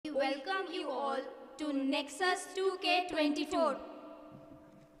welcome you all to NEXUS 2K24.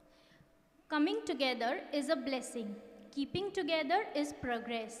 Coming together is a blessing, keeping together is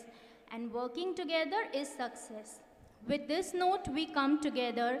progress, and working together is success. With this note, we come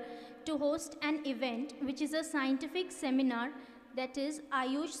together to host an event which is a scientific seminar, that is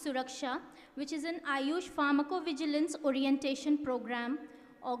Ayush Suraksha, which is an Ayush pharmacovigilance orientation program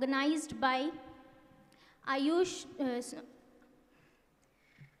organized by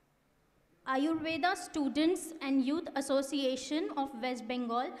Ayurveda Students and Youth Association of West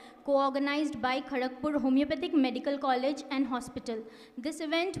Bengal, co-organized by KHARAGPUR Homeopathic Medical College and Hospital. This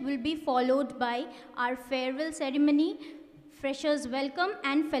event will be followed by our farewell ceremony, Freshers Welcome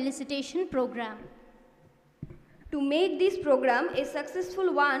and Felicitation Program. To make this program a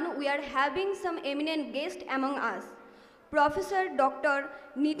successful one, we are having some eminent guests among us. Professor Dr.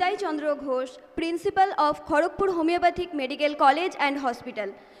 NETAI Chandra GHOSH, Principal of KHARAGPUR Homeopathic Medical College and Hospital.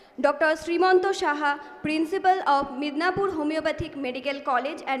 Dr. Srimanto Saha, Principal of Midnapore Homeopathic Medical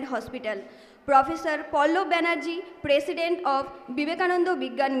College and Hospital. Professor Pallab Banerjee, President of Vivekananda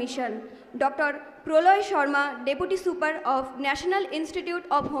Vigyan Mission. Dr. Proloy Sharma, Deputy Super of National Institute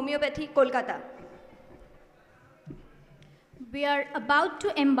of Homeopathy, Kolkata. We are about to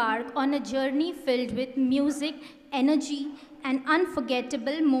embark on a journey filled with music, energy, and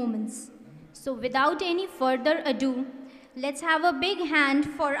unforgettable moments. So without any further ado, let's have a big hand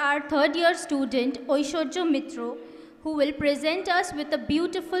for our third-year student, Oishorjo Mitro, who will present us with a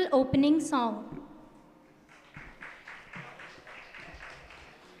beautiful opening song.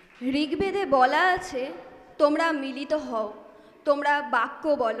 ঋগ্বেদে বলা আছে, তোমরা মিলিত হও, তোমরা বাক্য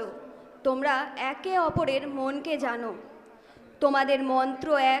বলো, তোমরা একে অপরের মনকে জানো। তোমাদের মন্ত্র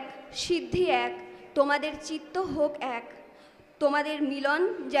এক, সিদ্ধি এক, তোমাদের চিত্ত হোক এক, তোমাদের মিলন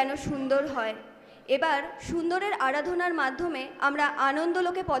যেন সুন্দর হয়। এবার সুন্দরের আরাধনার মাধ্যমে আমরা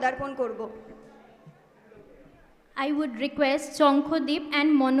আনন্দলোকে পদার্পণ করব। I would request Chongkhodip and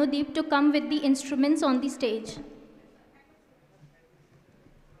Monodip to come with the instruments on the stage.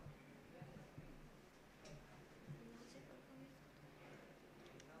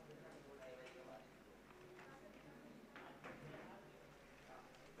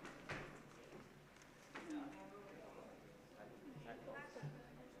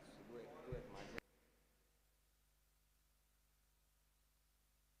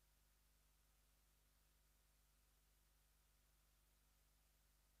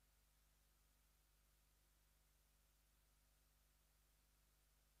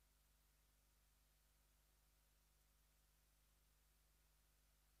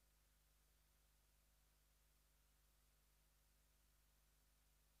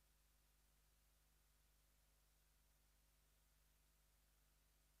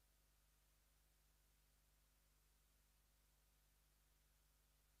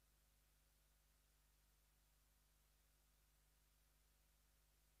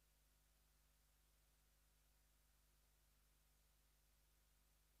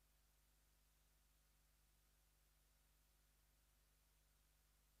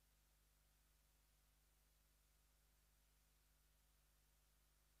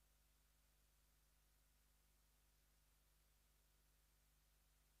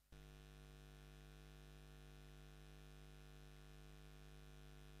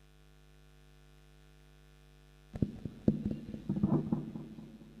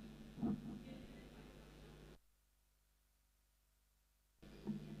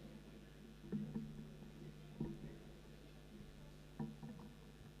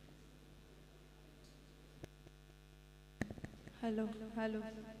 Hello, hello,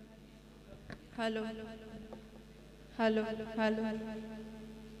 hello, hello, hello, hello.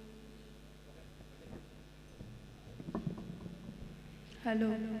 Hello,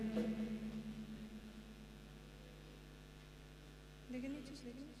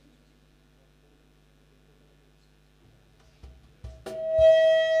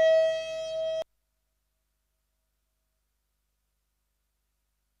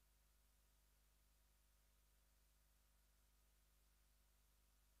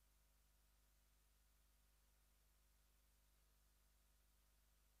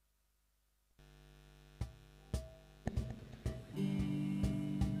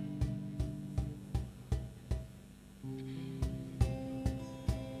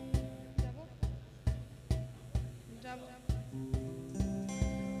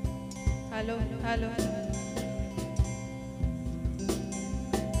 hello.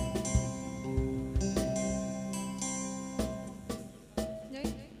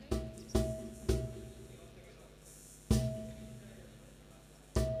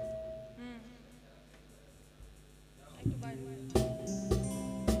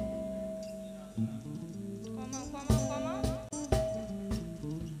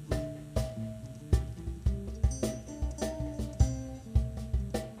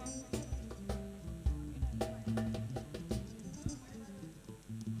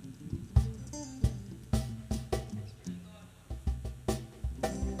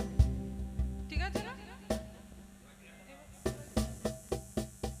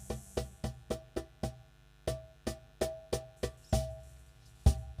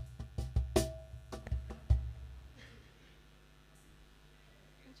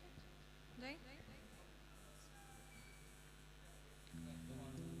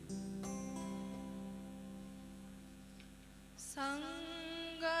 Sangachadvam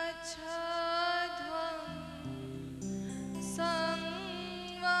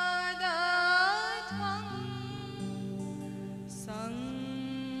Sangvadathvam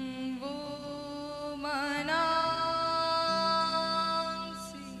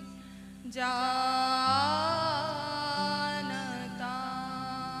Sangvomanamsi Janata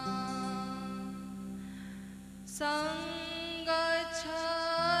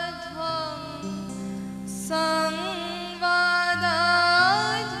Sangachadvam Sangvadathvam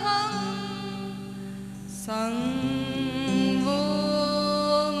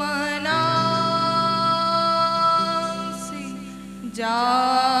Sangvomanamsi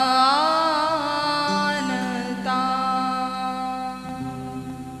Janata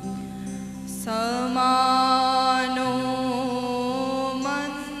Samano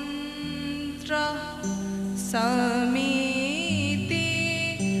mantra samiti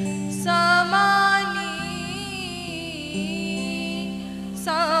samani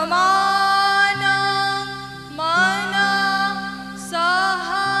samana mana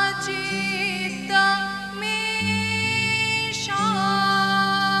sahajita misha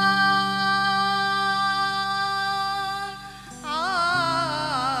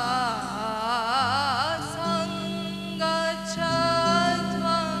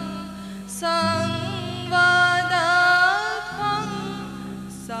sangachadvam sangvadathvam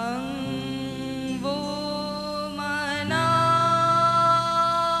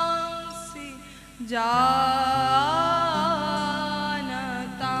sangvomanamsi janatam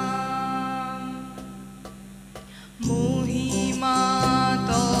mohima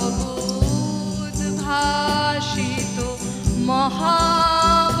tobudbhashito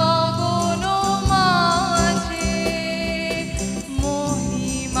mahagogano majhe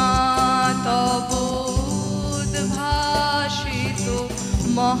mohima tobudbhashito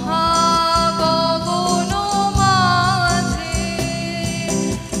mahagogano majhe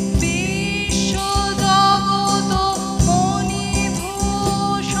বিশ্বজগত Manibhushan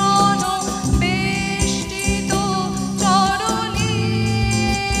বেষ্টিত চরণে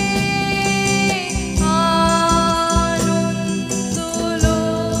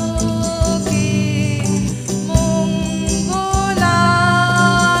আনন্দলোকে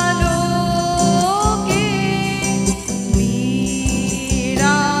মঙ্গলালোকে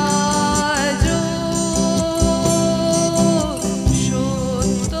বিরাজ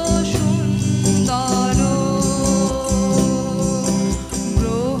সত্য সুন্দর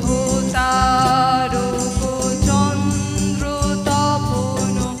গ্রহতারক চন্দ্র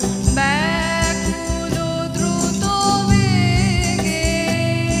তপন ব্যাকুল দ্রুত বেগে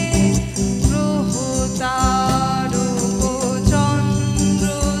গ্রহতারক চন্দ্র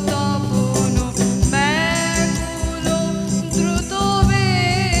তপন ব্যাকুল দ্রুত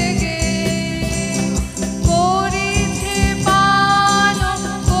বেগে করিছে পান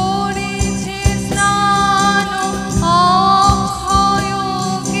করিছে স্নান অক্ষয়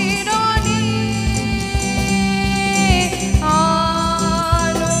কিরণে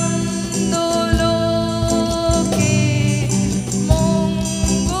আনন্দলোকে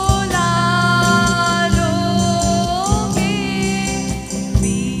মঙ্গলালোকে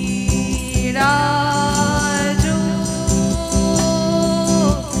বিরাজ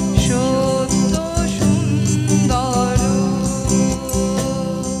সত্য সুন্দর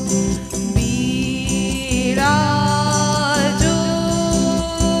বিরাজ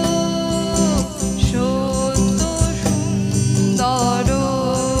সত্য সুন্দর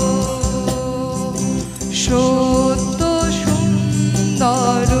সত্য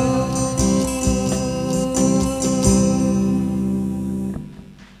সুন্দর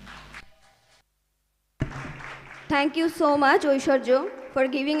Thank you so much, Oishwarjo, for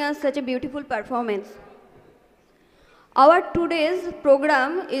giving us such a beautiful performance. Our today's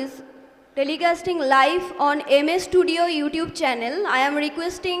program is telecasting live on MS Studio YouTube channel. I am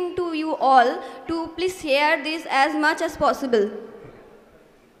requesting to you all to please share this as much as possible.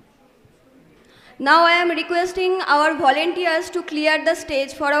 Now I am requesting our volunteers to clear the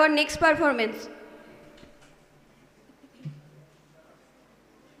stage for our next performance.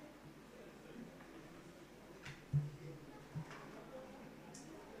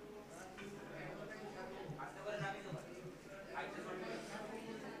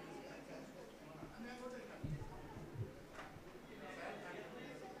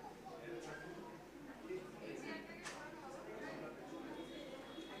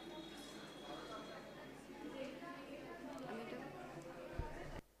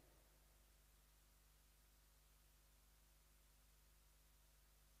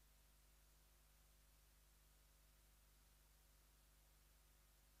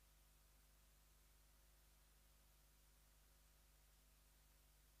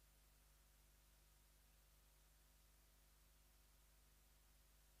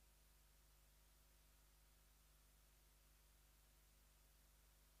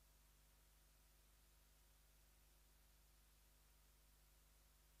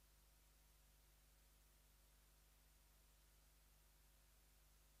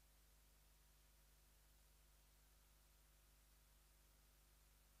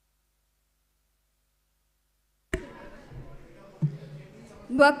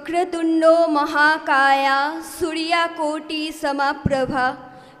 वक्रतुंडो महाकाया सूर्यकोटि समप्रभा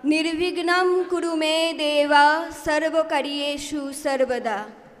निर्विघ्नं कुरु मे देवा सर्वकार्येषु सर्वदा.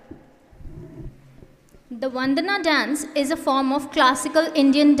 The Vandana dance is a form of classical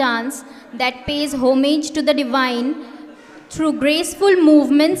Indian dance that pays homage to the divine through graceful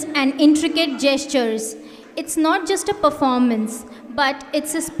movements and intricate gestures. It's not just a performance, but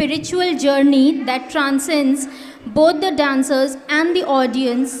it's a spiritual journey that transcends both the dancers and the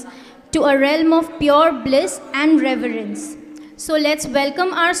audience to a realm of pure bliss and reverence. So let's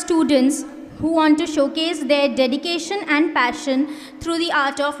welcome our students who want to showcase their dedication and passion through the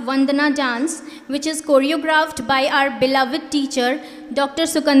art of Vandana dance, which is choreographed by our beloved teacher, Dr.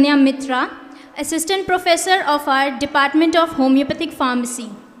 Sukanya Mitra, Assistant Professor of our Department of Homeopathic Pharmacy.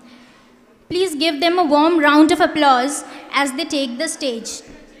 Please give them a warm round of applause as they take the stage.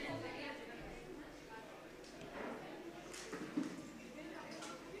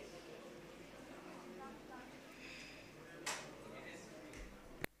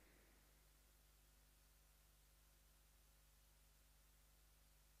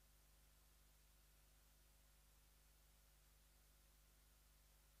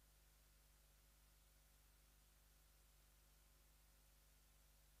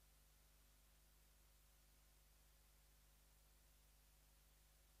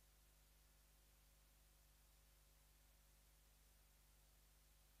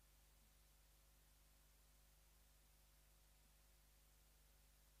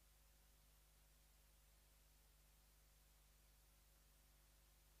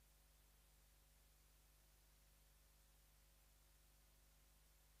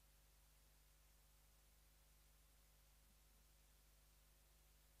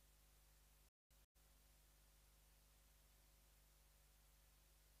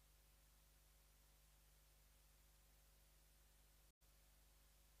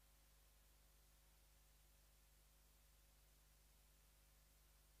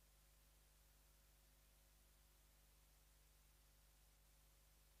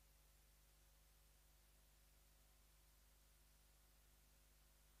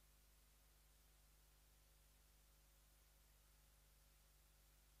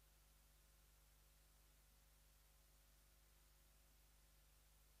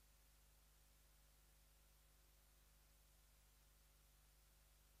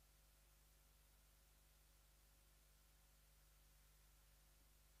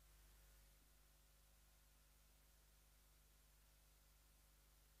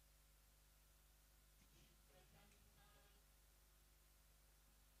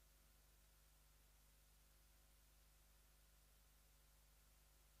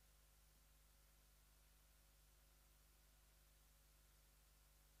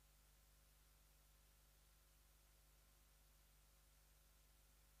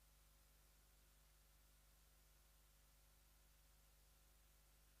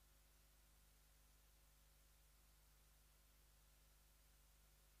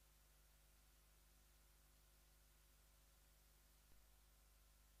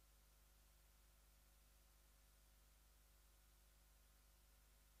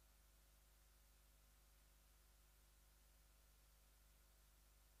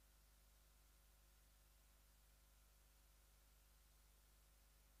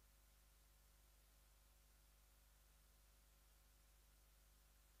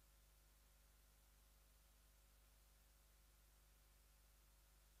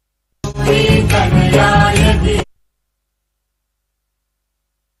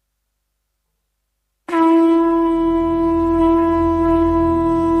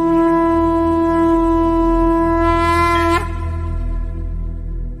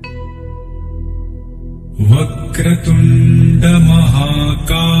 वक्रतुण्ड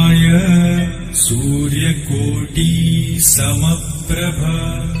महाकाय सूर्यकोटि समप्रभ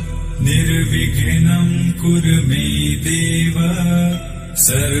निर्विघ्नं कुरु मे देव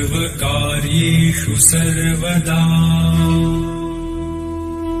सर्वकार्येषु सर्वदा.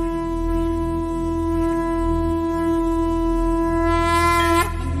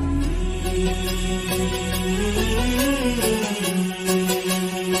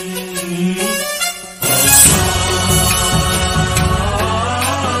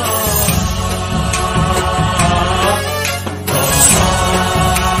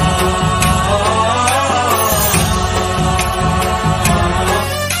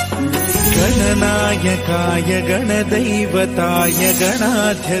 गणनायकाय गणदैवताय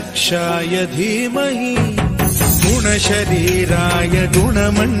गणाध्यक्षाय धीमहि गुणशरीराय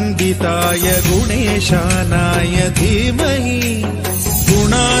गुणमण्डिताय गुणेशानाय धीमहि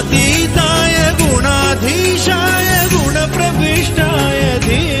गुणातीताय गुणाधीशाय गुणप्रविष्टाय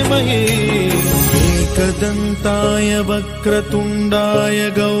धीमहि एकदन्ताय वक्रतुण्डाय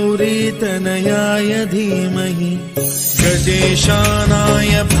गौरीतनयाय धीमहि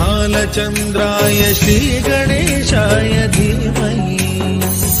गजेशानाय भालचन्द्राय श्रीगणेशाय धीमहि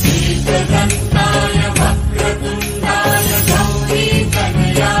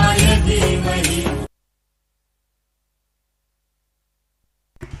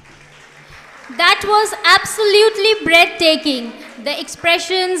That was absolutely breathtaking. The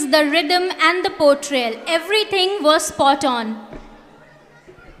expressions, the rhythm and the portrayal, everything was spot on.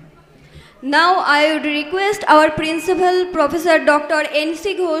 Now I would request our principal, Professor Dr.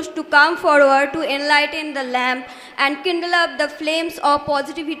 N.C. Ghosh, to come forward to enlighten the lamp and kindle up the flames of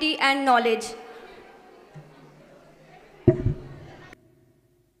positivity and knowledge.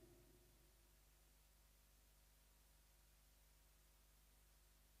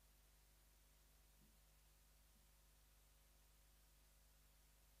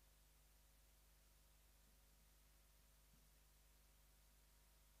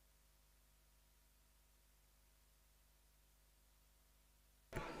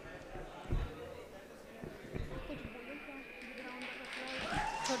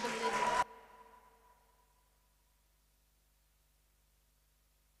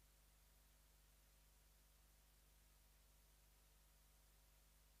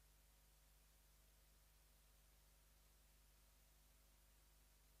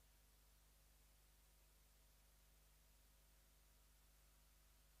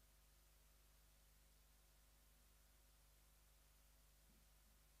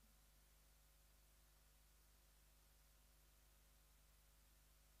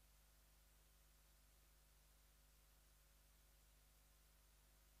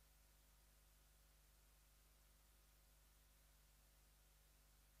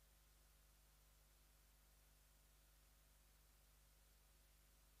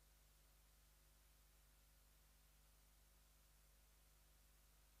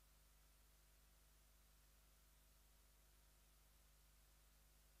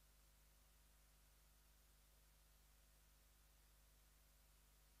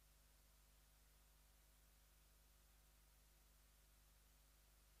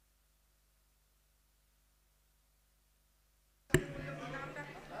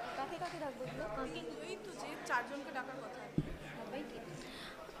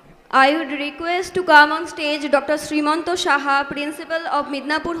 I would request to come on stage Dr. Srimanto Saha, Principal of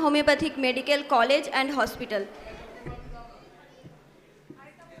Midnapore Homeopathic Medical College and Hospital.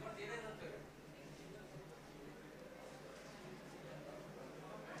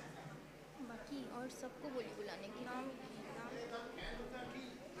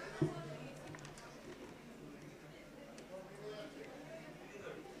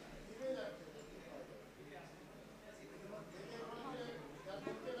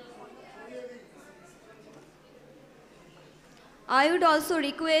 I would also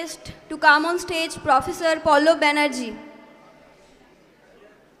request to come on stage Professor Paulo Banerjee.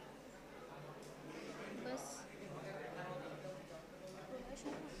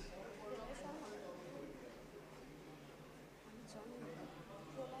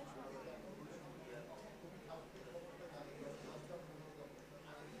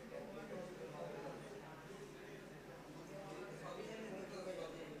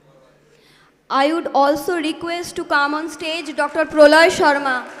 I would also request to come on stage Dr. Prolay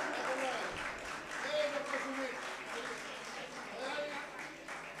Sharma.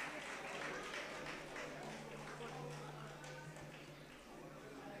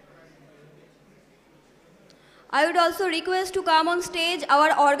 I would also request to come on stage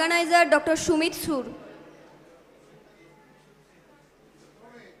our organizer Dr. Sumit Sur.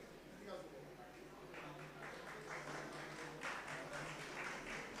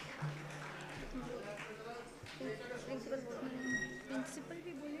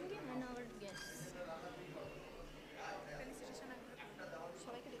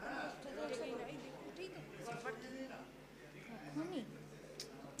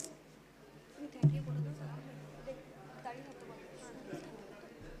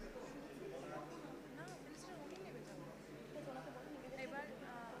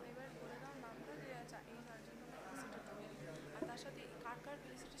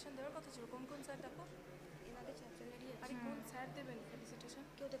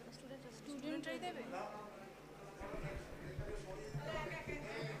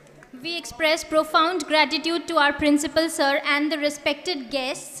 We express profound gratitude to our principal sir and the respected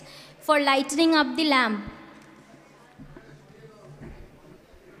guests for lighting up the lamp.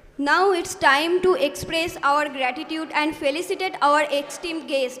 Now it's time to express our gratitude and felicitate our esteemed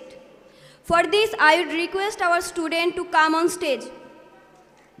guest. For this, I would request our student to come on stage.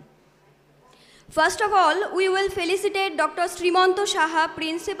 First of all, we will felicitate Dr. Srimanto Saha,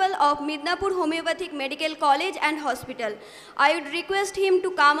 Principal of Midnapore Homeopathic Medical College and Hospital. I would request him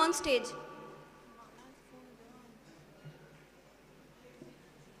to come on stage.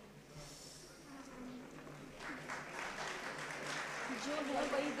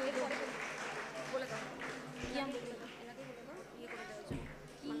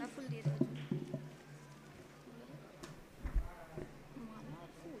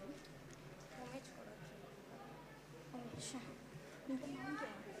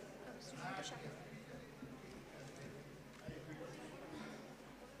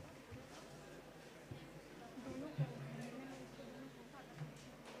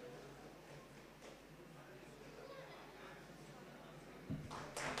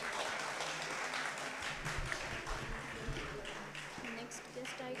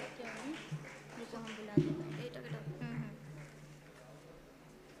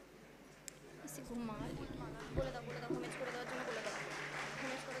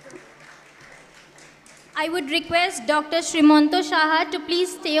 I would request Dr. Srimanto Saha to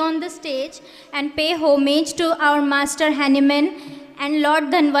please stay on the stage and pay homage to our Master Hanuman and Lord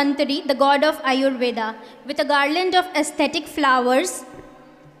Dhanvantari, the god of Ayurveda, with a garland of aesthetic flowers.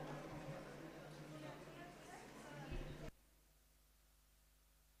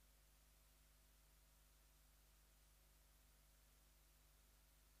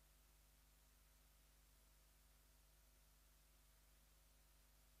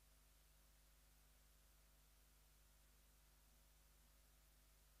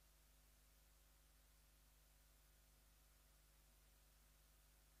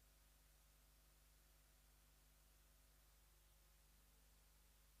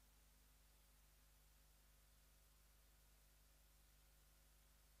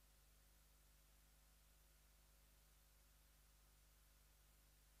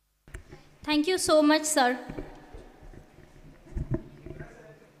 Thank you so much, sir.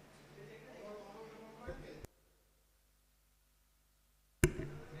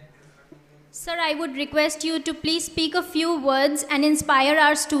 Sir, I would request you to please speak a few words and inspire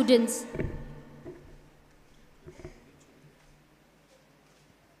our students.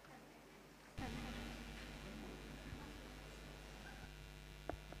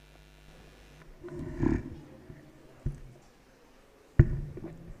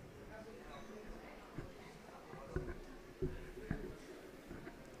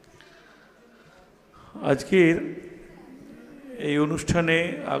 আজকের এই অনুষ্ঠানে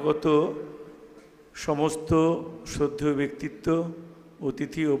আগত সমস্ত শ্রদ্ধেয় ব্যক্তিত্ব,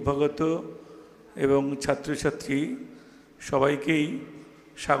 অতিথি, অভ্যাগত এবং ছাত্রছাত্রী সবাইকেই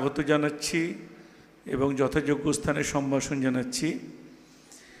স্বাগত জানাচ্ছি এবং যথাযোগ্য স্থানে সম্ভাষণ জানাচ্ছি।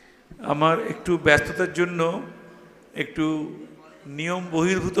 আমার একটু ব্যস্ততার জন্য একটু নিয়ম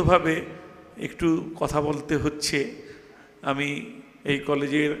বহির্ভূতভাবে একটু কথা বলতে হচ্ছে। আমি এই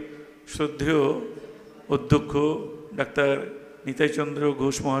কলেজের শ্রদ্ধেয় অধ্যক্ষ ডাক্তার নিতাই চন্দ্র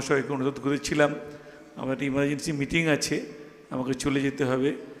ঘোষ মহাশয়কে অনুরোধ করেছিলাম, আমার একটা ইমার্জেন্সি মিটিং আছে, আমাকে চলে যেতে হবে,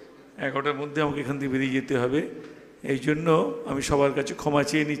 11টার মধ্যে আমাকে এখান থেকে বেরিয়ে যেতে হবে। এই জন্য আমি সবার কাছে ক্ষমা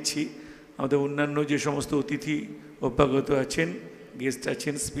চেয়ে নিচ্ছি। আমাদের অন্যান্য যে সমস্ত অতিথি অভ্যাগত আছেন, গেস্ট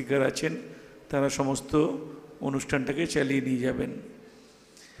আছেন, স্পিকার আছেন, তারা সমস্ত অনুষ্ঠানটাকে চালিয়ে নিয়ে যাবেন।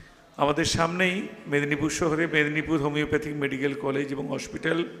 আমাদের সামনেই মেদিনীপুর শহরে মেদিনীপুর হোমিওপ্যাথিক মেডিকেল কলেজ এবং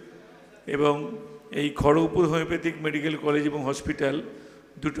হসপিটাল এবং এই খড়গপুর হোমিওপ্যাথিক মেডিকেল কলেজ এবং হসপিটাল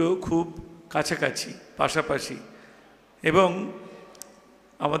দুটো খুব কাছাকাছি, পাশাপাশি, এবং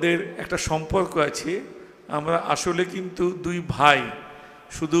আমাদের একটা সম্পর্ক আছে। আমরা আসলে কিন্তু দুই ভাই,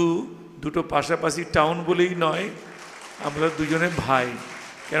 শুধু দুটো পাশাপাশি টাউন বলেই নয়, আমরা দুজনে ভাই।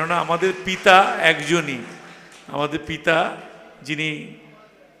 কেননা আমাদের পিতা একজনই, আমাদের পিতা যিনি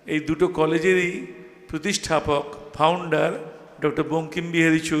এই দুটো কলেজেরই প্রতিষ্ঠাপক, ফাউন্ডার ডক্টর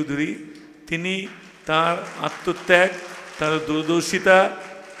বঙ্কিমবিহারী চৌধুরী, তিনি তার আত্মত্যাগ, তার দূরদর্শিতা,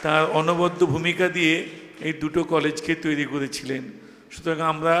 তার অনবদ্য ভূমিকা দিয়ে এই দুটো কলেজকে তৈরি করেছিলেন। সুতরাং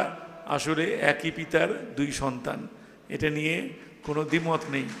আমরা আসলে একই পিতার দুই সন্তান, এটা নিয়ে কোনো দ্বিমত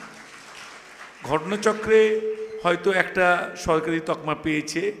নেই। ঘটনাচক্রে হয়তো একটা সরকারি তকমা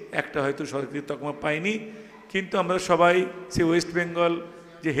পেয়েছে, একটা হয়তো সরকারি তকমা পায়নি, কিন্তু আমরা সবাই সে ওয়েস্ট বেঙ্গল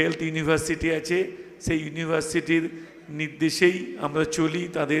যে হেলথ ইউনিভার্সিটি আছে, সেই ইউনিভার্সিটির নির্দেশেই আমরা চলি।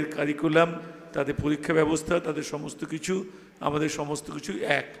 তাদের কারিকুলাম, তাদের পরীক্ষা ব্যবস্থা, তাদের সমস্ত কিছু, আমাদের সমস্ত কিছু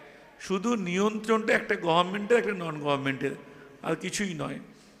এক। শুধু নিয়ন্ত্রণটা একটা গভর্নমেন্টের, একটা নন গভর্নমেন্টের, আর কিছুই নয়।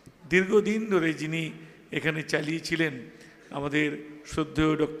 দীর্ঘদিন ধরে যিনি এখানে চালিয়েছিলেন আমাদের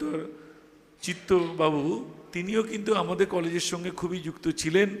শ্রদ্ধেয় ডক্টর চিত্তবাবু, তিনিও কিন্তু আমাদের কলেজের সঙ্গে খুবই যুক্ত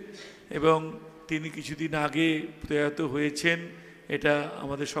ছিলেন এবং তিনি কিছুদিন আগে প্রয়াত হয়েছেন। এটা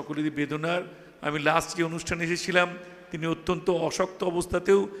আমাদের সকলেরই বেদনার। আমি লাস্ট যে অনুষ্ঠানে এসেছিলাম তিনি অত্যন্ত অশক্ত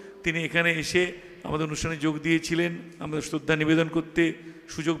অবস্থাতেও তিনি এখানে এসে আমাদের অনুষ্ঠানে যোগ দিয়েছিলেন, আমরা শ্রদ্ধা নিবেদন করতে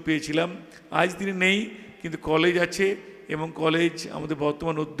সুযোগ পেয়েছিলাম। আজ তিনি নেই, কিন্তু কলেজ আছে এবং কলেজ আমাদের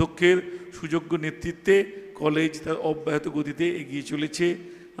বর্তমান অধ্যক্ষের সুযোগ্য নেতৃত্বে কলেজ তার অব্যাহত গতিতে এগিয়ে চলেছে।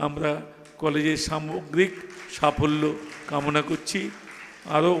 আমরা কলেজের সামগ্রিক সাফল্য কামনা করছি।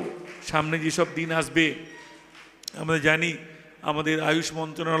 আরও সামনে যেসব দিন আসবে আমরা জানি আমাদের আয়ুষ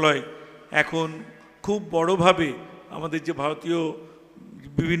মন্ত্রণালয় এখন খুব বড়ভাবে আমাদের যে ভারতীয়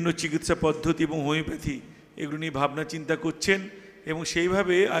বিভিন্ন চিকিৎসা পদ্ধতি এবং হোমিওপ্যাথি এগুলো নিয়ে ভাবনা চিন্তা করছেন এবং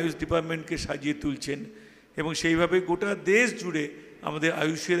সেইভাবে আয়ুষ ডিপার্টমেন্টকে সাজিয়ে তুলছেন এবং সেইভাবে গোটা দেশ জুড়ে আমাদের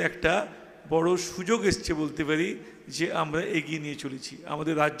আয়ুষের একটা বড় সুযোগ এসছে বলতে পারি যে আমরা এগিয়ে নিয়ে চলেছি।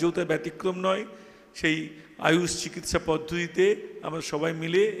 আমাদের রাজ্যও তার ব্যতিক্রম নয়, সেই আয়ুষ চিকিৎসা পদ্ধতিতে আমরা সবাই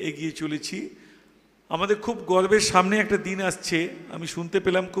মিলে এগিয়ে চলেছি। আমাদের খুব গর্বের সামনে একটা দিন আসছে, আমি শুনতে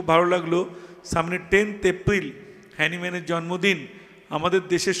পেলাম, খুব ভালো লাগলো। সামনে 10 এপ্রিল হ্যানিম্যানের জন্মদিন। আমাদের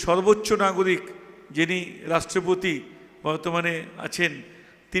দেশের সর্বোচ্চ নাগরিক যিনি রাষ্ট্রপতি বর্তমানে আছেন,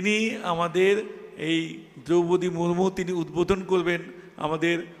 তিনি আমাদের এই দ্রৌপদী মুর্মু তিনি উদ্বোধন করবেন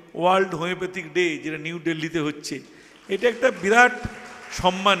আমাদের ওয়ার্ল্ড হোমিওপ্যাথিক ডে, যেটা নিউ দিল্লিতে হচ্ছে। এটা একটা বিরাট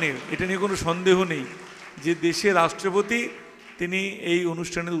সম্মানের, এটা নিয়ে কোনো সন্দেহ নেই যে দেশের রাষ্ট্রপতি তিনি এই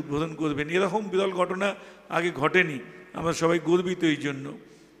অনুষ্ঠানের উদ্বোধন করবেন। এরকম বিরল ঘটনা আগে ঘটেনি, আমরা সবাই গর্বিত এই জন্য।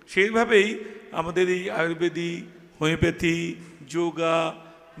 সেইভাবেই আমাদের এই আয়ুর্বেদিক, হোমিওপ্যাথি, যোগা,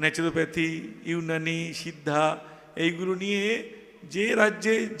 ন্যাচুরোপ্যাথি, ইউনানি, সিদ্ধা এইগুলো নিয়ে যে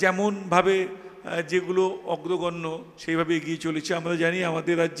রাজ্যে যেমনভাবে যেগুলো অগ্রগণ্য সেইভাবে এগিয়ে চলেছে। আমরা জানি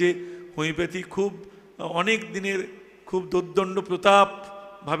আমাদের রাজ্যে হোমিওপ্যাথি খুব অনেক দিনের খুব দোর্দণ্ড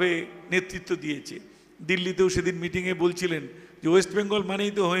প্রতাপভাবে নেতৃত্ব দিয়েছে। দিল্লিতেও সেদিন মিটিংয়ে বলছিলেন যে ওয়েস্ট বেঙ্গল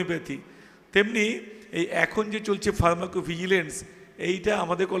মানেই তো হোমিওপ্যাথি। তেমনি এই এখন যে চলছে ফার্মাকোভিজিলেন্স, এইটা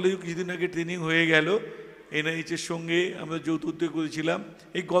আমাদের কলেজে কিছুদিন আগে ট্রেনিং হয়ে গেল, এনআইএইচের সঙ্গে আমরা যৌথ উদ্যোগ করেছিলাম।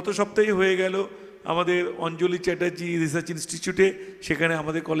 এই গত সপ্তাহে হয়ে গেল আমাদের অঞ্জলি চ্যাটার্জি রিসার্চ ইনস্টিটিউটে, সেখানে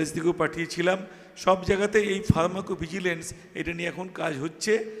আমাদের কলেজ থেকেও পাঠিয়েছিলাম। সব জায়গাতে এই ফার্মাকোভিজিলেন্স এটা নিয়ে এখন কাজ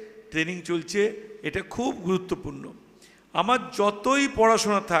হচ্ছে, ট্রেনিং চলছে। এটা খুব গুরুত্বপূর্ণ। আমার যতই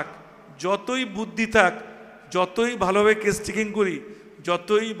পড়াশোনা থাক, যতই বুদ্ধি থাক, যতই ভালোভাবে কেস টেকিং করি,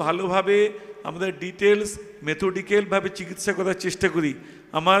 যতই ভালোভাবে আমাদের ডিটেলস মেথডিক্যালভাবে চিকিৎসা করার চেষ্টা করি,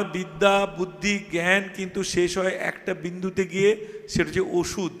 আমার বিদ্যা, বুদ্ধি, জ্ঞান কিন্তু শেষ হয় একটা বিন্দুতে গিয়ে, সেটা হচ্ছে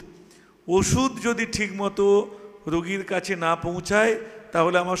ওষুধ। ওষুধ যদি ঠিকমতো রোগীর কাছে না পৌঁছায়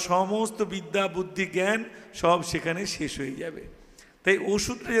তাহলে আমার সমস্ত বিদ্যা, বুদ্ধি, জ্ঞান সব সেখানে শেষ হয়ে যাবে। তাই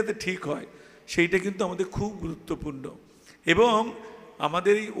ওষুধটা যাতে ঠিক হয় সেইটা কিন্তু আমাদের খুব গুরুত্বপূর্ণ। এবং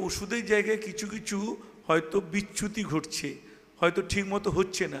আমাদের এই ওষুধের জায়গায় কিছু কিছু হয়তো বিচ্যুতি ঘটছে, হয়তো ঠিকমতো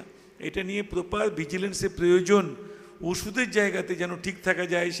হচ্ছে না। এটা নিয়ে প্রপার ভিজিলেন্সের প্রয়োজন। ওষুধের জায়গাতে যেন ঠিক থাকা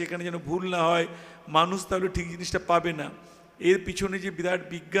যায়, সেখানে যেন ভুল না হয়, মানুষ তাহলে ঠিক জিনিসটা পাবে না। এর পিছনে যে বিরাট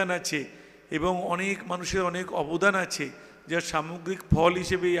বিজ্ঞান আছে এবং অনেক মানুষের অনেক অবদান আছে, যার সামগ্রিক ফল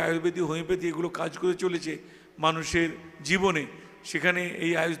হিসেবে এই আয়ুর্বেদিক, হোমিওপ্যাথি এগুলো কাজ করে চলেছে মানুষের জীবনে, সেখানে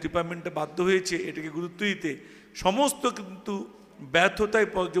এই আয়ুষ ডিপার্টমেন্টটা বাধ্য হয়েছে এটাকে গুরুত্ব দিতে। সমস্ত কিন্তু ব্যর্থতায়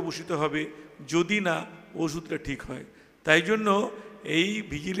পর্যবসিত হবে যদি না ওষুধটা ঠিক হয়। তাই জন্য এই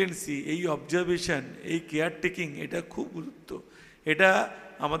ভিজিলেন্সি, এই অবজারভেশন, এই কেয়ারটেকিং এটা খুব গুরুত্ব। এটা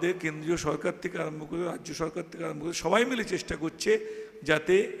আমাদের কেন্দ্রীয় সরকার থেকে আরম্ভ করে রাজ্য সরকার থেকে আরম্ভ করে সবাই মিলে চেষ্টা করছে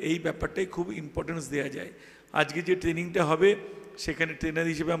যাতে এই ব্যাপারটাই খুব ইম্পর্টেন্স দেওয়া যায়। আজকে যে ট্রেনিংটা হবে সেখানে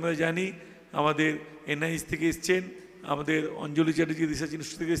ট্রেনার হিসেবে আমরা জানি আমাদের এনআইএস থেকে এসছেন, আমাদের অঞ্জলি চ্যাটার্জি রিসার্চ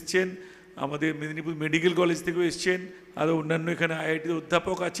ইনস্টিটিউট থেকে এসছেন, আমাদের মেদিনীপুর মেডিকেল কলেজ থেকেও এসছেন, আরও অন্যান্য এখানে আইআইটির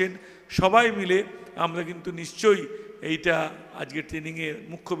অধ্যাপক আছেন। সবাই মিলে আমরা কিন্তু নিশ্চয়ই এইটা আজকের ট্রেনিংয়ের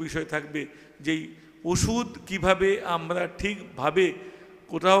মুখ্য বিষয় থাকবে, যেই ওষুধ কিভাবে আমরা ঠিকভাবে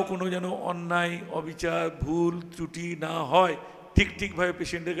কোথাও কোনো যেন অন্যায়, অবিচার, ভুল, ত্রুটি না হয়, ঠিকভাবে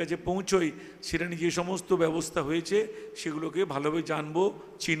পেশেন্টের কাছে পৌঁছই, সেটা নিয়ে যে সমস্ত ব্যবস্থা হয়েছে সেগুলোকে ভালোভাবে জানবো,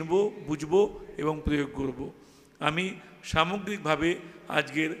 চিনবো, বুঝবো এবং প্রয়োগ করব। আমি সামগ্রিকভাবে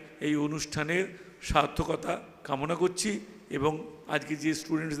আজকের এই অনুষ্ঠানের সার্থকতা কামনা করছি এবং আজকে যে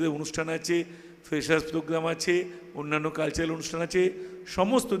স্টুডেন্টসদের অনুষ্ঠান আছে, ফ্রেশার্স প্রোগ্রাম আছে, অন্যান্য কালচারাল অনুষ্ঠান আছে,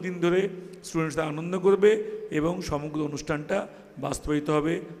 সমস্ত দিন ধরে স্টুডেন্টসরা আনন্দ করবে এবং সমগ্র অনুষ্ঠানটা বাস্তবায়িত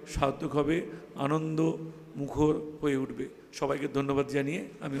হবে, সার্থক হবে, আনন্দ মুখর হয়ে উঠবে। সবাইকে ধন্যবাদ জানিয়ে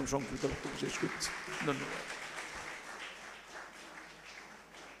আমি সংক্ষিপ্ত বক্তব্য শেষ করছি। ধন্যবাদ।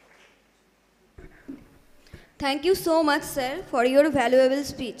 Thank you so much, sir, for your valuable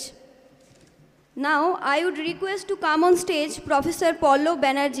speech. Now, I would request to come on stage Professor Pallav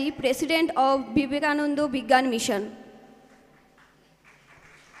Banerjee, President of Vivekananda Vigyan Mission.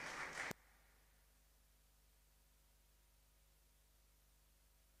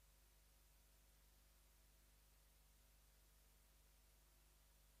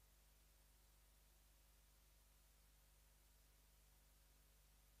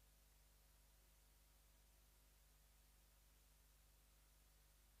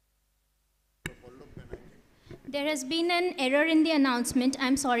 There has been an error in the announcement.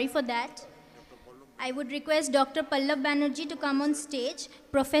 I'm sorry for that. I would request Dr. Pallav Banerjee to come on stage,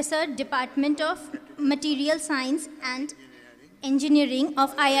 Professor, Department of Material Science and Engineering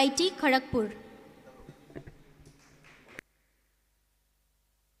of IIT Kharagpur.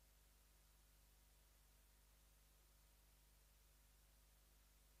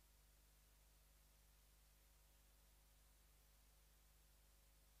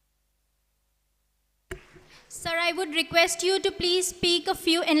 Sir, I would request you to please speak a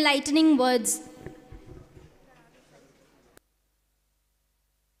few enlightening words.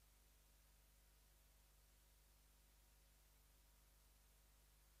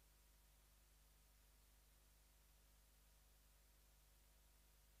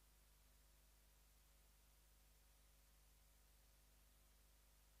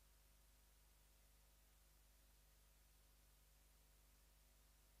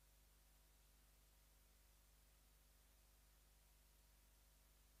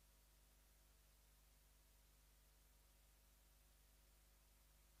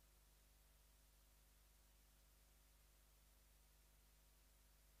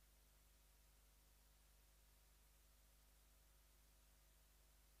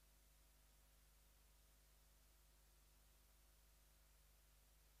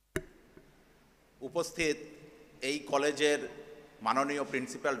 উপস্থিত এই কলেজের মাননীয়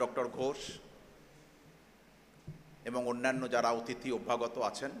principal doctor Ghosh এবং অন্যান্য যারা অতিথি অভ্যাগত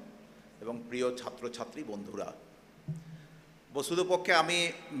আছেন এবং প্রিয় ছাত্রছাত্রী বন্ধুরা, বস্তুতপক্ষে আমি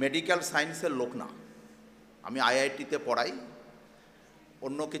মেডিকেল সায়েন্সের লোক না, আমি আইআইটিতে পড়াই,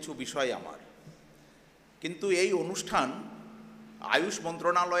 অন্য কিছু বিষয় আমার। কিন্তু এই অনুষ্ঠান আয়ুষ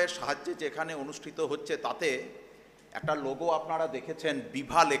মন্ত্রণালয়ের সাহায্যে যেখানে অনুষ্ঠিত হচ্ছে তাতে একটা লোগো আপনারা দেখেছেন,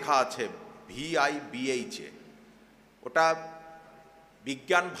 বিভা লেখা আছে, VIBH, ওটা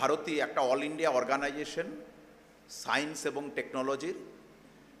বিজ্ঞান ভারতী, একটা অল ইন্ডিয়া অর্গানাইজেশন সায়েন্স এবং টেকনোলজির,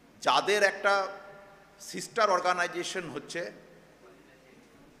 যাদের একটা সিস্টার অর্গানাইজেশন হচ্ছে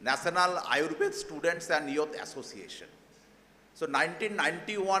national Ayurveda students and youth association. So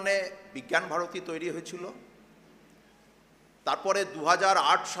 1991-এ বিজ্ঞান ভারতী তৈরি হয়েছিল। তারপরে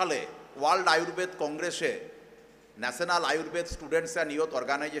 2008 সালে ওয়ার্ল্ড আয়ুর্বেদ কংগ্রেসে national Ayurveda students and youth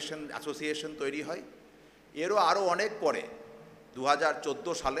organisation association তৈরি হয়। আরও অনেক পরে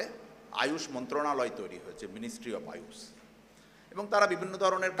 2014 সালে আয়ুষ মন্ত্রণালয় তৈরি হয়েছে, মিনিস্ট্রি অফ আয়ুষ, এবং তারা বিভিন্ন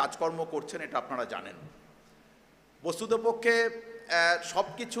ধরনের কাজকর্ম করছেন, এটা আপনারা জানেন। বস্তুতপক্ষে সব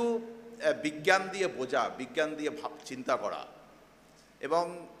কিছু বিজ্ঞান দিয়ে বোঝা, বিজ্ঞান দিয়ে চিন্তা করা এবং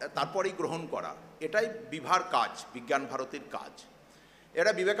তারপরেই গ্রহণ করা, এটাই বিভার কাজ, বিজ্ঞান ভারতীর কাজ।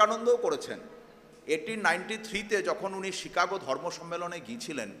 এটা বিবেকানন্দও করেছেন। 1893-তে যখন উনি শিকাগো ধর্ম সম্মেলনে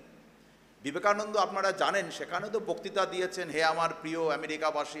গিয়েছিলেন, বিবেকানন্দ আপনারা জানেন সেখানে তো বক্তৃতা দিয়েছেন, হে আমার প্রিয়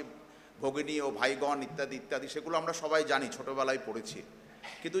আমেরিকাবাসী ভগিনী ও ভাইগণ ইত্যাদি ইত্যাদি, সেগুলো আমরা সবাই জানি, ছোটোবেলায় পড়েছি।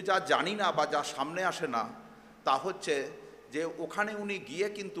 কিন্তু যা জানি না বা যা সামনে আসে না তা হচ্ছে যে ওখানে উনি গিয়ে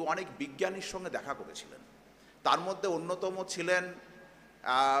কিন্তু অনেক বিজ্ঞানীর সঙ্গে দেখা করেছিলেন। তার মধ্যে অন্যতম ছিলেন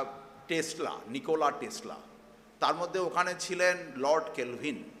টেসলা, নিকোলা টেসলা। তার মধ্যে ওখানে ছিলেন লর্ড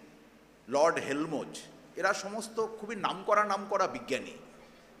কেলভিন, লর্ড হেলমোজ, এরা সমস্ত খুবই নামকরা বিজ্ঞানী।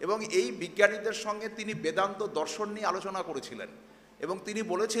 এবং এই বিজ্ঞানীদের সঙ্গে তিনি বেদান্ত দর্শন নিয়ে আলোচনা করেছিলেন এবং তিনি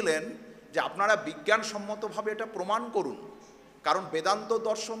বলেছিলেন যে আপনারা বিজ্ঞানসম্মতভাবে এটা প্রমাণ করুন, কারণ বেদান্ত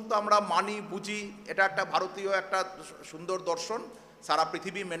দর্শন তো আমরা মানি, বুঝি, এটা একটা ভারতীয় একটা সুন্দর দর্শন, সারা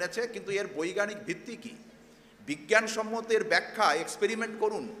পৃথিবী মেনেছে, কিন্তু এর বৈজ্ঞানিক ভিত্তি কী? বিজ্ঞানসম্মত এর ব্যাখ্যা এক্সপেরিমেন্ট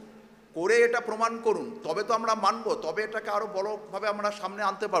করুন, করে এটা প্রমাণ করুন, তবে তো আমরা মানব, তবে এটাকে আরও বড়ভাবে আমরা সামনে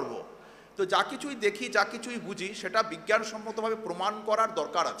আনতে পারবো। তো যা কিছুই দেখি, যা কিছুই বুঝি, সেটা বিজ্ঞানসম্মতভাবে প্রমাণ করার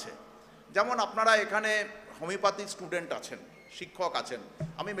দরকার আছে। যেমন আপনারা এখানে হোমিওপ্যাথি স্টুডেন্ট আছেন, শিক্ষক আছেন,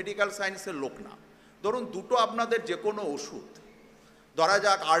 আমি মেডিকেল সায়েন্সের লোক না। ধরুন দুটো আপনাদের যে কোনো ওষুধ, ধরা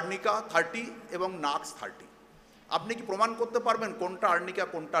যাক আর্নিকা 30 এবং নাক্স 30, আপনি কি প্রমাণ করতে পারবেন কোনটা আর্নিকা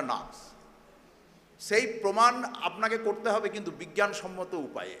কোনটা নাক্স? সেই প্রমাণ আপনাকে করতে হবে কিন্তু বিজ্ঞানসম্মত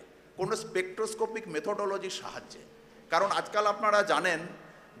উপায়ে, কোনো স্পেকট্রোস্কোপিক মেথোডোলজির সাহায্যে। কারণ আজকাল আপনারা জানেন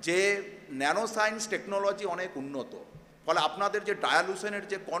যে ন্যানো সায়েন্স টেকনোলজি অনেক উন্নত, ফলে আপনাদের যে ডায়ালুশনের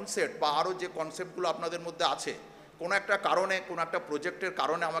যে কনসেপ্ট বা আরও যে কনসেপ্টগুলো আপনাদের মধ্যে আছে, কোনো একটা কারণে, কোনো একটা প্রজেক্টের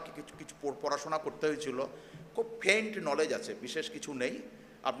কারণে আমাকে কিছু পড়াশোনা করতে হয়েছিল, খুব ফেইন্ট নলেজ আছে, বিশেষ কিছু নেই,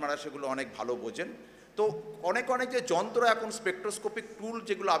 আপনারা সেগুলো অনেক ভালো বোঝেন। তো অনেক যে যন্ত্র এখন স্পেকট্রোস্কোপিক টুল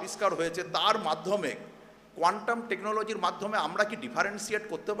যেগুলো আবিষ্কার হয়েছে, তার মাধ্যমে কোয়ান্টাম টেকনোলজির মাধ্যমে আমরা কি ডিফারেন্সিয়েট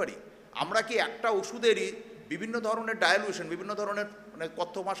করতে পারি? আমরা কি একটা ওষুধেরই বিভিন্ন ধরনের ডায়ালুশন, বিভিন্ন ধরনের মানে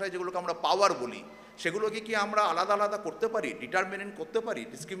কথ্য ভাষায় যেগুলোকে আমরা পাওয়ার বলি, সেগুলোকে কি আমরা আলাদা আলাদা করতে পারি, ডিটারমিনেন্ট করতে পারি,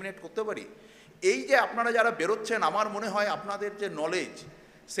 ডিসক্রিমিনেট করতে পারি? এই যে আপনারা যারা বেরোচ্ছেন, আমার মনে হয় আপনাদের যে নলেজ,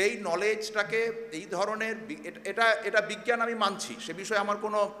 সেই নলেজটাকে এই ধরনের এটা বিজ্ঞান আমি মানছি, সে বিষয়ে আমার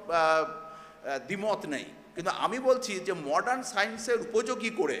কোনো দ্বিমত নেই, কিন্তু আমি বলছি যে মডার্ন সায়েন্সের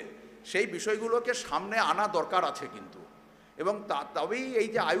উপযোগী করে সেই বিষয়গুলোকে সামনে আনা দরকার আছে কিন্তু। এবং তবেই এই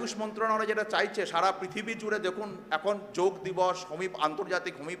যে আয়ুষ মন্ত্রণালয় যেটা চাইছে সারা পৃথিবী জুড়ে দেখুন এখন যোগ দিবস,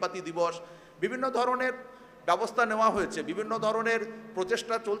 আন্তর্জাতিক হোমিওপ্যাথি দিবস, বিভিন্ন ধরনের ব্যবস্থা নেওয়া হয়েছে, বিভিন্ন ধরনের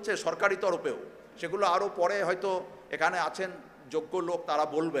প্রচেষ্টা চলছে সরকারি তরফেও, সেগুলো আরও পরে হয়তো এখানে আছেন যোগ্য লোক তারা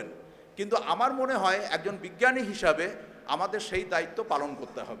বলবেন, কিন্তু আমার মনে হয় একজন বিজ্ঞানী হিসাবে আমাদের সেই দায়িত্ব পালন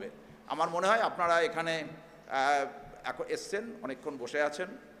করতে হবে। আমার মনে হয় আপনারা এখানে এসছেন, অনেকক্ষণ বসে আছেন,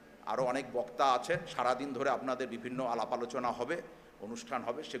 আরও অনেক বক্তা আছেন, সারাদিন ধরে আপনাদের বিভিন্ন আলাপ আলোচনা হবে, অনুষ্ঠান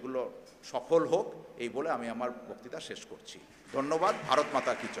হবে, সেগুলো সফল হোক এই বলে আমি আমার বক্তৃতা শেষ করছি। ধন্যবাদ। ভারত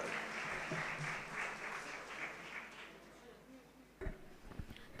মাতা কি জয়।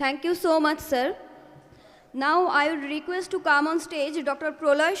 Thank you so much, sir. Now I would request to come on stage Dr.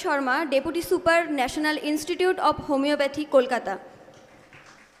 Proloy Sharma, Deputy Super, National Institute of Homeopathy, Kolkata.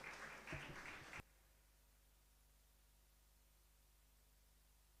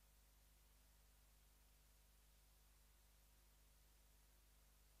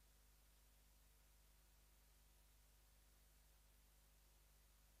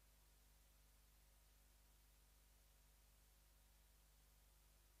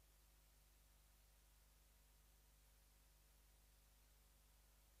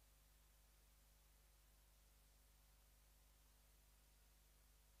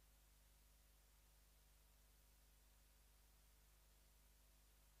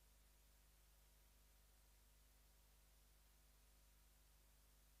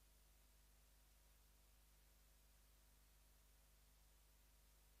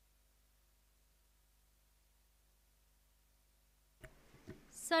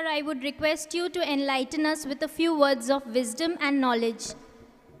 Sir, I would request you to enlighten us with a few words of wisdom and knowledge.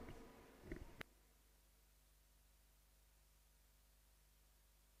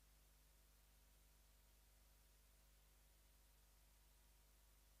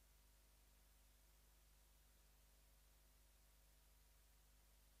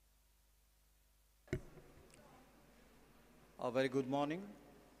 A very good morning.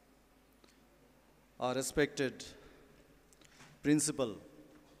 Our respected principal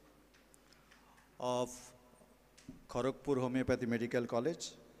of KHARAGPUR Homeopathy Medical College,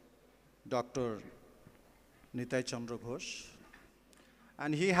 Dr. NETAI Chandra Ghosh.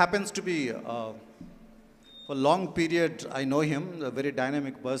 And he happens to be, for a long period, I know him, a very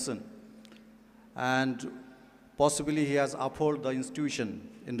dynamic person. And possibly he has upheld the institution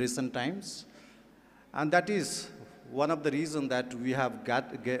in recent times. And that is one of the reasons that we have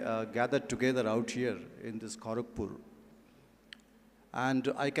gathered together out here in this KHARAGPUR. And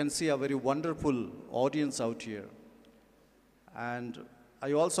I can see a very wonderful audience out here. And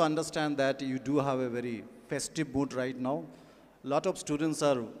I also understand that you do have a very festive mood right now. A lot of students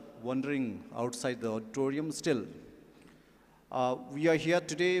are wandering outside the auditorium still. We are here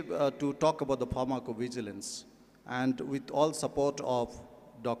today to talk about the pharmacovigilance. And with all support of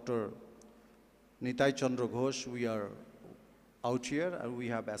Dr. NETAI Chandra Ghosh, we are out here and we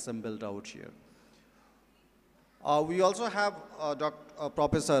have assembled out here. We also have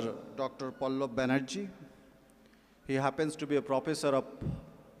Professor Dr. PROF Banerjee. He happens to be a professor of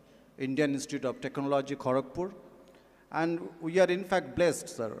Indian Institute of Technology, KHARAGPUR. And we are in fact blessed,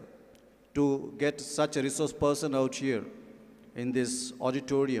 sir, to get such a resource person out here in this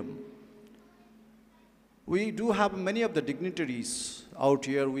auditorium. We do have many of the dignitaries out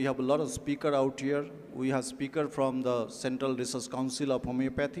here. We have a lot of speakers out here. We have speakers from the Central Research Council of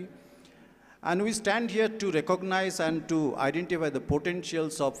Homeopathy. And we stand here to recognize and to identify the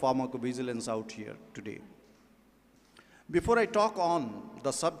potentials of pharmacovigilance out here today. Before I talk on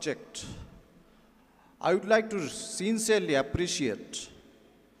the subject, I would like to sincerely appreciate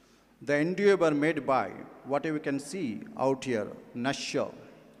the endeavor made by whatever we can see out here, NEXUS,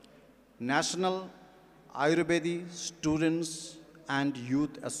 National Ayurvedic Students and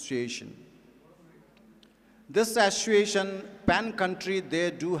Youth Association. This association, pan-country,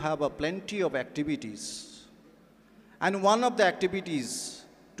 they do have plenty of activities. And one of the activities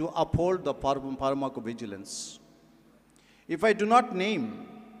to uphold the pharmacovigilance. If I do not name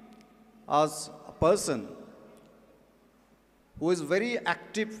as a person who is very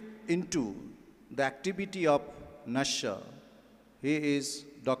active into the activity of NEXUS, he is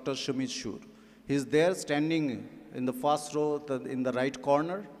Dr. Sumit Shur. He is there standing in the first row in the right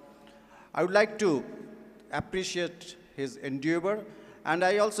corner. I would like to appreciate his endeavor, and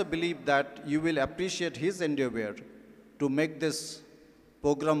I also believe that you will appreciate his endeavor to make this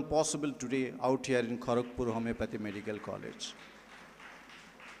program possible today out here in KHARAGPUR Homeopathy Medical College.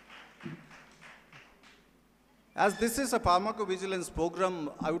 As this is a pharmacovigilance program,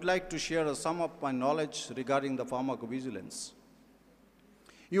 I would like to share some of my knowledge regarding the pharmacovigilance.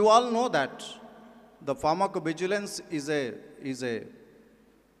 You all know that the pharmacovigilance is a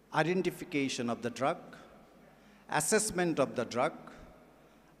identification of the drug, assessment of the drug,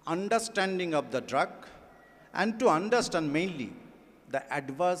 understanding of the drug, and to understand mainly the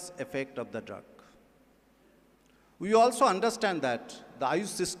adverse effect of the drug. We also understand that the Ayush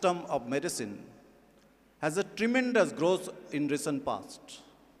system of medicine has a tremendous growth in recent past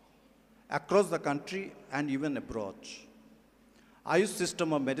across the country and even abroad. Ayush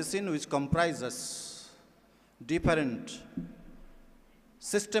system of medicine, which comprises different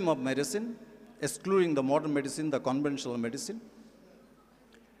system of medicine, excluding the modern medicine, the conventional medicine.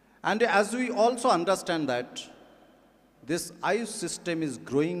 And as we also understand that this Ayush system is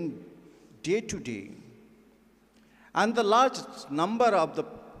growing day to day, and the large number of the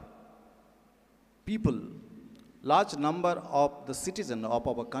people, large number of the citizens of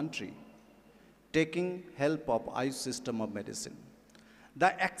our country taking help of Ayush system of medicine.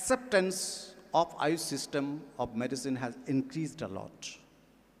 The acceptance of Ayush system of medicine has increased a lot.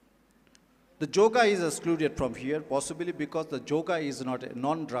 The yoga is excluded from here, possibly because the yoga is not a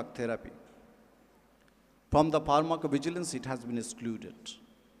non-drug therapy. From the pharmacovigilance, it has been excluded.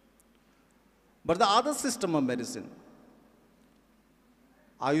 But the other system of medicine,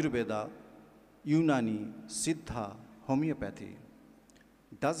 Ayurveda, Unani, Siddha, homeopathy,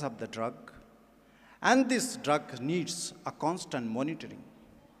 does have the drug, and this drug needs a constant monitoring.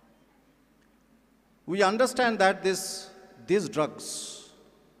 We understand that these drugs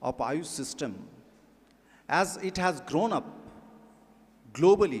of Ayush system, as it has grown up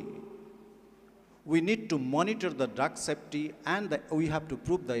globally, we need to monitor the drug safety and we have to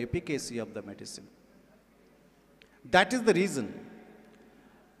prove the efficacy of the medicine. That is the reason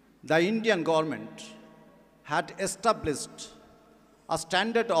the Indian government had established a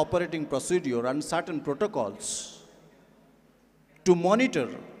standard operating procedure and certain protocols to monitor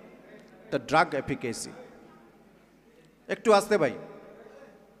the drug efficacy. Ektu aste bhai.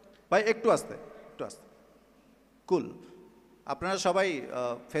 Bhai ektu aste. Cool. আপনারা সবাই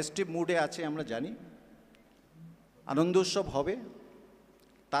festive মুডে আছে আমরা জানি, আনন্দ উৎসব হবে,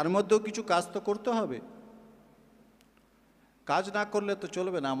 তার মধ্যেও কিছু কাজ তো করতে হবে। কাজ না করলে তো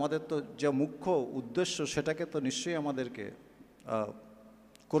চলবে না, আমাদের তো যে মুখ্য উদ্দেশ্য সেটাকে তো নিশ্চয়ই আমাদেরকে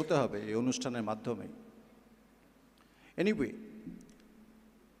করতে হবে এই অনুষ্ঠানের মাধ্যমে। Anyway,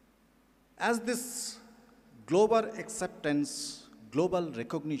 as this global acceptance, global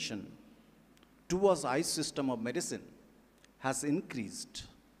recognition towards Ayush system of medicine has increased.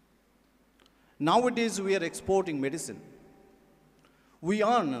 Nowadays we are exporting medicine.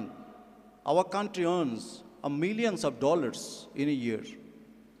 Our country earns millions of dollars in a year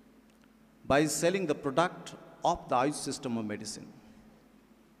by selling the product of the Ayush system of medicine.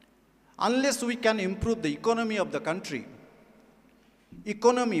 Unless we can improve the economy of the country,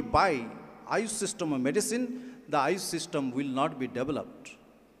 economy by Ayush system of medicine, the Ayush system will not be developed.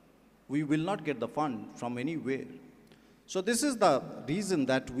 We will not get the fund from anywhere. So this is the reason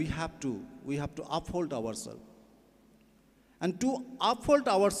that we have to uphold ourselves. And to uphold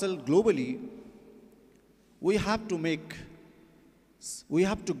ourselves globally, we have to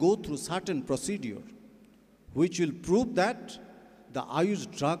go through certain procedure which will prove that the Ayush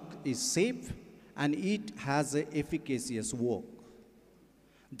drug is safe and it has an efficacious work.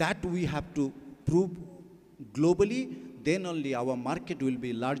 That we have to prove globally, then only our market will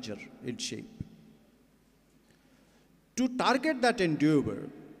be larger in shape. To target that endeavor,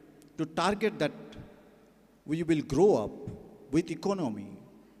 to target that we will grow up with economy,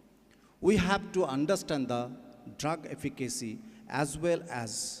 we have to understand the drug efficacy as well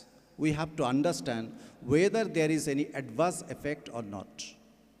as we have to understand whether there is any adverse effect or not.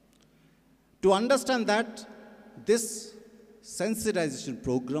 To understand that, this sensitization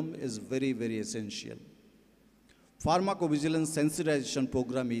program is very, very essential. Pharmacovigilance sensitization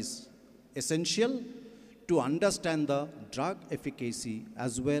program is essential to understand the drug efficacy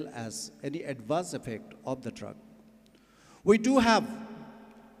as well as any adverse effect of the drug. We do have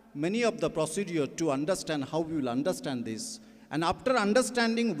many of the procedure to understand how we will understand this, and after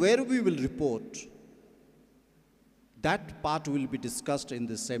understanding where we will report, that part will be discussed in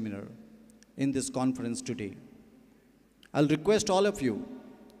this seminar, in this conference today. I'll request all of you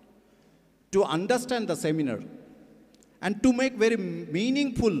to understand the seminar and to make very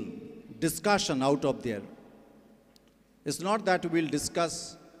meaningful discussion out of there. It's not that we'll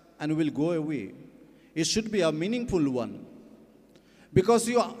discuss and we'll go away. It should be a meaningful one. Because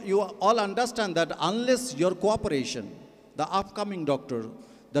you all understand that unless your cooperation, the upcoming doctor,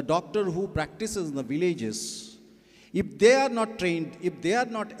 the doctor who practices in the villages, If they are not trained, if they are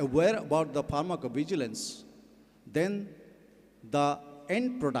not aware about the pharmacovigilance, then the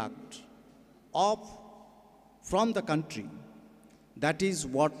end product from the country, that is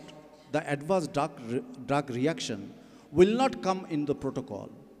what the adverse drug reaction, will not come in the protocol.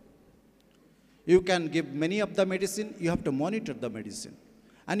 You can give many of the medicine, you have to monitor the medicine.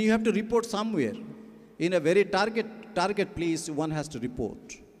 And you have to report somewhere. In a very target place, one has to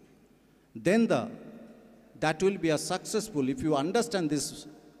report. Then that will be a successful, if you understand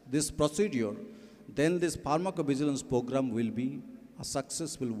this procedure, then this pharmacovigilance program will be a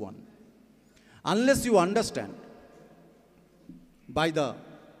successful one. Unless you understand by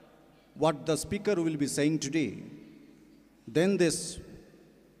what the speaker will be saying today, then this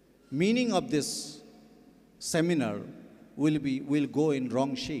meaning of this seminar will go in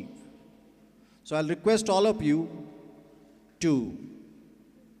wrong shape. So I'll request all of you to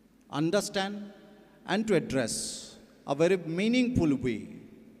understand and to address a very meaningful way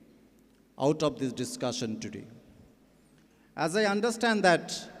out of this discussion today. As I understand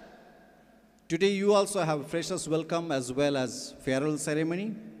that today you also have freshers welcome as well as farewell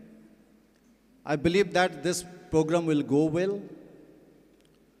ceremony, I believe that this program will go well,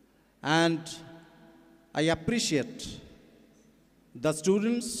 and I appreciate the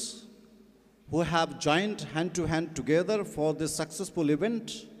students who have joined hand to hand together for this successful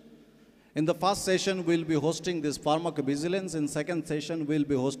event. In the first session, we'll be hosting this pharmacovigilance. In second session, we'll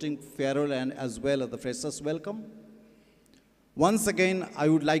be hosting farewell and as well as the freshers welcome. Once again, I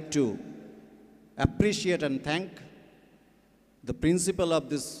would like to appreciate and thank the principal of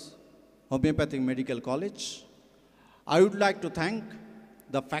this Homeopathic Medical College. I would like to thank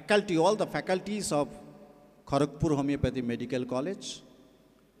the faculty, all the faculties of KHARAGPUR Homeopathic Medical College.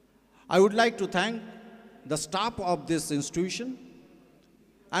 I would like to thank the staff of this institution.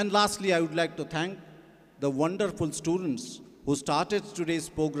 And lastly, I would like to thank the wonderful students who started today's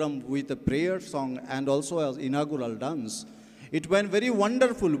program with a prayer song and also as inaugural dance. It went very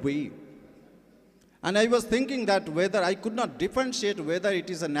wonderful way. And I was thinking that whether I could not differentiate whether it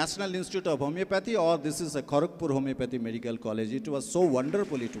is a National Institute of Homeopathy or this is a KHARAGPUR Homeopathy Medical College. It was so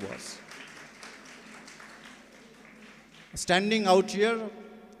wonderful it was. Standing out here,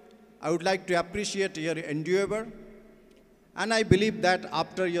 I would like to appreciate your endeavor. And I believe that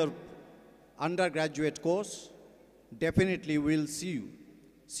after your undergraduate course, definitely we'll see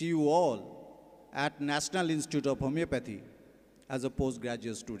you all at National Institute of Homeopathy as a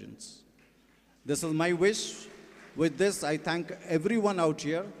postgraduate students. This is my wish. With this, I thank everyone out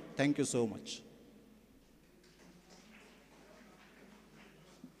here. Thank you so much.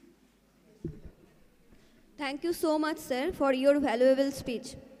 Thank you so much, sir, for your valuable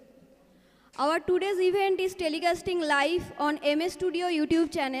speech. Our today's event is telecasting live on MS Studio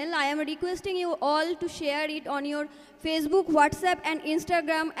YouTube channel. I am requesting you all to share it on your Facebook, WhatsApp, and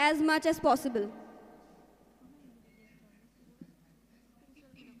Instagram as much as possible.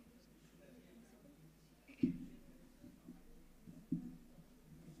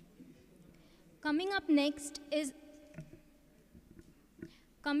 Coming up next is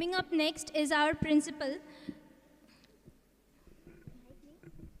our principal.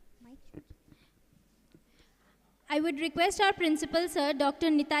 I would request our principal, sir, Dr.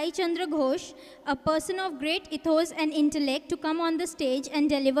 NETAI Chandra Ghosh, a person of great ethos and intellect, to come on the stage and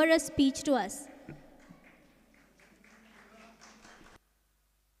deliver a speech to us.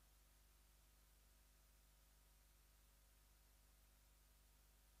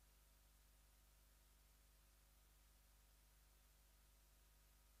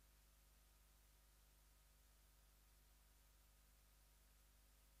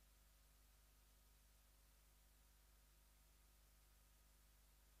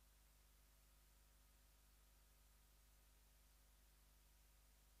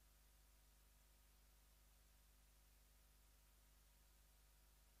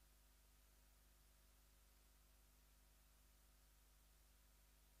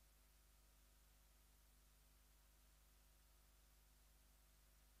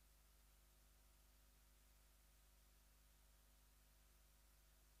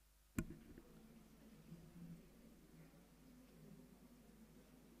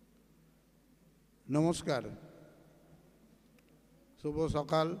 নমস্কার, শুভ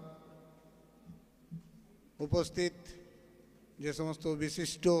সকাল। উপস্থিত যে সমস্ত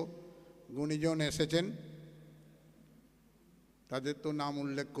বিশিষ্ট গুণীজন এসেছেন তাদের তো নাম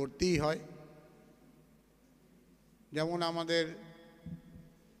উল্লেখ করতেই হয়। যেমন আমাদের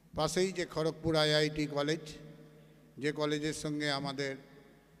পাশেই যে খড়গপুর আইআইটি কলেজ, যে কলেজের সঙ্গে আমাদের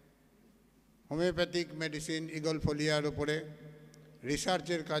হোমিওপ্যাথিক মেডিসিন ইগল ফোলিয়ার ওপরে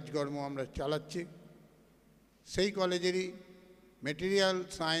রিসার্চের কাজকর্ম আমরা চালাচ্ছি। সেই কলেজেরই মেটেরিয়াল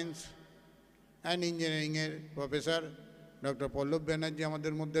সায়েন্স অ্যান্ড ইঞ্জিনিয়ারিংয়ের প্রফেসর ডক্টর পল্লব ব্যানার্জি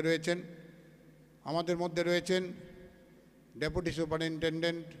আমাদের মধ্যে রয়েছেন। আমাদের মধ্যে রয়েছেন ডেপুটি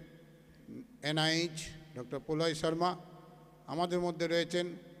সুপারিনটেন্ডেন্ট NIH ডক্টর প্রলয় শর্মা। আমাদের মধ্যে রয়েছেন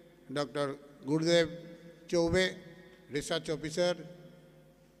ডক্টর গুরুদেব চৌবে, রিসার্চ অফিসার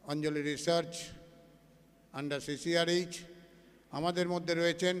অঞ্জলি রিসার্চ আন্ডার CCRH। আমাদের মধ্যে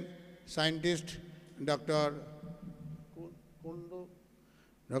রয়েছেন সায়েন্টিস্ট ডক্টর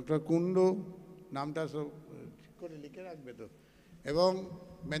কুন্ডু, নামটা সব ঠিক করে লিখে রাখবে তো, এবং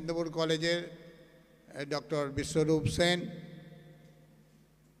মেদিনীপুর কলেজের ডক্টর বিশ্বরূপ সেন।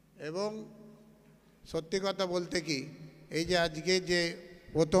 এবং সত্যি কথা বলতে কি, এই যে আজকে যে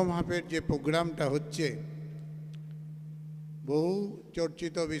প্রথম হাফের যে প্রোগ্রামটা হচ্ছে, বহু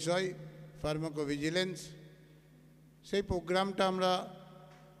চর্চিত বিষয় ফার্মাকোভিজিলেন্স, সেই প্রোগ্রামটা আমরা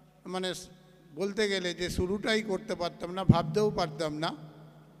মানে বলতে গেলে যে শুরুটাই করতে পারতাম না, ভাবতেও পারতাম না,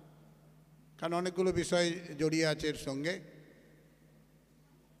 কারণ অনেকগুলো বিষয় জড়িয়ে আছে এর সঙ্গে।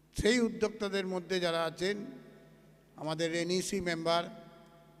 সেই উদ্যোক্তাদের মধ্যে যারা আছেন আমাদের NEC member,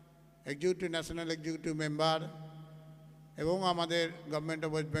 executive national executive member, এবং আমাদের গভর্নমেন্ট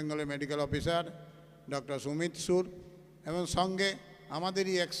অফ ওয়েস্ট বেঙ্গলের মেডিকেল অফিসার ডক্টর সুমিত সুর, এবং সঙ্গে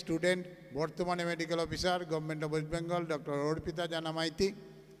আমাদেরই এক স্টুডেন্ট বর্তমানে medical officer government of West Bengal doctor Arpita জানা মাইতি।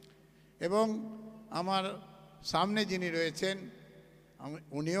 এবং আমার সামনে যিনি রয়েছেন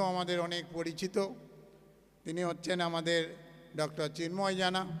উনিও আমাদের অনেক পরিচিত, তিনি হচ্ছেন আমাদের ডক্টর চিন্ময়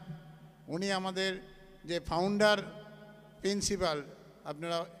জানা। উনি আমাদের যে ফাউন্ডার প্রিন্সিপাল,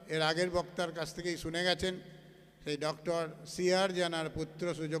 আপনারা এর আগের বক্তার কাছ থেকেই শুনে গেছেন, সেই ডক্টর CR জানার পুত্র,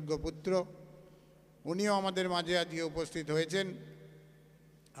 সুযোগ্য পুত্র, উনিও আমাদের মাঝে আজকে উপস্থিত হয়েছেন।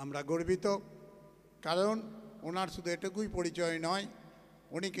 আমরা গর্বিত, কারণ ওনার শুধু এটুকুই পরিচয় নয়,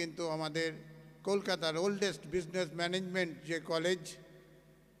 উনি কিন্তু আমাদের কলকাতার ওল্ডেস্ট বিজনেস ম্যানেজমেন্ট যে কলেজ,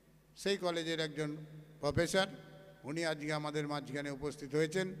 সেই কলেজের একজন প্রফেসর। উনি আজকে আমাদের মাঝখানে উপস্থিত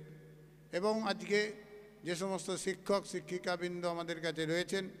হয়েছেন। এবং আজকে যে সমস্ত শিক্ষক শিক্ষিকাবৃন্দ আমাদের কাছে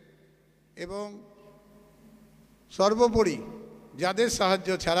রয়েছেন, এবং সর্বোপরি যাদের সাহায্য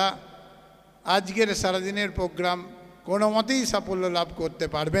ছাড়া আজকের সারাদিনের প্রোগ্রাম কোনো মতেই সাফল্য লাভ করতে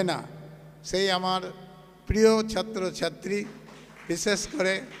পারবে না, সেই আমার প্রিয় ছাত্রছাত্রী,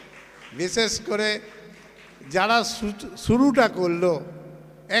 বিশেষ করে যারা শুরুটা করলো,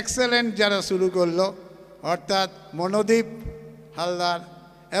 এক্সেলেন্ট যারা শুরু করলো, অর্থাৎ মনোদীপ হালদার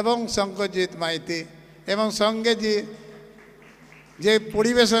এবং শঙ্করজিৎ মাইতি, এবং সঙ্গে যে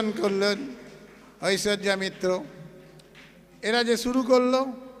পরিবেশন করলেন ঐশ্বর্যা মিত্র, এরা যে শুরু করলো,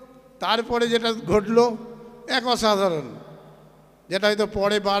 তারপরে যেটা ঘটলো এক অসাধারণ, যেটা হয়তো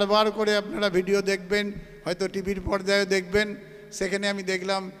পরে বারবার করে আপনারা ভিডিও দেখবেন, হয়তো টিভির পর্দায়ও দেখবেন। সেখানে আমি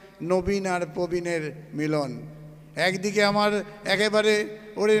দেখলাম নবীন আর প্রবীণের মিলন। একদিকে আমার একেবারে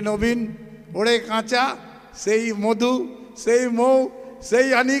ওরে নবীন, ওরে কাঁচা, সেই মধু, সেই মৌ, সেই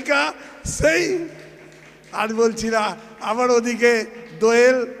আনিকা, সেই আর বলছি না, আবার ওদিকে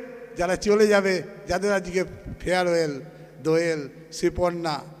দোয়েল, যারা চলে যাবে, যাদের আজকে ফেয়ারওয়েল, দোয়েল,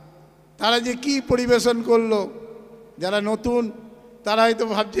 শ্রীপর্ণা, তারা যে কি পরিবেশন করলো, যারা নতুন তারা হয়তো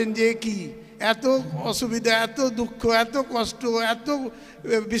ভাবছেন যে কি এত অসুবিধা, এত দুঃখ, এত কষ্ট, এত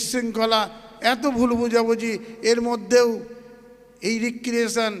বিশৃঙ্খলা, এত ভুল বুঝাবুঝি, এর মধ্যেও এই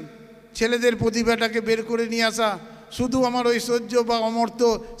রিক্রিয়েশন, ছেলেদের প্রতিভাটাকে বের করে নিয়ে আসা, শুধু আমার ঐশ্বর্য বা অমর্ত্য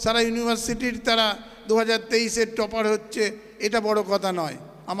সারা ইউনিভার্সিটির তারা 2023-এর টপার হচ্ছে, এটা বড় কথা নয়।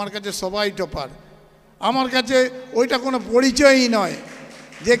 আমার কাছে সবাই টপার। আমার কাছে ওইটা কোনো পরিচয়ই নয়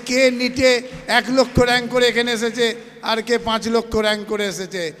যে কে নিটে 1 লক্ষ র্যাঙ্ক করে এখানে এসেছে আর কে 5 লক্ষ র্যাঙ্ক করে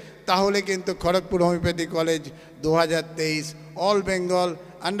এসেছে। তাহলে কিন্তু Kharagpur homeopathy college 2023 all Bengal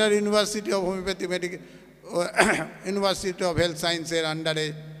under university of homeopathy university of health সায়েন্সের আন্ডারে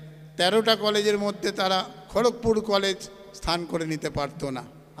 13টা কলেজের মধ্যে তারা খড়গপুর কলেজ স্থান করে নিতে পারতো না।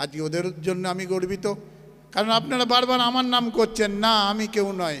 আজকে ওদের জন্য আমি গর্বিত, কারণ আপনারা বারবার আমার নাম করছেন, না আমি কেউ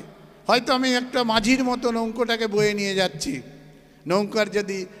নয়, হয়তো আমি একটা মাঝির মতো নৌকোটাকে বয়ে নিয়ে যাচ্ছি। নৌকার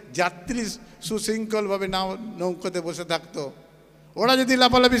যদি যাত্রী সুশৃঙ্খলভাবে নৌকোতে বসে থাকতো, ওরা যদি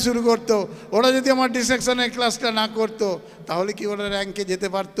লাফালাফি শুরু করতো, ওরা যদি আমার ডিসেকশনের ক্লাসটা না করতো, তাহলে কি ওরা র্যাঙ্কে যেতে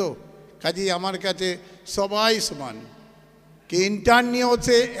পারতো? কাজেই আমার কাছে সবাই সমান। কি ইন্টার্ন নিয়ে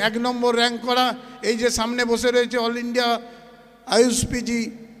হচ্ছে 1 নম্বর র্যাঙ্ক করা, এই যে সামনে বসে রয়েছে অল ইন্ডিয়া আইউএসপিজি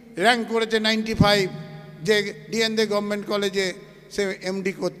র্যাঙ্ক করেছে 95, যে ডিএনদে গভর্নমেন্ট কলেজে সে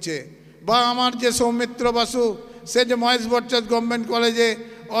এমডি করছে, বা আমার যে সৌমিত্র বাসু, সে যে মহেশ ভট্টাচার্য গভর্নমেন্ট কলেজে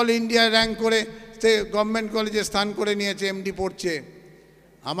অল ইন্ডিয়া র্যাঙ্ক করে সে গভর্নমেন্ট কলেজে স্থান করে নিয়েছে, এমডি পড়ছে।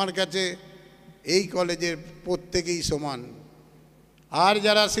 আমার কাছে এই কলেজের প্রত্যেকেই সমান। আর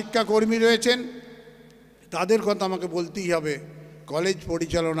যারা শিক্ষাকর্মী রয়েছেন, তাদের কথা আমাকে বলতেই হবে। কলেজ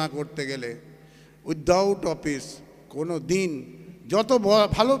পরিচালনা করতে গেলে উইদাউট অফিস কোনো দিন, যত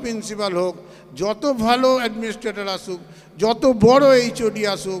ভালো প্রিন্সিপাল হোক, যত ভালো অ্যাডমিনিস্ট্রেটর আসুক, যত বড় এইচওডি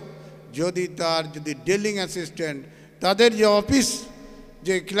আসুক, যদি ডেলিং অ্যাসিস্ট্যান্ট, তাদের যে অফিস,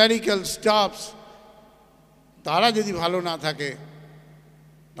 যে ক্লারিক্যাল স্টাফস, তারা যদি ভালো না থাকে,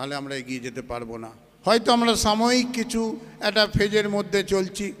 তাহলে আমরা এগিয়ে যেতে পারবো না। হয়তো আমরা সাময়িক কিছু একটা ফেজের মধ্যে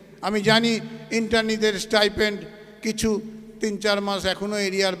চলছি। আমি জানি ইন্টার্নিদের স্টাইপেন্ড কিছু 3-4 মাস এখনও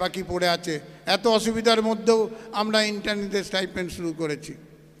এরিয়ার বাকি পড়ে আছে। এত অসুবিধার মধ্যেও আমরা ইন্টার্নিদের স্টাইপেন্ড শুরু করেছি।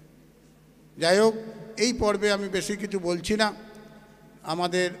 যাই হোক, এই পর্বে আমি বেশি কিছু বলছি না,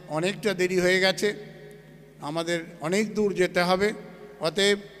 আমাদের অনেকটা দেরি হয়ে গেছে, আমাদের অনেক দূর যেতে হবে।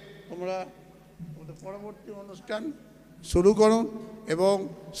 অতএব তোমরা পরবর্তী অনুষ্ঠান শুরু করুন এবং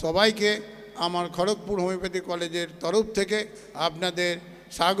সবাইকে আমার খড়গপুর হোমিওপ্যাথি কলেজের তরফ থেকে আপনাদের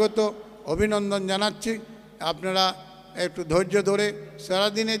স্বাগত, অভিনন্দন জানাচ্ছি। আপনারা একটু ধৈর্য ধরে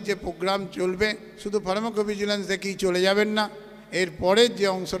সারাদিনের যে প্রোগ্রাম চলবে, শুধু ফার্মাকোভিজিলেন্স দেখেই চলে যাবেন না, এর পরের যে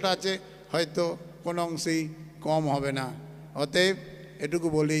অংশটা আছে হয়তো কোনো অংশেই কম হবে না। অতএব এটুকু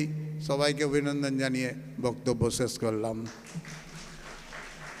বলেই সবাইকে অভিনন্দন জানিয়ে বক্তব্য শেষ করলাম।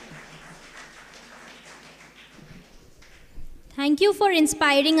 Thank you for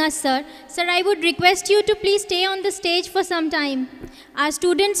inspiring us, sir. Sir, I would request you to please stay on the stage for some time. Our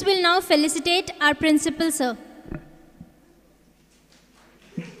students will now felicitate our principal, sir.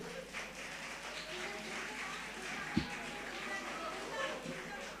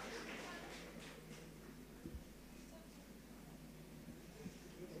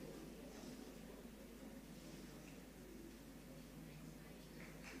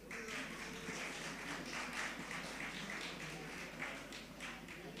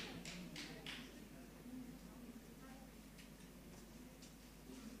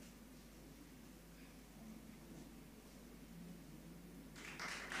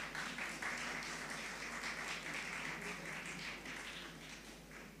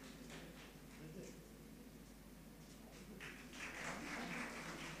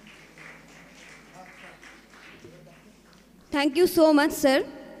 Thank you so much, sir.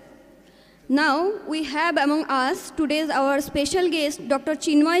 Now we have among us today's our special guest, Dr.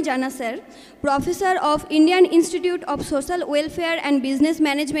 Chinmoy Jana, sir, Professor of Indian Institute of Social Welfare and Business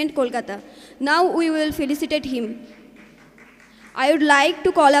Management, Kolkata. Now we will felicitate him. I would like to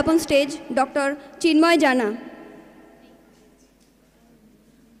call up on stage Dr. Chinmoy Jana.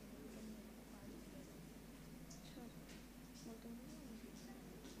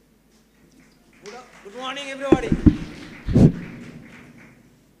 Good morning, everybody.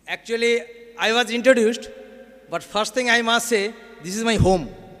 Actually, I was introduced, but first thing I must say, this is my home.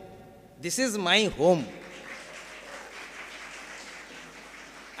 This is my home.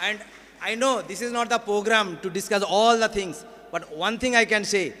 And I know this is not the program to discuss all the things, but one thing I can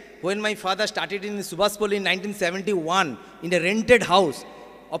say, when my father started in Subhaspol in 1971 in a rented house,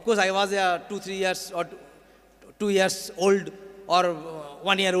 of course I was 2-3 years or 2 years old or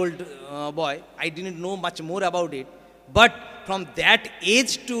 1 year old boy. I didn't know much more about it. But from that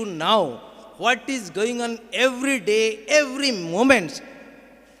age to now, what is going on every day, every moment,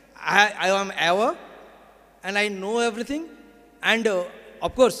 I am aware and I know everything. And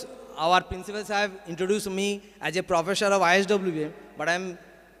of course, our principals have introduced me as a professor of ISWM, but I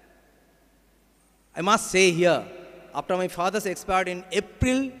must say here, after my father's expired in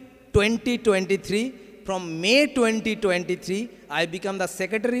April 2023, from May 2023, I become the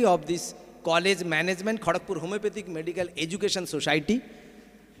secretary of this college management, KHARAGPUR Homeopathic Medical Education Society.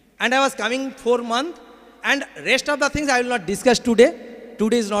 And I was coming 4 months, and rest of the things I will not discuss today.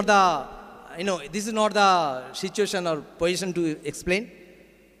 Today is not the, this is not the situation or position to explain.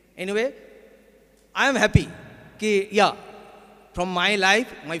 Anyway, I am happy. From my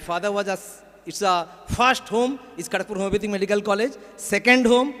life, my father was it's a first home is KHARAGPUR Homeopathic Medical College. Second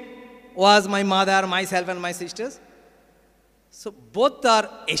home was my mother, myself and my sisters. So both are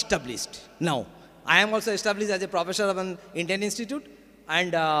established now. I am also established as a professor of an Indian Institute,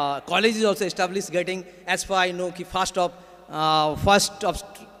 and college is also established, getting, as far I know, first of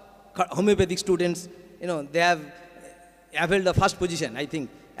homeopathic students, they have held the first position, I think,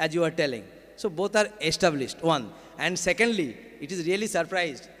 as you are telling. So both are established, one. And secondly, it is really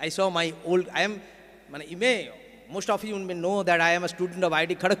surprised. I saw my old, most of you may know that I am a student of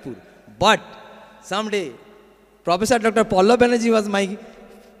IIT Kharagpur, but someday, Professor Dr. Pallav Banerjee was my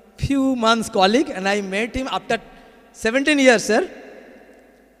few months colleague, and I met him after 17 years, sir.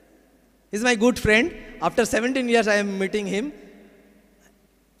 He's my good friend. After 17 years, I am meeting him.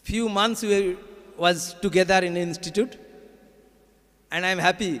 Few months we was together in the institute, and I am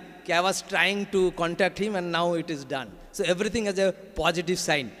happy I was trying to contact him and now it is done. So everything has a positive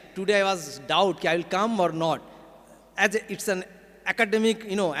sign. Today I was doubt, I will come or not. As it's an academic,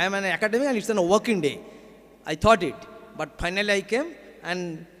 I am an academic and it's a working day. I thought it, but finally I came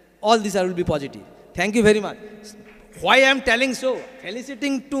and all this I will be positive. Thank you very much. Why I am telling so?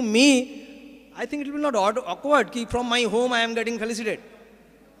 Felicitating to me, I think it will not awkward. From my home I am getting felicitated.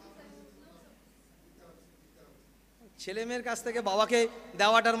 ছেলে মেয়ের কাছ থেকে বাবাকে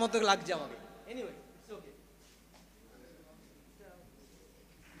দেওয়াটার মতো লাগছে আমাকে anyway it's okay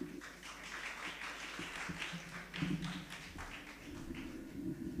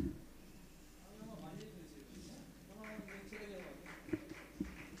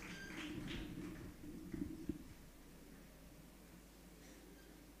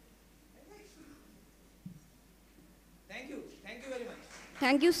thank you very much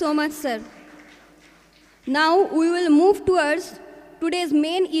Thank you so much, sir. Now we will move towards today's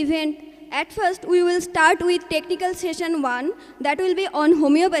main event. At first, we will start with technical session 1 that will be on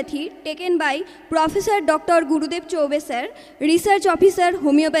homeopathy taken by Professor Dr. Gurudev Choube sir, Research Officer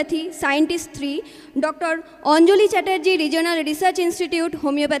Homeopathy, Scientist 3, Dr. Anjali Chatterjee Regional Research Institute,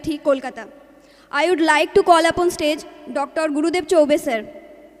 Homeopathy, Kolkata. I would like to call upon stage Dr. Gurudev Choube sir.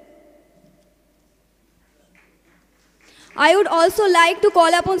 I would also like to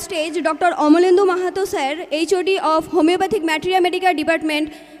call upon stage Dr. Amalendu Mahato sir, HOD of Homeopathic Materia Medica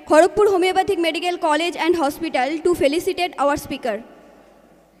Department, KHARAGPUR Homeopathic Medical College and Hospital to felicitate our speaker.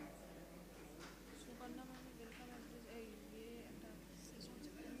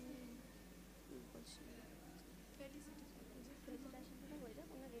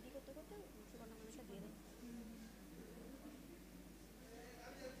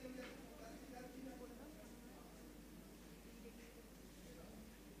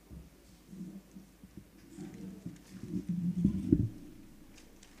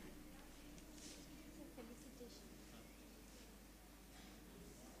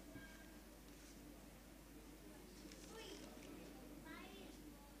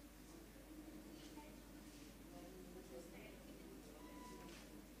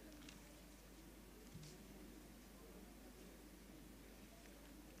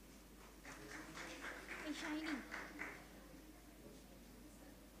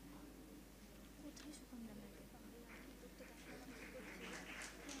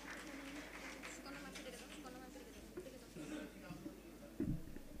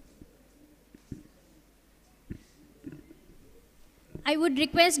 I would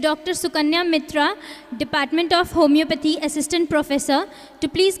request Dr. Sukanya Mitra, Department of Homeopathy Assistant Professor, to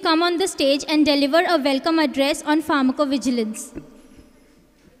please come on the stage and deliver a welcome address on pharmacovigilance.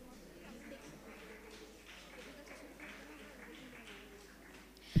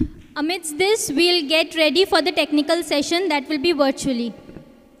 Amidst this, we'll get ready for the technical session that will be virtually.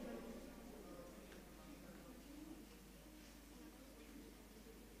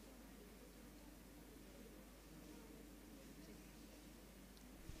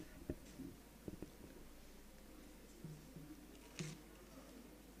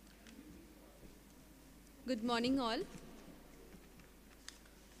 Good morning, all.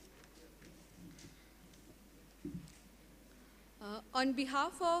 On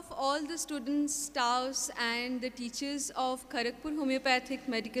behalf of all the students, staffs, and the teachers of KHARAGPUR Homeopathic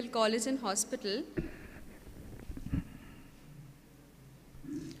Medical College and Hospital,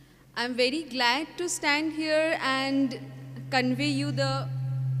 I'm very glad to stand here and convey you the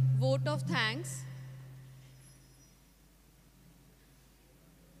vote of thanks.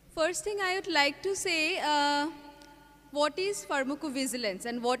 First thing I would like to say, what is pharmacovigilance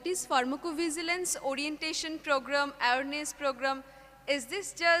and what is pharmacovigilance orientation program, awareness program? Is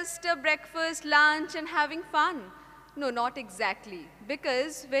this just a breakfast, lunch and having fun? No, not exactly.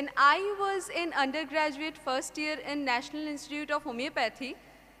 Because when I was in undergraduate first year in National Institute of Homeopathy,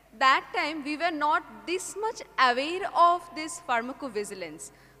 that time we were not this much aware of this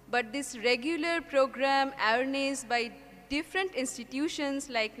pharmacovigilance. But this regular program, awareness by different institutions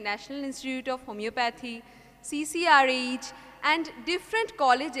like National Institute of Homeopathy, CCRH, and different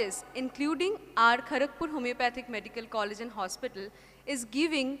colleges, including our KHARAGPUR Homeopathic Medical College and Hospital, is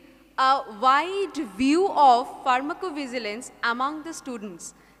giving a wide view of pharmacovigilance among the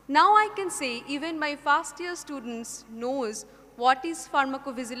students. Now I can say even my first year students knows what is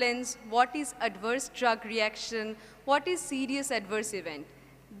pharmacovigilance, what is adverse drug reaction, what is serious adverse event.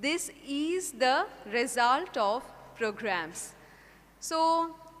 This is the result of programs.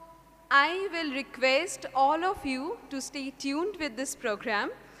 So I will request all of you to stay tuned with this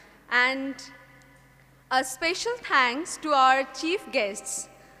program, and a special thanks to our chief guests,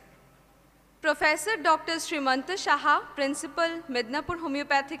 Professor Dr. Srimanta Shaha, Principal, Midnapore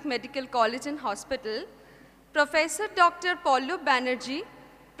Homeopathic Medical College and Hospital. Professor Dr. Pallab Banerjee,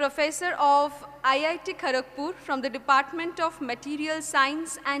 Professor of IIT Kharagpur from the Department of Material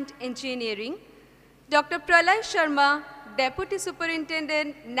Science and Engineering. Dr. Pralay Sharma, Deputy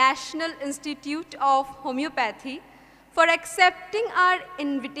Superintendent, National Institute of Homeopathy, for accepting our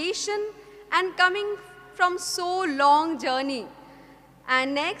invitation and coming from so long journey.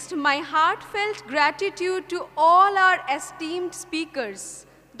 And next, my heartfelt gratitude to all our esteemed speakers.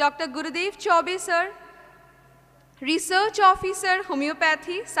 Dr. Gurudev Chaube sir, Research Officer,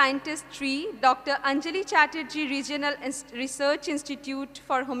 Homeopathy, Scientist 3, Dr. Anjali Chatterjee, Regional Research Institute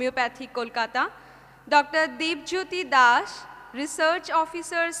for Homeopathy, Kolkata. Dr. Debjyoti Das, Research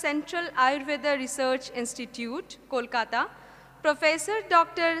Officer, Central Ayurveda Research Institute, Kolkata. Professor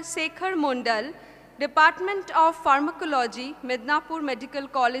Dr. Sekhar Mondal, Department of Pharmacology, Midnapore Medical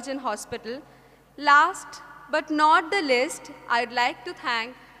College and Hospital. Last but not the least, I'd like to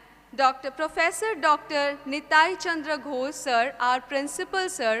thank Professor Dr. NETAI Chandra Ghosh sir, our principal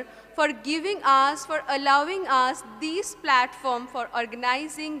sir, for allowing us this platform for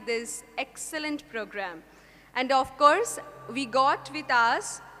organizing this excellent program. And of course, we got with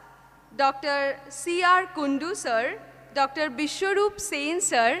us Dr. C.R. Kundu sir, Dr. Bishwarup Sen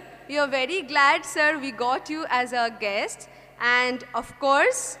sir. We are very glad, sir, we got you as a guest. And of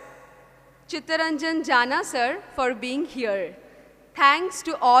course, Chittaranjan Jana sir for being here. Thanks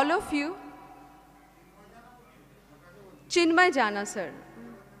to all of you. Chinmay Jana sir.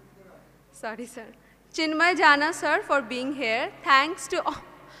 Sorry, sir. Chinmay Jana sir for being here. Thanks to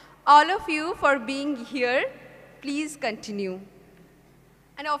all of you for being here. Please continue.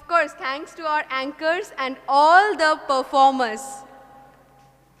 And of course, thanks to our anchors and all the performers.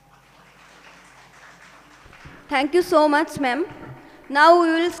 Thank you so much, ma'am. Now we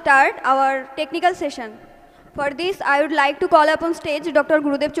will start our technical session. For this, I would like to call upon stage Dr.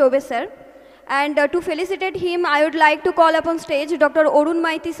 Gurudev Chaube sir. And to felicitate him, I would like to call upon stage Dr. Arun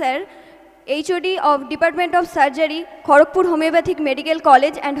Maiti sir, HOD of Department of Surgery, Kharagpur Homeopathic Medical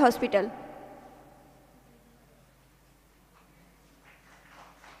College and Hospital.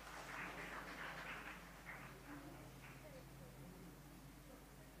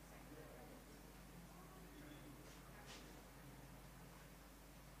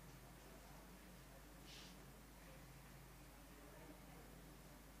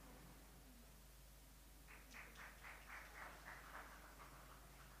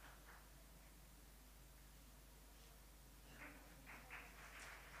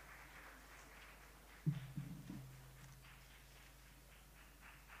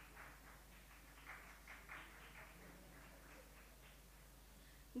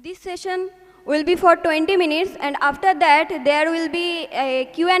 This session will be for 20 minutes, and after that there will be a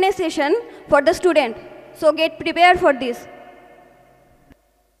Q&A session for the student. So get prepared for this.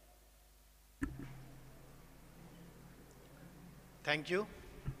 Thank you.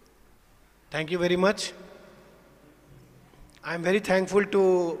 Thank you very much. I am very thankful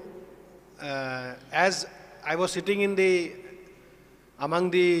to, as I was sitting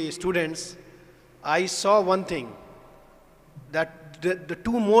among the students, I saw one thing, that the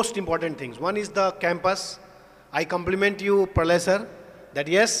two most important things. One is the campus. I compliment you, Pralay sir, that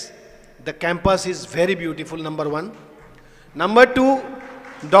yes, the campus is very beautiful, number one. Number two,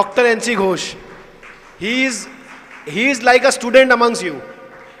 Dr. N.C. Ghosh. He is like a student amongst you.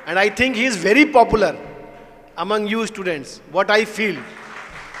 And I think he is very popular among you students, what I feel.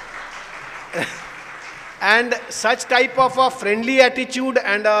 And such type of a friendly attitude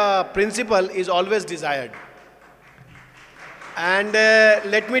and a principle is always desired. And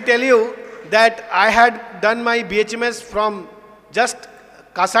let me tell you that I had done my BHMS from just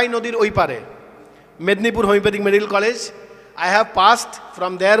Kasai Nodir Oipare, Medinipur Homeopathic Medical College. I have passed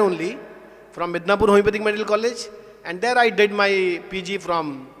from there only, from Midnapore Homeopathic Medical College, and there I did my PG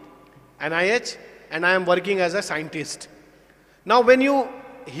from NIH, and I am working as a scientist. Now when you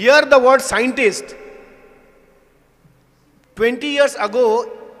hear the word scientist, 20 years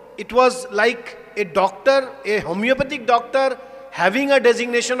ago, it was like a doctor, a homeopathic doctor having a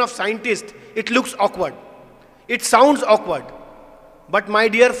designation of scientist. It looks awkward. It sounds awkward. But my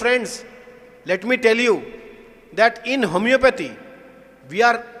dear friends, let me tell you that in homeopathy, we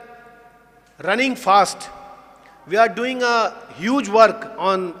are running fast. We are doing a huge work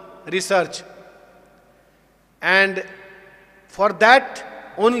on research. And for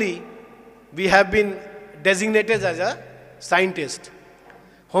that only, we have been designated as a scientist.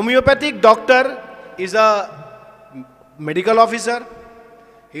 Homeopathic doctor is a medical officer,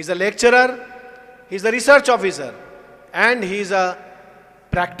 he is a lecturer, he is a research officer, and he is a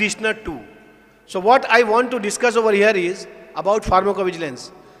practitioner too. So what I want to discuss over here is about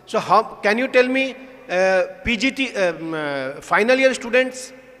pharmacovigilance. So how can you tell me PGT final year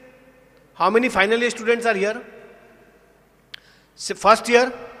students? How many final year students are here? First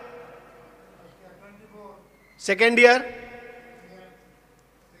year? Second year?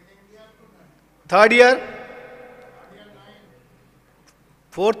 Third year?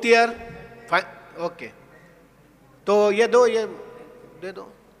 Fourth year? Okay. तो ये दो, ये दे दो.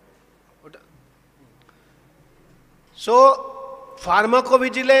 So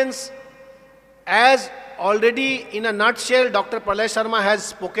pharmacovigilance, as already in a nutshell Dr. Pralay Sharma has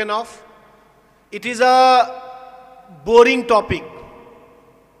spoken of, it is a boring topic.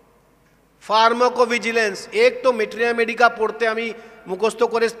 Pharmacovigilance, एक तो मेटेरिया Medica पढ़ते आमी मुखস্থ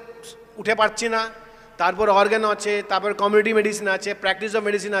करे उठे पाচ্ছি না, তারপর অর্গান আছে, তারপর কমিউনিটি মেডিসিন আছে, প্র্যাকটিস অফ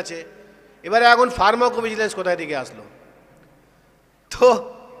মেডিসিন আছে, এবারে এখন ফার্মাকোভিজিলেন্স কোথায় থেকে আসলো? তো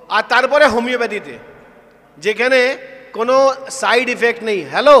আর তারপরে হোমিওপ্যাথিতে যেখানে কোনো সাইড ইফেক্ট নেই।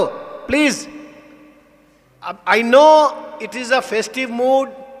 Hello please, I know it is a festive mood,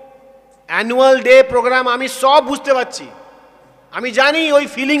 annual day programme, আমি সব বুঝতে পারছি, আমি জানি ওই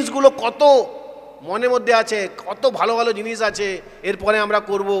ফিলিংসগুলো কত মনের মধ্যে আছে, কত ভালো ভালো জিনিস আছে, এরপরে আমরা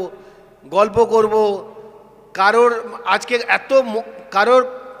করব, গল্প করব, কারোর আজকে এত কারোর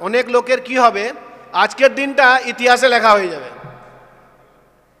অনেক লোকের কি হবে, আজকের দিনটা ইতিহাসে লেখা হয়ে যাবে।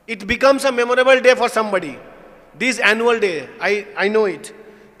 It becomes a memorable day for somebody, this annual day, I know it.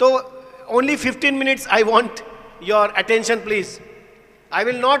 So only 15 minutes I want your attention please. I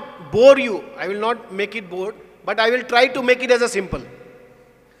will not bore you, I will not make it bored, but I will try to make it as a simple.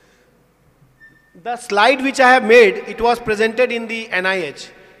 The slide which I have made, it was presented in the NIH.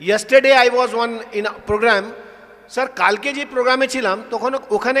 Yesterday I was in a program, sir, কালকে যে প্রোগ্রামে ছিলাম তখন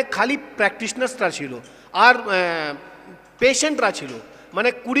ওখানে খালি প্র্যাকটিশনার্সরা ছিল আর পেশেন্টরা ছিল, মানে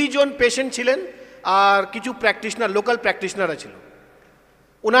 20 জন পেশেন্ট ছিলেন আর কিছু প্র্যাকটিশনার, লোকাল প্র্যাকটিশনাররা ছিল।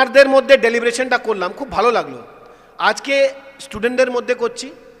 ওনাদের মধ্যে ডেলিব্রেশনটা করলাম, খুব ভালো লাগলো। আজকে স্টুডেন্টদের মধ্যে করছি।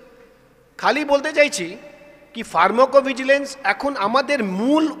 খালি বলতে চাইছি কি ফার্মাকোভিজিলেন্স এখন আমাদের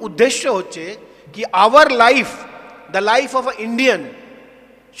মূল উদ্দেশ্য হচ্ছে কি our life, the life of a Indian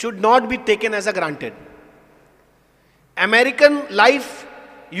should not be taken as a granted. American life,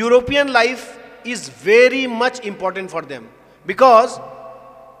 European life is very much important for them because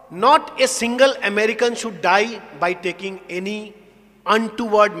not a single American should die by taking any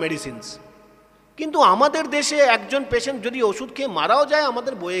untoward medicines. কিন্তু আমাদের দেশে একজন patient যদি ওষুধ খেয়ে মারাও যায়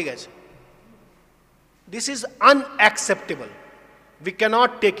আমাদের বয়ে গেছে। This is unacceptable. We cannot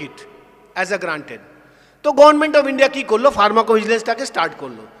take it as a granted. তো গভর্নমেন্ট অফ ইন্ডিয়া কী করলো, ফার্মাকোভিজিলেন্সটাকে স্টার্ট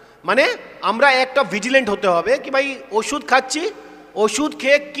করলো। মানে আমরা একটা ভিজিলেন্ট হতে হবে কি ভাই ওষুধ খাচ্ছি, ওষুধ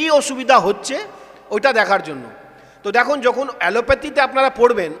খেয়ে কী অসুবিধা হচ্ছে ওইটা দেখার জন্য। তো দেখুন যখন অ্যালোপ্যাথিতে আপনারা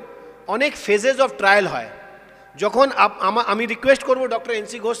পড়বেন অনেক ফেজেস অফ ট্রায়াল হয়। যখন আমি রিকোয়েস্ট করবো ডক্টর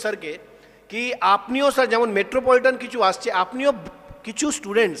এনসি ঘোষ স্যারকে কি আপনিও স্যার, যেমন মেট্রোপলিটন কিছু আসছে, আপনিও কিছু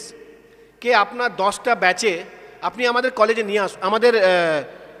স্টুডেন্টসকে আপনার 10টা ব্যাচে আপনি আমাদের কলেজে নিয়ে আসুন, আমাদের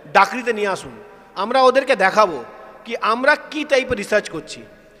ডাকরিতে নিয়ে আসুন, আমরা ওদেরকে দেখাবো কি আমরা কি টাইপের রিসার্চ করছি।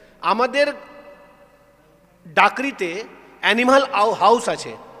 আমাদের ডাকরিতে অ্যানিমাল হাউস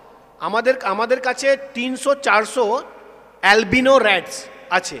আছে, আমাদের কাছে 300-400 অ্যালবিনো র্যাটস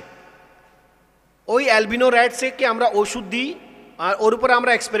আছে। ওই অ্যালবিনো র্যাটসকে আমরা ওষুধ দিই আর ওর উপরে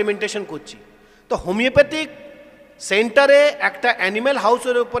আমরা এক্সপেরিমেন্টেশন করছি। তো হোমিওপ্যাথিক সেন্টারে একটা অ্যানিম্যাল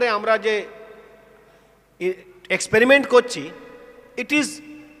হাউসের উপরে আমরা যে এক্সপেরিমেন্ট করছি, it is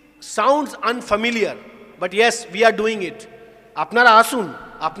sounds unfamiliar, but yes we are doing it. আপনারা আসুন,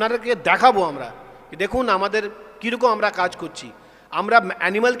 আপনাদেরকে দেখাবো আমরা, দেখুন আমাদের কীরকম আমরা কাজ করছি, আমরা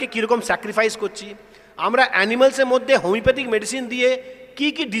অ্যানিমালকে কীরকম স্যাক্রিফাইস করছি, আমরা অ্যানিমালসের মধ্যে হোমিওপ্যাথিক মেডিসিন দিয়ে কি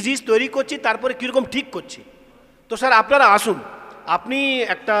কি ডিজিজ তৈরি করছি, তারপরে কীরকম ঠিক করছি। তো স্যার আপনারা আসুন, আপনি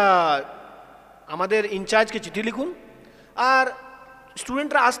একটা আমাদের ইনচার্জকে চিঠি লিখুন, আর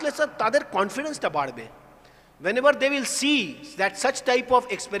স্টুডেন্টরা আসলে স্যার তাদের কনফিডেন্সটা বাড়বে। Whenever they will see that such type of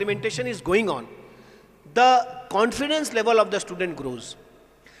experimentation is going on, the confidence level of the student grows.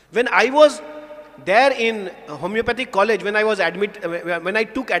 When I was there in homeopathic college, when I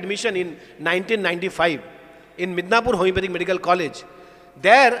took admission in 1995 in Midnapore Homeopathic Medical College,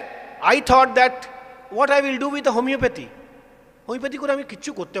 there I thought that what I will do with the homeopathy. Homeopathy kore ami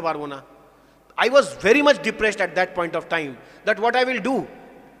kichu korte parbo na. I was very much depressed at that point of time that what I will do.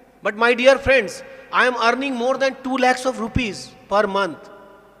 But my dear friends, I am earning more than 2 lakhs of rupees per month.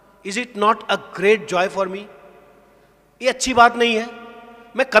 Is it not a great joy for me? ये अच्छी बात नहीं है?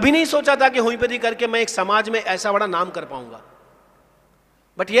 मैं कभी नहीं सोचा था कि होम्योपैथी करके मैं एक समाज में ऐसा बड़ा नाम कर पाऊंगा।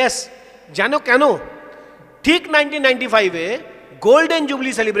 बट यस, जानो कैनो ठीक 1995 में গোল্ডেন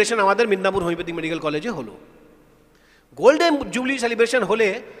জুবলি সেলিব্রেশন আমাদের মিদনাপুর হোমিওপ্যাথিক মেডিকেল কলেজে হলো। গোল্ডেন জুবলি সেলিব্রেশন হলে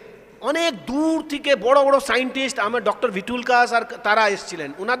অনেক দূর থেকে বড় বড় সায়েন্টিস্ট, আমার ডক্টর ভিটুলকাস আর তারা এসেছিলেন।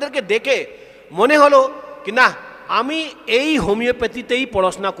 ওনাদেরকে দেখে মনে হলো কি না, আমি এই হোমিওপ্যাথিতেই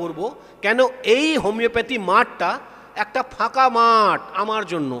পড়াশোনা করব। কেন, এই হোমিওপ্যাথি মাঠটা একটা ফাঁকা মাঠ আমার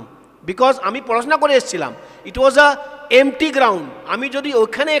জন্য, বিকজ আমি পড়াশোনা করে এসেছিলাম। ইট ওয়াজ আ এমটি গ্রাউন্ড। আমি যদি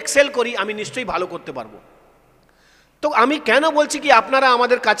ওখানে এক্সেল করি আমি নিশ্চয়ই ভালো করতে পারবো। তো আমি কেন বলছি কি আপনারা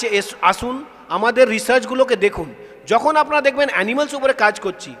আমাদের কাছে আসুন, আমাদের রিসার্চগুলোকে দেখুন। যখন আপনারা দেখবেন অ্যানিমালস উপরে কাজ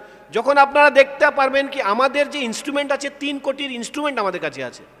করছি, যখন আপনারা দেখতে পারবেন কি আমাদের যে ইনস্ট্রুমেন্ট আছে, 3 কোটির ইনস্ট্রুমেন্ট আমাদের কাছে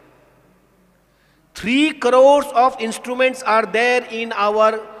আছে। 3 crores of instruments are there in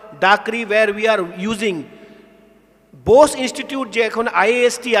our ডাকরি where we are using. Bose institute যে এখন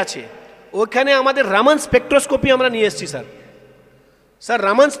IAST আছে, ওখানে আমাদের রামান স্পেকট্রোস্কোপি আমরা নিয়ে এসেছি স্যার।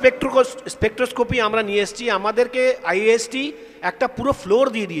 রামান স্পেকট্রোস্কোপি আমরা নিয়ে এসেছি। আমাদেরকে IAST একটা পুরো ফ্লোর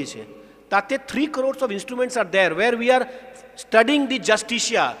দিয়ে দিয়েছে, তাতে 3 crores of instruments are there where we are studying the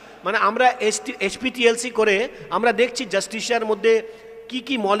justitia। মানে আমরা HPTLC করে আমরা দেখছি জাস্টিশিয়ার মধ্যে কি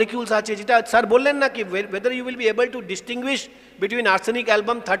কি মলিকিউলস আছে, যেটা স্যার বললেন না কি whether you will be able to distinguish between arsenic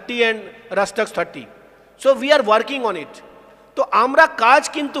album 30 and rustux 30. So we are working on it. তো আমরা কাজ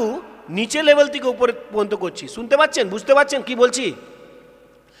কিন্তু নিচে লেভেল থেকে উপরে পর্যন্ত করছি। শুনতে পাচ্ছেন, বুঝতে পাচ্ছেন কি বলছি?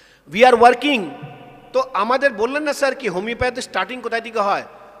 we are working। তো আমাদের বললেন না স্যার কি হোমিওপ্যাথি স্টার্টিং কোথায় থেকে হয়?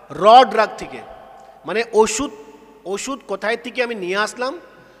 র ড্রাগ থেকে। মানে ওষুধ কোথায় থেকে আমি নিয়ে আসলাম,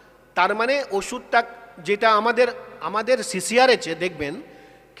 তার মানে ওষুধটা যেটা আমাদের CCRH-এ দেখবেন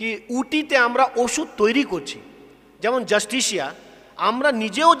কি উটিতে আমরা ওষুধ তৈরি করছি। যেমন জাস্টিশিয়া, আমরা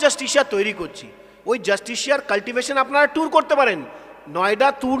নিজেও জাস্টিশিয়া তৈরি করছি। ওই জাস্টিশিয়ার কাল্টিভেশন আপনারা ট্যুর করতে পারেন। নয়ডা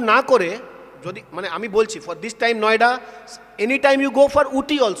ট্যুর না করে যদি, মানে আমি বলছি for this time Noida, any time you go for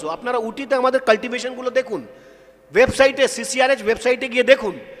Ooty also. আপনারা উটিতে আমাদের কাল্টিভেশনগুলো দেখুন, ওয়েবসাইটে CCRH ওয়েবসাইটে গিয়ে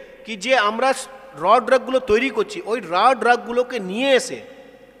দেখুন কি যে আমরা র ড্রাগগুলো তৈরি করছি। ওই র ড্রাগগুলোকে নিয়ে এসে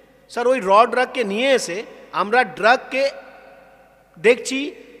স্যার, ওই র ড্রাগকে নিয়ে এসে আমরা ড্রাগকে দেখছি,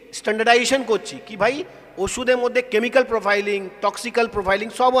 স্ট্যান্ডার্ডাইজেশন করছি কি ভাই ওষুধের মধ্যে কেমিক্যাল প্রোফাইলিং, টক্সিক্যাল প্রোফাইলিং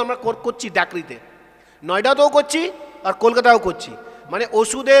সব আমরা করছি ডাকরিতে। নয়ডাতেও করছি আর কলকাতাও করছি। মানে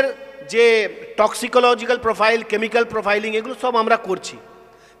ওষুধের যে টক্সিকোলজিক্যাল প্রোফাইল, কেমিক্যাল প্রোফাইলিং এগুলো সব আমরা করছি।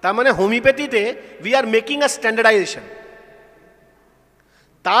 তার মানে হোমিওপ্যাথিতে we are making a standardisation.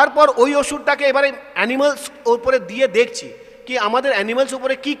 তারপর ওই ওষুধটাকে এবারে অ্যানিমালস উপরে দিয়ে দেখছি কি আমাদের অ্যানিমালস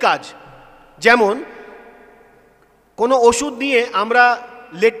উপরে কি কাজ। যেমন কোনো ওষুধ নিয়ে আমরা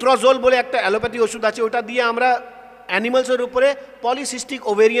লেট্রোজোল বলে একটা অ্যালোপ্যাথি ওষুধ আছে, ওটা দিয়ে আমরা অ্যানিমালসের উপরে পলিসিস্টিক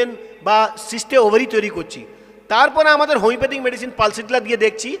ওভেরিয়ান বা সিস্টে ওভারি তৈরি করছি। তারপরে আমাদের হোমিওপ্যাথিক মেডিসিন পালসিটলা দিয়ে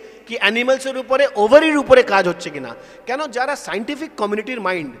দেখছি কি অ্যানিমালসের উপরে ওভারির উপরে কাজ হচ্ছে কিনা। কেন, যারা সায়েন্টিফিক কমিউনিটির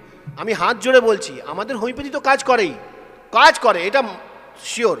মাইন্ড, আমি হাত জোড়ে বলছি আমাদের হোমিওপ্যাথি তো কাজ করে, এটা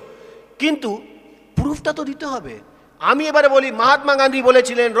শিওর, কিন্তু প্রুফটা তো দিতে হবে। আমি এবারে বলি মহাত্মা গান্ধী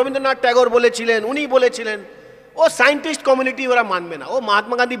বলেছিলেন, রবীন্দ্রনাথ ট্যাগর বলেছিলেন, উনি বলেছিলেন, ও সায়েন্টিস্ট কমিউনিটি ওরা মানবে না। ও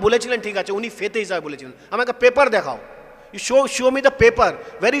মহাত্মা গান্ধী বলেছিলেন ঠিক আছে, উনি ফেতে হিসাবে বলেছিলেন, আমাকে পেপার দেখাও, you show me the paper,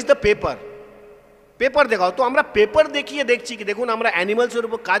 where is the paper দেখাও। তো আমরা পেপার দেখিয়ে দেখছি কি দেখুন আমরা অ্যানিমালসের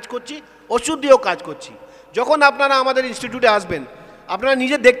উপর কাজ করছি, ওষুধ দিয়েও কাজ করছি। যখন আপনারা আমাদের ইনস্টিটিউটে আসবেন আপনারা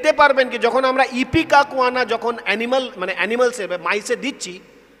নিজে দেখতে পারবেন কি যখন আমরা ইপিকাকুয়ানা যখন অ্যানিমালসের মাইসে দিচ্ছি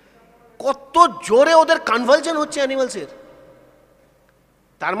কত জোরে ওদের কনভালশন হচ্ছে অ্যানিমালসের।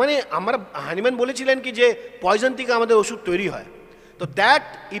 তার মানে আমরা হানিম্যান বলেছিলেন কি যে পয়জন থেকে আমাদের ওষুধ তৈরি হয়। তো that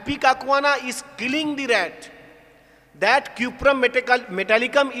ইপিকাকুয়ানা is killing the rat, that cuprum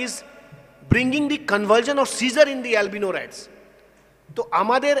metallicum is bringing the convulsion of caesar in the albino rats. তো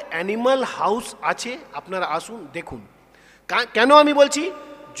আমাদের অ্যানিমাল হাউস আছে, আপনারা আসুন দেখুন। কেন আমি বলছি,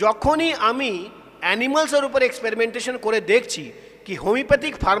 যখনই আমি অ্যানিমালসের উপর এক্সপেরিমেন্টেশন করে দেখছি কি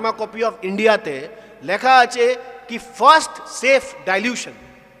হোমিওপ্যাথিক ফার্মাকপি অফ ইন্ডিয়াতে লেখা আছে কি ফার্স্ট সেফ ডাইলিউশন,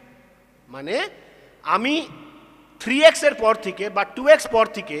 মানে আমি 3x এর পর থেকে বা 2x পর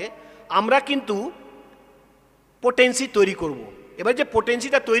থেকে আমরা কিন্তু পোটেন্সি তৈরি করব। এবার যে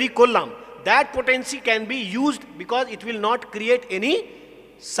পোটেন্সিটা তৈরি করলাম, that potency can be used because it will not create any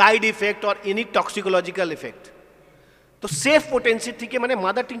side effect or any টক্সিকোলজিক্যাল effect. তো সেফ পোটেন্সি থেকে মানে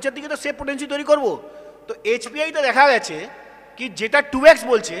মাদার টিনচার থেকে তো সেফ পোটেন্সি তৈরি করব। তো HPIতে দেখা গেছে কি যেটা 2x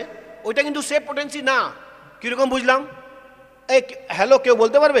বলছে ওইটা কিন্তু সেফ পোটেন্সি না। কীরকম বুঝলাম? হ্যালো, কেউ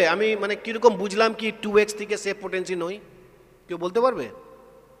বলতে পারবে আমি মানে কীরকম বুঝলাম কি 2x থেকে সেফ পোটেন্সি নই? কেউ বলতে পারবে?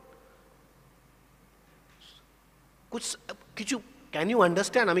 কিছু ক্যান ইউ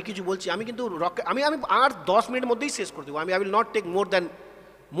আন্ডারস্ট্যান্ড? আমি কিছু বলছি, আমি কিন্তু আমি আর 10 মিনিট মধ্যেই শেষ করে দেবো। I will not take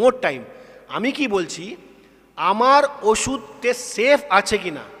more time. আমি কি বলছি, আমার ওষুধতে সেফ আছে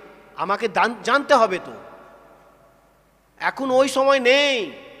কিনা আমাকে জানতে হবে। তো এখন ওই সময় নেই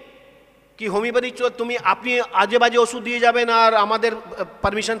কি হোমিওপ্যাথি তুমি আপনি আজে বাজে ওষুধ দিয়ে যাবেন আর আমাদের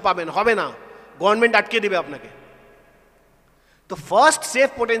পারমিশন পাবেন, হবে না, গভর্নমেন্ট আটকে দেবে আপনাকে। তো ফার্স্ট সেফ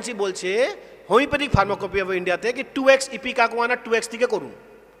পোটেন্সি বলছে হোমিওপ্যাথিক ফার্মাকোপি অফ ইন্ডিয়াতে কি 2x ইপিকাকোয়ানা 2x থেকে করুন,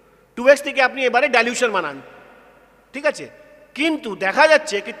 2x থেকে আপনি এবারে ডাইলিউশন বানান, ঠিক আছে। কিন্তু দেখা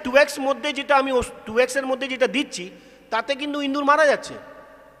যাচ্ছে কি 2x মধ্যে যেটা আমি 2x এর মধ্যে যেটা দিচ্ছি তাতে কিন্তু ইঁদুর মারা যাচ্ছে।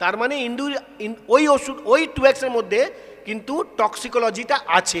 তার মানে ইঁদুর ওই ওষুধ ওই 2x এর মধ্যে কিন্তু টক্সিকোলজিটা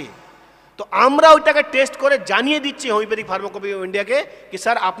আছে। তো আমরা ওইটাকে টেস্ট করে জানিয়ে দিচ্ছি হোমিওপ্যাথিক ফার্মাকোপি অফ ইন্ডিয়াকে কি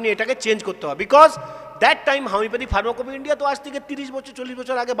স্যার আপনি এটাকে চেঞ্জ করতে হবে, because that time homeopathic ফার্মাকোপি India তো আজ থেকে 30 বছর 40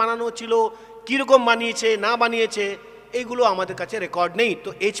 বছর আগে বানানো ছিল, কীরকম বানিয়েছে না বানিয়েছে এইগুলো আমাদের কাছে রেকর্ড নেই। তো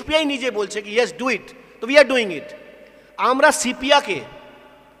HPI নিজে বলছে কি ইয়েস ডু ইট, তো উই আর ডুইং ইট। আমরা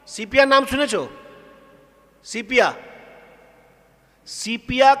সিপিয়ার নাম শুনেছ?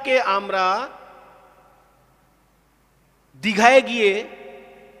 সিপিয়াকে আমরা দীঘায় গিয়ে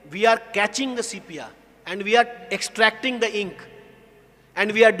we are catching the sepia and we are extracting the ink and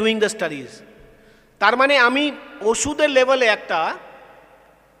we are doing the studies. তার মানে আমি ওষুধের লেভেলে একটা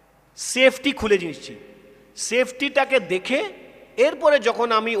সেফটি খুলে নিচ্ছি, সেফটিটাকে দেখে এরপরে যখন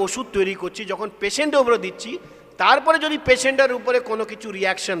আমি ওষুধ তৈরি করছি, যখন পেশেন্টের উপরে দিচ্ছি, তারপরে যদি পেশেন্টের উপরে কোনো কিছু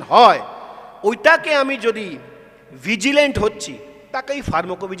রিয়াকশন হয় ওইটাকে আমি যদি ভিজিলেন্ট হচ্ছি তাকেই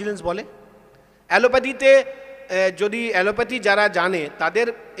ফার্মাকোভিজিলেন্স বলে। অ্যালোপ্যাথিতে যদি অ্যালোপ্যাথি যারা জানে তাদের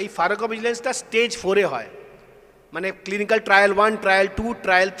এই ফার্মাকোভিজিলেন্সটা স্টেজ 4-এ হয়, মানে clinical trial 1, trial 2,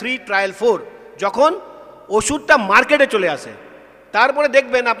 trial 3, trial 4, যখন ওষুধটা মার্কেটে চলে আসে তারপরে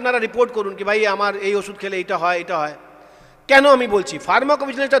দেখবেন আপনারা রিপোর্ট করুন কি ভাই আমার এই ওষুধ খেলে এটা হয় এটা হয়। কেন আমি বলছি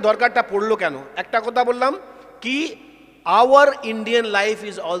ফার্মাকোভিজিলেন্সটা দরকারটা পড়লো কেন? একটা কথা বললাম কি hour Indian life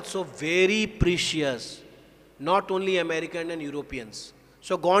is also very precious, not only American and Europeans.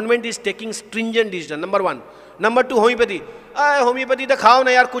 So government is taking stringent decision, number 1. Number 2, homeopathy. Homeopathy तो खाओ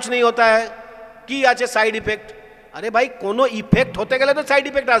ना यार, कुछ नहीं होता है, की आछे साइड इफेक्ट। अरे भाई कोनो इफेक्ट होते गेले तो side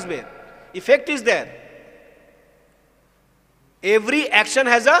effect आसबे, effect is there. Every action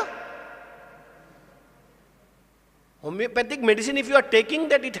has a homeopathic medicine, if you are taking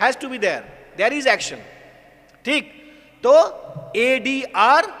that it has to be there, there is action, ठीक। तो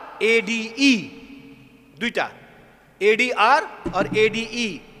ADR ADE दुईटा, ADR और ADE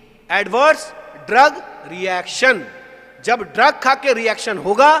एडवर्स ड्रग रिएक्शन। जब drug खा के reaction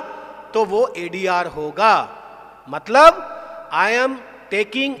होगा तो वो ADR होगा, मतलब I am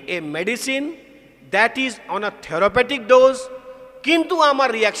taking a medicine that is on a therapeutic dose, किन्तु आमार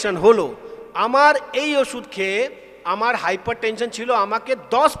रिएक्शन हलो, आमार এই ওষুধ খেয়ে আমার হাইপারটেনশন ছিল, আমাকে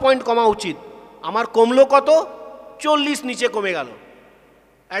 10 পয়েন্ট কমা উচিত, আমার কমলো কত 40 নিচে কমে গেল,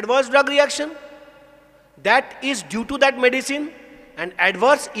 adverse drug reaction that is due to that medicine। and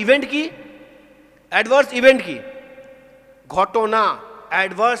adverse event की, adverse event की घटना,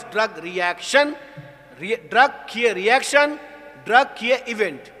 adverse drug reaction, drug किए reaction, drug किए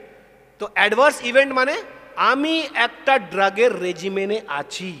event। तो adverse event माने आमी एकटा ड्रागेर रेजिमेने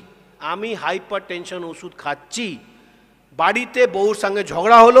आছি, आमी हाइपारटेंशन ওষুধ খাচ্ছি, বাড়িতে বউর সঙ্গে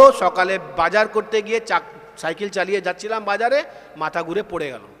ঝগড়া হলো, সকালে বাজার করতে গিয়ে সাইকেল চালিয়ে যাচ্ছিলাম বাজারে, মাথা ঘুরে পড়ে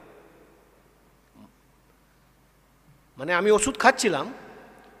গেল, মানে আমি ওষুধ খাচ্ছিলাম,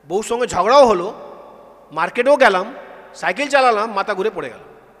 বউর সঙ্গে ঝগড়াও হলো, মার্কেটেও গেলাম, সাইকেল চালালাম, মাথা ঘুরে পড়ে গেল।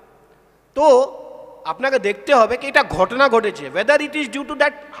 তো আপনাকে দেখতে হবে কি এটা ঘটনা ঘটেছে, whether it is due to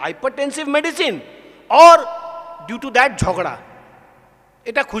that hypertensive medicine or due to that ঝগড়া,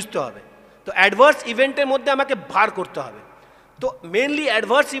 এটা খুঁজতে হবে। তো অ্যাডভার্স ইভেন্টের মধ্যে আমাকে বার করতে হবে। তো মেনলি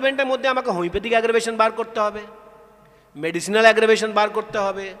অ্যাডভার্স ইভেন্টের মধ্যে আমাকে হোমিওপ্যাথিক অ্যাগ্রাভেশন বার করতে হবে, মেডিসিনাল অ্যাগ্রাভেশন বার করতে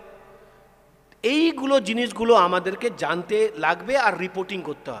হবে, এইগুলো জিনিসগুলো আমাদেরকে জানতে লাগবে আর রিপোর্টিং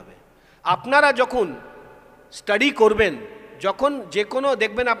করতে হবে। আপনারা যখন স্টাডি করবেন, যখন যে কোনো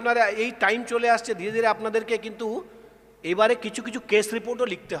দেখবেন আপনারা এই টাইম চলে আসছে ধীরে ধীরে আপনাদেরকে কিন্তু এবারে কিছু কিছু কেস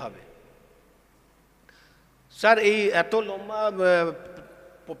রিপোর্টও লিখতে হবে। স্যার এই এত লম্বা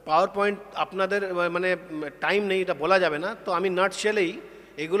পাওয়ার পয়েন্ট আপনাদের মানে টাইম নেই, এটা বলা যাবে না, তো আমি নাট শেলেই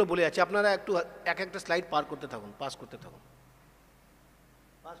এইগুলো বলে যাচ্ছি, আপনারা একটু এক একটা স্লাইড পার করতে থাকুন, পাস করতে থাকুন,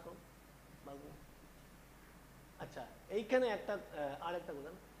 পাস করুন। আচ্ছা এইখানে একটা আর একটা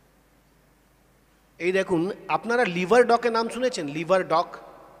বলেন, এই দেখুন আপনারা লিভার ডকের নাম শুনেছেন? লিভার ডক,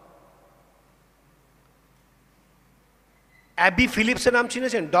 एबी फिलिप्स नाम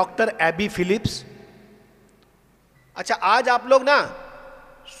শুনেছেন? Doctor AB Philips. अच्छा आज आप लोग ना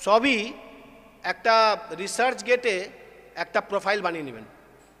सभी একটা রিসার্চ গেটে একটা প্রোফাইল বানিয়ে নেবেন,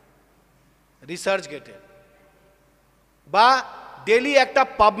 রিসার্চ গেটে, বা ডেলি একটা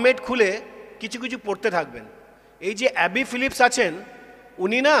পাবমেড খুলে কিছু কিছু পড়তে থাকবেন। এই যে অ্যাবি ফিলিপস আছেন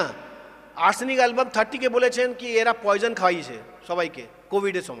উনি না আর্সেনিক অ্যালবাম 30কে বলেছেন কি এরা পয়জন খাওয়াইছে সবাইকে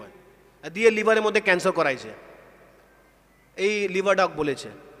কোভিডের সময়, দিয়ে লিভারের মধ্যে ক্যান্সার করাইছে, এই লিভার ডগ বলেছে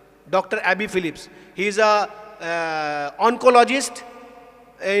doctor Abby Philips. He is a oncologist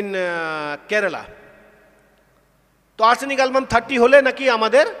in Kerala. তো আর্সেনিক অ্যালবাম 30 হলে নাকি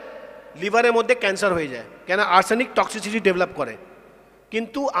আমাদের লিভারের মধ্যে ক্যান্সার হয়ে যায়, কেন আর্সেনিক টক্সিসিটি ডেভেলপ করে।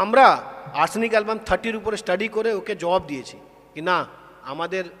 কিন্তু আমরা আর্সেনিক অ্যালবাম 30-র উপরে স্টাডি করে ওকে জবাব দিয়েছি কি না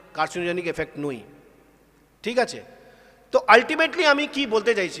আমাদের কার্সিনোজেনিক এফেক্ট নই, ঠিক আছে। তো আলটিমেটলি আমি কি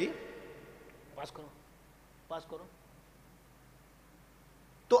বলতে চাইছি, পাস করো,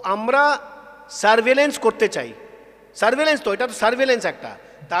 তো আমরা সার্ভেলেন্স করতে চাই। সার্ভেলেন্স তো এটা তো সার্ভেলেন্স একটা,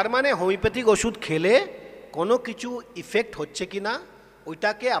 তার মানে হোমিওপ্যাথিক ওষুধ খেলে কোনো কিছু ইফেক্ট হচ্ছে কি না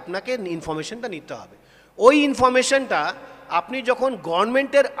ওইটাকে আপনাকে ইনফরমেশনটা নিতে হবে। ওই ইনফরমেশনটা আপনি যখন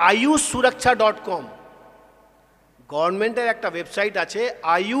গভর্নমেন্টের আয়ুষ সুরক্ষা .com, গভর্নমেন্টের একটা ওয়েবসাইট আছে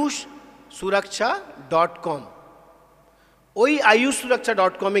আয়ুষ সুরক্ষা .com, ওই আয়ুষ সুরক্ষা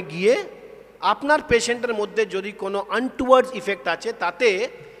 .com-এ গিয়ে আপনার পেশেন্টের মধ্যে যদি কোনো আনটুয়ার্ডস ইফেক্ট আছে তাতে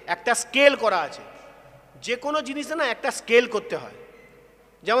একটা স্কেল করা আছে। যে কোনো জিনিসে না একটা স্কেল করতে হয়।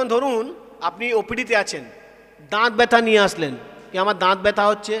 যেমন ধরুন আপনি ওপিডিতে আছেন, দাঁত ব্যথা নিয়ে আসলেন কি আমার দাঁত ব্যথা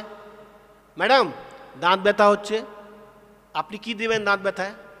হচ্ছে, ম্যাডাম দাঁত ব্যথা হচ্ছে, আপনি কি দেবেন দাঁত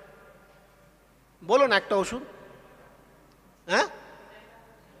ব্যথায়? বলুন একটা ওষুধ। হ্যাঁ,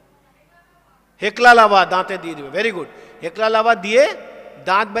 হেকলা লাভা দাঁতে দিয়ে দেবে, ভেরি গুড। হেকলা লাভা দিয়ে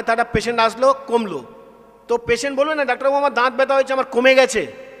দাঁত ব্যথাটা পেশেন্ট আসলো, কমলো। তো পেশেন্ট বলবে না ডাক্তারবাবু আমার দাঁত ব্যথা হয়েছে, আমার কমে গেছে।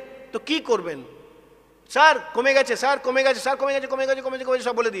 তো কি করবেন? স্যার কমে গেছে, স্যার কমে গেছে, স্যার কমে গেছে, কমে গেছে, কমে গেছে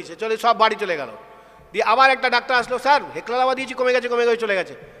সব বলে দিয়েছে, চলে সব বাড়ি চলে গেল। দিয়ে আবার একটা ডাক্তার আসলো, স্যার হেকলা লাভা দিয়েছি, কমে গেছে, কমে গেছে, চলে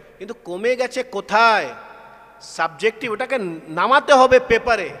গেছে। কিন্তু কমে গেছে কোথায়? সাবজেক্টিভ, ওটাকে নামাতে হবে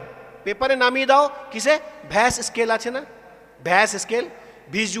পেপারে। পেপারে নামিয়ে দাও কিসে? ভ্যাস স্কেল আছে না, Vyas scale,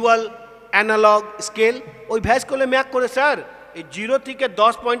 visual analogue scale. ওই ভ্যাস করলে ম্যাক করে স্যার এই 0 থেকে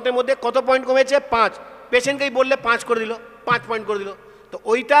 10 পয়েন্টের মধ্যে কত পয়েন্ট কমেছে? 5। পেশেন্টকেই বললে 5 করে দিল, 5 পয়েন্ট করে দিল। তো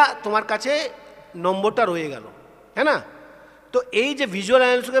ওইটা তোমার কাছে নম্বরটা রয়ে গেল, হ্যাঁ না? তো এই যে ভিজুয়াল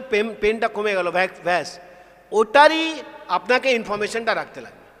অ্যানালিসিসে পেনটা কমে গেল ভ্যাস, ওটারই আপনাকে ইনফরমেশনটা রাখতে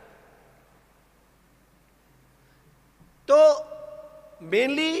লাগবে। তো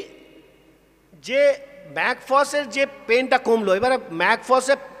মেনলি যে ম্যাকফসের যে পেনটা কমলো, এবারে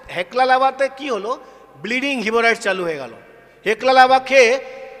ম্যাকফসের হেকলা লাভাতে কি হলো? ব্লিডিং হিমোরয়েডস চালু হয়ে গেল। হেকলা লাভা খেয়ে,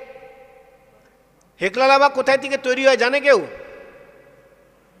 হেকলা লাভা কোথায় থেকে তৈরি হয় জানে কেউ?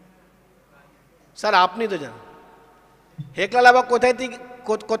 স্যার আপনি তো জানেন। হেকলা লাভা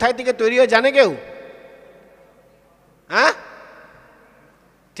কোথায় থেকে তৈরি হয় জানে কেউ? হ্যাঁ,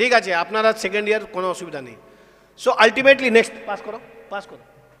 ঠিক আছে, আপনারা সেকেন্ড ইয়ার, কোনো অসুবিধা নেই। সো আলটিমেটলি নেক্সট পাস করো, পাস করো।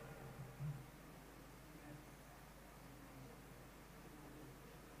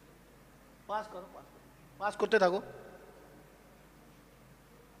 পাস করো, পাস করতে থাকো,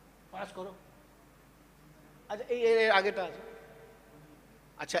 পাস করো। আচ্ছা এই আগেটা আছে।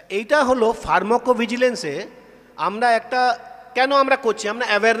 আচ্ছা এইটা হলো ফার্মাকোভিজিলেন্সে আমরা একটা কেন আমরা করছি, আমরা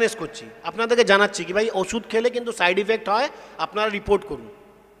অ্যাওয়ারনেস করছি, আপনাদেরকে জানাচ্ছি কি ভাই ওষুধ খেলে কিন্তু সাইড ইফেক্ট হয়, আপনারা রিপোর্ট করুন,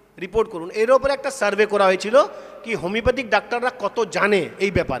 রিপোর্ট করুন। এর ওপরে একটা সার্ভে করা হয়েছিল কি হোমিওপ্যাথিক ডাক্তাররা কত জানে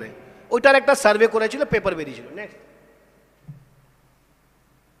এই ব্যাপারে, ওইটার একটা সার্ভে করেছিল, পেপার বেরিয়েছিল। নেক্সট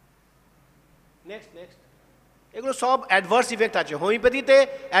নেক্সট নেক্সট এগুলো সব অ্যাডভার্স ইফেক্ট আছে, হোমিওপ্যাথিতে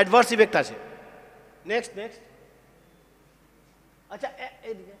অ্যাডভার্স ইফেক্ট আছে। নেক্সট নেক্সট আচ্ছা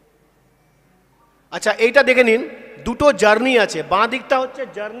এইদিকে, আচ্ছা এইটা দেখে নিন, দুটো জার্নি আছে। বাঁ দিকটা হচ্ছে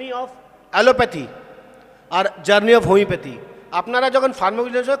journey of allopathy R journey of homeopathy. আপনারা যখন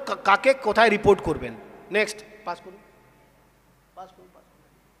ফার্মাকোভিজিলেন্স কাকে কোথায় রিপোর্ট করবেন। নেক্সট পাস করুন, পাস করুন, পাস করুন।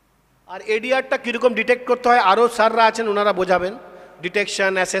 আর এডিআরটা কীরকম ডিটেক্ট করতে হয় আরও স্যাররা আছেন, ওনারা বোঝাবেন,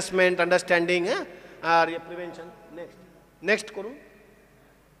 ডিটেকশন, অ্যাসেসমেন্ট, আন্ডারস্ট্যান্ডিং, হ্যাঁ, আর প্রিভেনশন। নেক্সট নেক্সট করুন,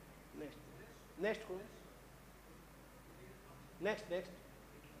 নেক্সট নেক্সট করুন, next next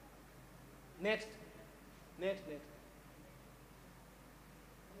next next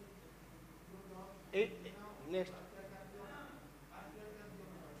next next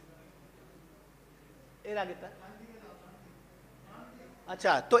এর আগেটা।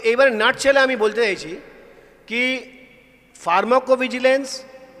 আচ্ছা তো এইবার নাটশেলে আমি বলতে চাইছি কি ফার্মাকোভিজিলেন্স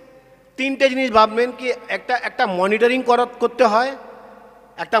তিনটে জিনিস ভাববেন কি একটা মনিটরিং করতে হয়,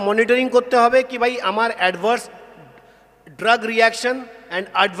 একটা মনিটরিং করতে হবে কি ভাই আমার adverse drug reaction and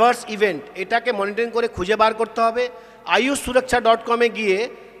adverse event, এটাকে মনিটরিং করে খুঁজে বার করতে হবে। আয়ুষ সুরক্ষা .com-এ গিয়ে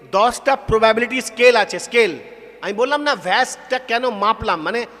 10টা প্রবাবিলিটি স্কেল আছে, স্কেল আমি বললাম না ভ্যাসটা কেন মাপলাম,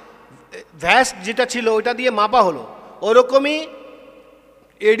 মানে ভ্যাস যেটা ছিল ওইটা দিয়ে মাপা হলো, ওরকমই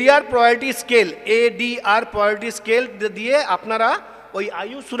ADR probability scale, ADR probability scale দিয়ে আপনারা ওই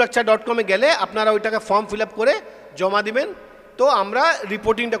ayushsuraksha.com এ গেলে আপনারা ওইটাকে ফর্ম ফিল আপ করে জমা দিবেন। তো আমরা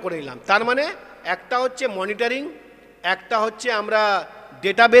রিপোর্টিংটা করে নিলাম। তার মানে একটা হচ্ছে মনিটরিং, একটা হচ্ছে আমরা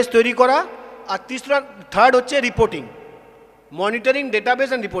ডেটাবেস তৈরি করা, আর থার্ড হচ্ছে reporting. Monitoring, database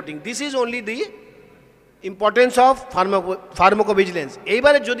and reporting, this is only the importance of ফার্মাকোভিজিলেন্স।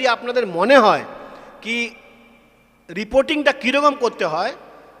 এইবারে যদি আপনাদের মনে হয় কি রিপোর্টিংটা কীরকম করতে হয়,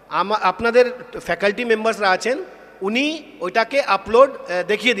 আপনাদের ফ্যাকাল্টি মেম্বার্সরা আছেন, উনি ওইটাকে আপলোড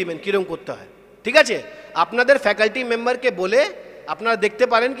দেখিয়ে দিবেন কীরকম করতে হয়। ঠিক আছে, আপনাদের ফ্যাকাল্টি মেম্বারকে বলে আপনারা দেখতে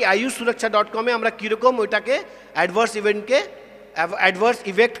পারেন কি ayushsuraksha.com এ আমরা কীরকম ওইটাকে অ্যাডভার্স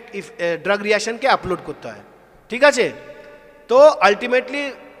ইফেক্ট ড্রাগ রিয়াকশনকে আপলোড করতে হয়। ঠিক আছে, তো ultimately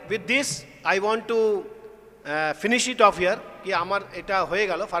with this I want to finish it off here, কি আমার এটা হয়ে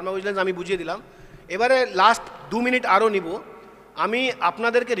গেল ফার্মাকোভিজিলেন্স আমি বুঝিয়ে দিলাম। এবারে লাস্ট 2 মিনিট আরও নিব। আমি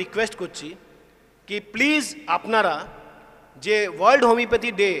আপনাদেরকে রিকোয়েস্ট করছি কি প্লিজ আপনারা যে world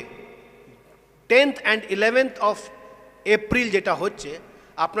homeopathy day 10th and 11th of April যেটা হচ্ছে,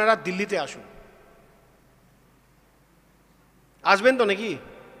 আপনারা দিল্লিতে আসুন। আসবেন তো নাকি?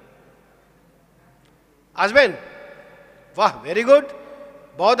 আসবেন? বাহ, ভেরি গুড,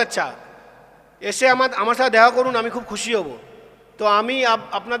 বহুত আচ্ছা। এসে আমার সাথে দেখা করুন, আমি খুব খুশি হব। তো আমি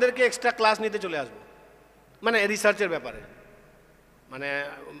আপনাদেরকে এক্সট্রা ক্লাস নিতে চলে আসবো, মানে রিসার্চের ব্যাপারে, মানে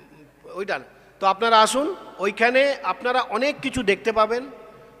ওইটার। তো আপনারা আসুন, ওইখানে আপনারা অনেক কিছু দেখতে পাবেন,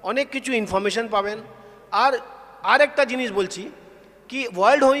 অনেক কিছু ইনফরমেশন পাবেন। আর একটা জিনিস বলছি কি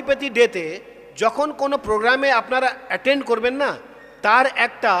ওয়ার্ল্ড হোমিওপ্যাথি ডেতে যখন কোনো প্রোগ্রামে আপনারা অ্যাটেন্ড করবেন না, তার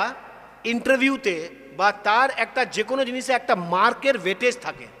একটা ইন্টারভিউতে বা তার একটা যে কোনো জিনিসে একটা মার্কের ওয়েটেজ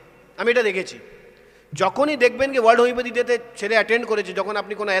থাকে। আমি এটা দেখেছি, যখনই দেখবেন কি ওয়ার্ল্ড হোমিওপ্যাথি ডেতে ছেলে অ্যাটেন্ড করেছে, যখন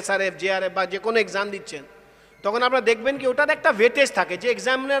আপনি কোনো SRF, JRF বা যে কোনো এক্সাম দিচ্ছেন, তখন আপনারা দেখবেন কি ওটার একটা ওয়েটেজ থাকে। যে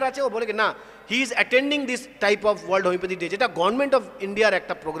এক্সামিনার আছে ও বলে কি না, he is attending this type of world homeopathy day, যেটা গভর্নমেন্ট অফ ইন্ডিয়ার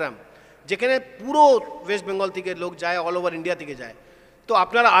একটা প্রোগ্রাম, যেখানে পুরো ওয়েস্ট বেঙ্গল থেকে লোক যায়, অল ওভার ইন্ডিয়া থেকে যায়। তো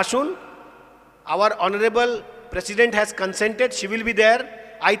আপনারা আসুন, hour honourable president has কনসেন্টেড, she will be there.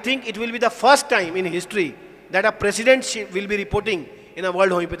 I think it will be the first time in history that a president will be reporting in a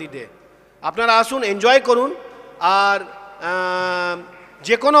World Homeopathy Day. আপনারা আসুন, enjoy করুন, আর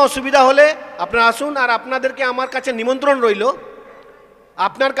যে কোনো অসুবিধা হলে আপনারা আসুন। আর আপনাদেরকে আমার কাছে নিমন্ত্রণ রইল,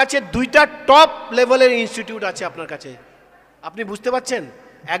 আপনার কাছে 2টা টপ লেভেলের ইনস্টিটিউট আছে আপনার কাছে, আপনি বুঝতে পারছেন।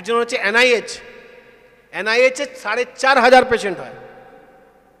 একজন হচ্ছে NIH, NIH-এ 4,500 পেশেন্ট হয়,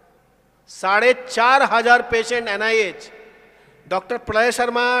 4,500 पेशेंट NIH। डॉक्टर प्रलय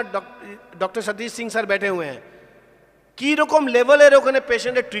शर्मा, डॉक्टर सतीश सिंह सर बैठे हुए हैं। की रकम लेवलेर ओखाने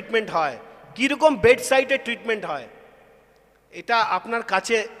पेशेंटेर ट्रिटमेंट है, की रकम बेड साइडे ट्रिटमेंट है, এটা আপনার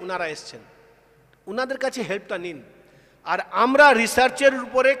কাছে ওনারা এসছেন, ওনাদের কাছে হেল্পটা নিন। আর আমরা রিসার্চের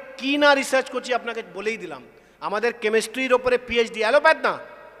উপরে কি না রিসার্চ করছি আপনাকে বলেই দিলাম। আমাদের কেমিস্ট্রির উপরে PhD, অ্যালোপ্যাথ না,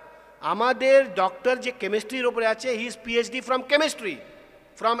 আমাদের ডক্টর যে কেমিস্ট্রির উপরে আছে, he is PhD from chemistry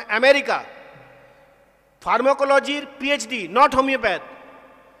from America. ফার্মাকোলজির PhD, not homeopath.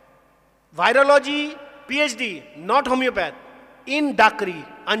 Virology PhD, not homeopath. In ডাকরি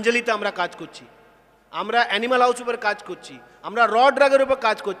অঞ্জলিতে আমরা কাজ করছি, আমরা অ্যানিমাল হাউস উপর কাজ করছি, আমরা র ড্রাগের উপর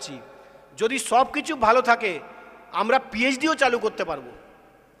কাজ করছি। যদি সব কিছু ভালো থাকে আমরা PhDও চালু করতে পারবো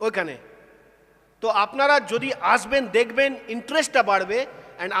ওইখানে। তো আপনারা যদি আসবেন, দেখবেন, ইন্টারেস্টটা বাড়বে।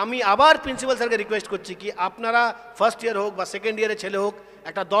 অ্যান্ড আমি আবার প্রিন্সিপাল স্যারকে রিকোয়েস্ট করছি কি আপনারা ফার্স্ট ইয়ার হোক বা সেকেন্ড ইয়ারের ছেলে হোক,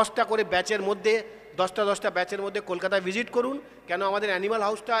 একটা 10টা করে ব্যাচের মধ্যে, 10টা ব্যাচের মধ্যে কলকাতায় ভিজিট করুন। কেন আমাদের অ্যানিমাল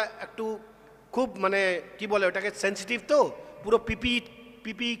হাউসটা একটু খুব মানে কি বলে ওটাকে, সেন্সিটিভ, তো পুরো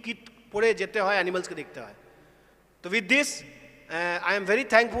পিপি কিট পরে যেতে হয়, অ্যানিমালসকে দেখতে হয়। তো with this I am very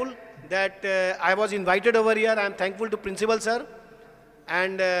thankful that I was invited over year. I am thankful to principal sir,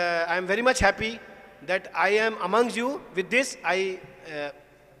 and I am very much happy that I am amongst you. With this, I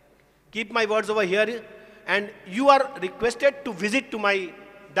keep my words over here, and you are requested to visit to my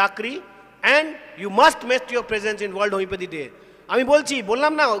dakri, and you must make your presence in World Homeopathy Day. আমি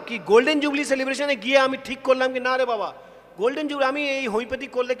বললাম না কি golden jubilee সেলিব্রেশনে গিয়ে আমি ঠিক করলাম কি না রে বাবা, গোল্ডেন জুবলি আমি এই হোমিওপ্যাথি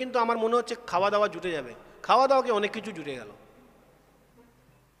করলে কিন্তু আমার মনে হচ্ছে খাওয়া দাওয়া জুটে যাবে। খাওয়া দাওয়াকে অনেক কিছু জুটে গেল,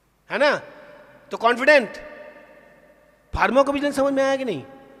 হ্যাঁ না? তো कॉन्फिडेंट फार्माकोविजिलेंस समझ में आया कि नहीं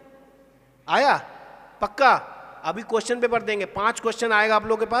आया? पक्का? अभी क्वेश्चन पेपर देंगे, 5 क्वेश्चन आएगा आप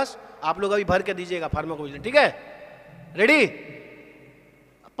लोगों के पास, आप लोग अभी भर के दीजिएगा फार्माकोविजिलेंस, ठीक है? रेडी?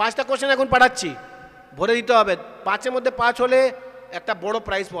 5টা क्वेश्चन এখন পড়াচ্ছি, ভরে দিতে হবে। 5-এর মধ্যে 5 হলে একটা বড়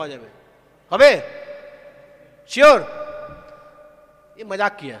প্রাইজ পাওয়া যাবে, হবে? শিওর? ये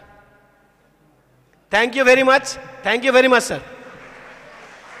मजाक किया। Thank you very much, thank you very much sir.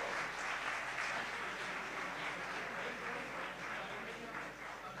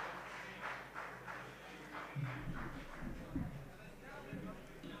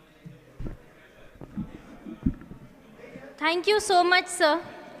 Thank you so much, sir.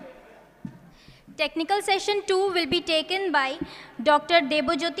 Technical session 2 will be taken by Dr.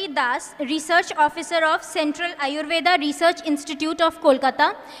 Debojyoti Das, Research Officer of Central Ayurveda Research Institute of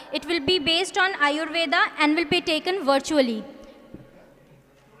Kolkata. It will be based on Ayurveda and will be taken virtually.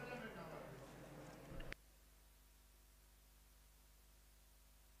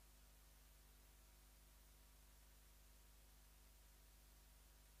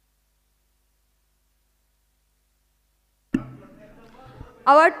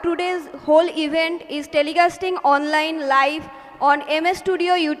 Our today's whole event is telecasting online live on MS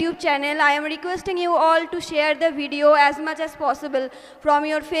Studio YouTube channel. I am requesting you all to share the video as much as possible from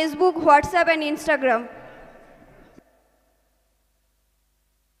your Facebook, WhatsApp and Instagram.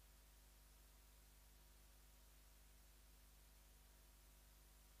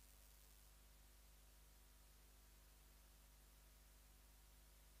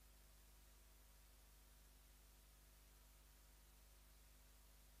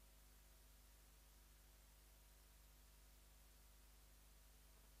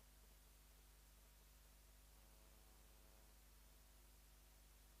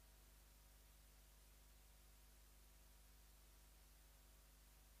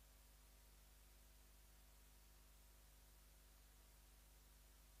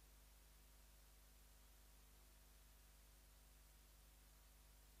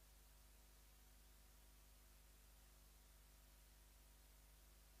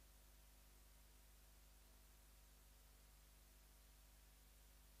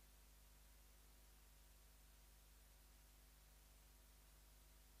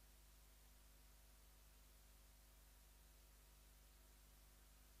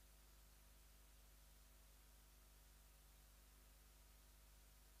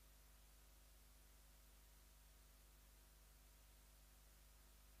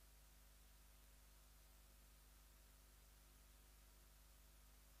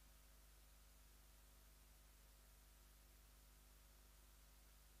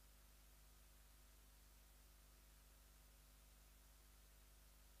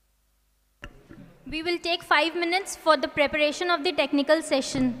 We will take 5 minutes for the preparation of the technical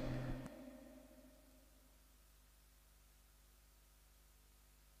session.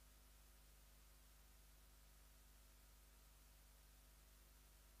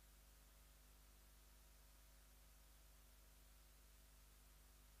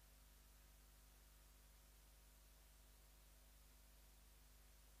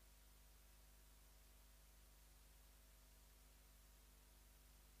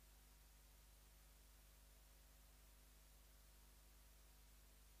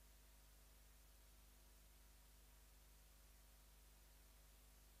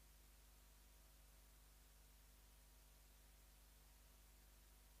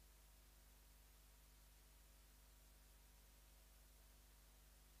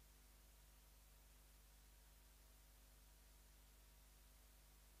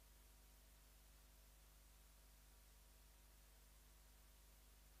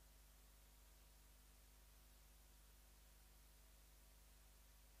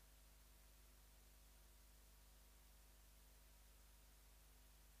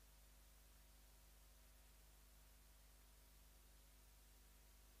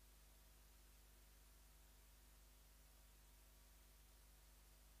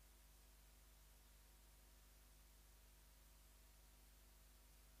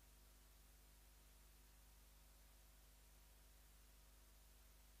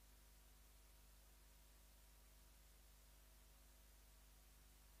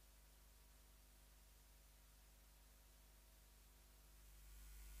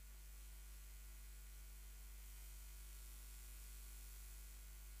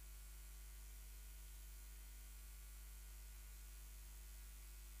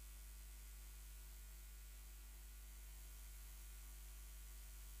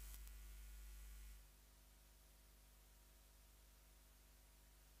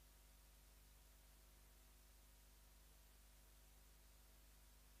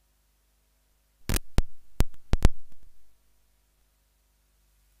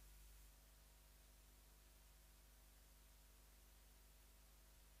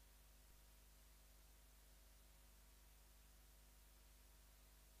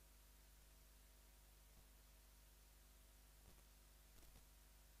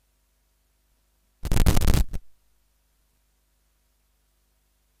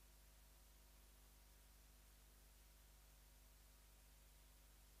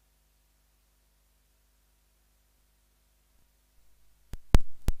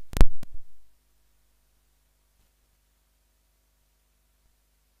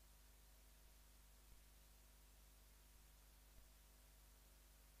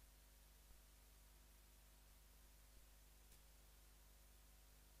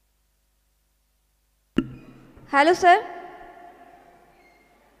 Hello, sir.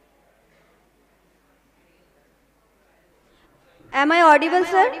 Am I audible,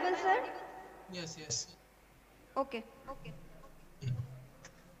 sir? Yes, yes. Okay.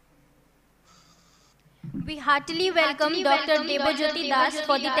 We heartily welcome Dr. Debajyoti Das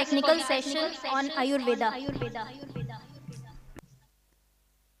for the technical session on Ayurveda.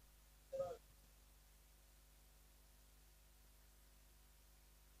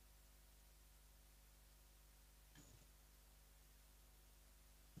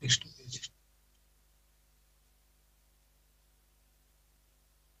 Next page.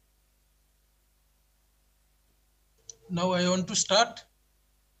 Now I want to start.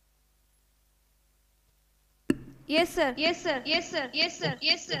 Yes, sir. Yes, sir. Yes, sir. Yes, sir.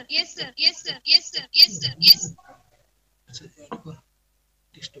 Yes, sir. Yes, sir. Yes, sir. Yes, sir. Yes, sir. Yes.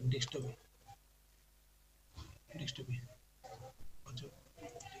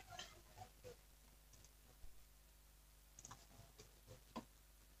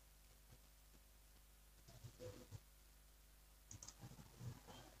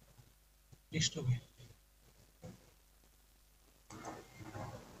 Disturb.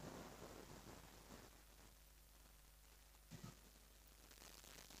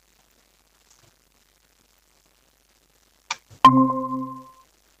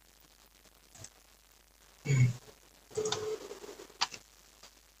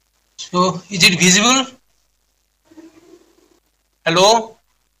 So, is it visible? Hello?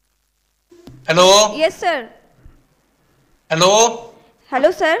 Hello? Yes, sir. Hello?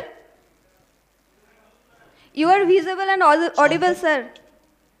 Hello, sir. You are visible and audible, sir.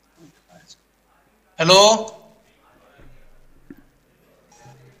 Hello?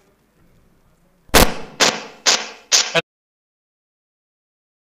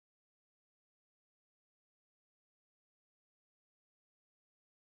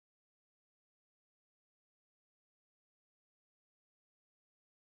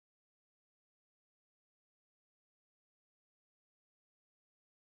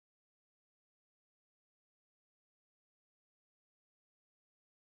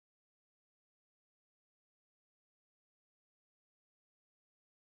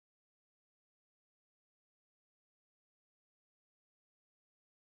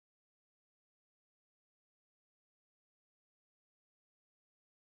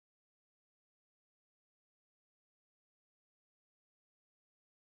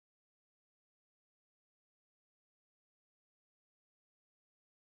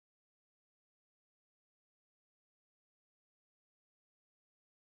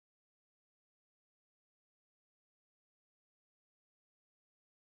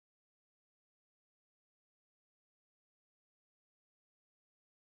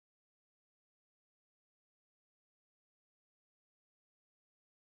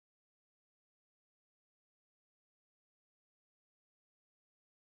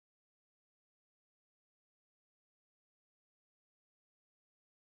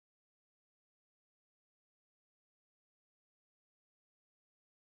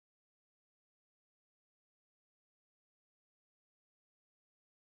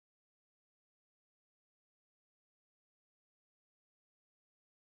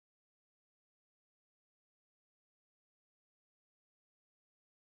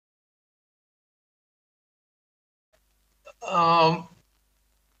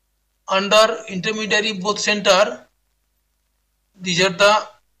 Under intermediary both center, these are the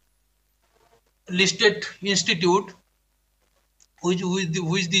listed institute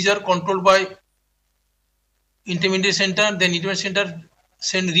which these are controlled by intermediate center. Then intermediate center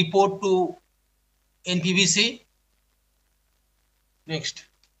send report to NPVC. Next.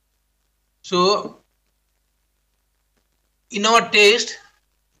 So in our test,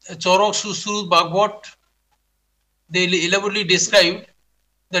 Chorok, Susru, Bhagwat, they elaborately described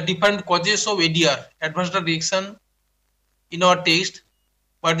the different causes of ADR, adverse drug reaction, in our test.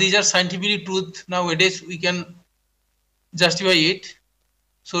 But these are scientifically truth. Nowadays we can justify it.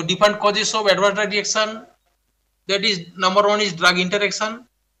 So different causes of adverse drug reaction. That is, number one is drug interaction,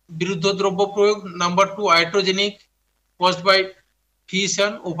 viruddha drobya prayog. Number two, iatrogenic, caused by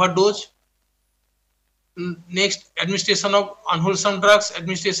physician overdose. Next, administration of unwholesome drugs,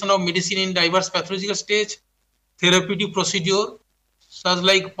 administration of medicine in diverse pathological stage, therapeutic procedure such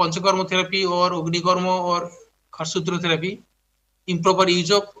like panchakarma therapy or agnikarma or kharsutra therapy, improper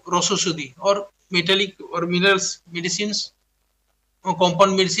use of rasosudhi or metallic or minerals medicines or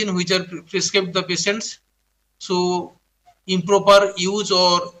compound medicine which are prescribed the patients. So improper use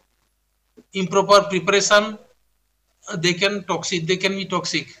or improper preparation, they can be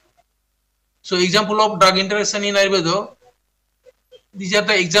toxic. So example of drug interaction in Ayurveda, These are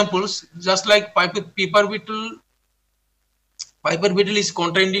the examples. Just like paper beetle is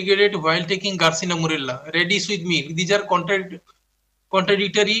contraindicated while taking Garcinia morella. Radish with milk. These are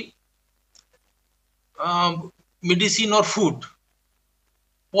contradictory medicine or food.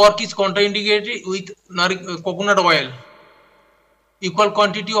 Pork is contraindicated with coconut oil. Equal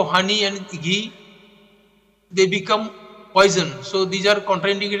quantity of honey and ghee, they become poison. So these are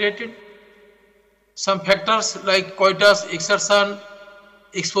contraindicated. Some factors like coitus, exertion,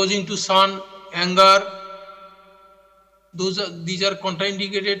 exposing to sun, anger, these are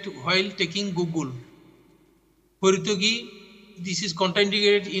contraindicated while taking Google. Horitogi, this is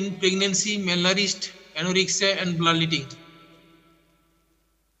contraindicated in pregnancy, malnourished, anorexia and bloodletting.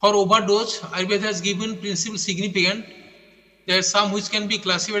 For overdose, Ayurveda has given principle significant. There are some which can be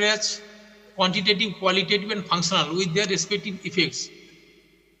classified as quantitative, qualitative and functional with their respective effects.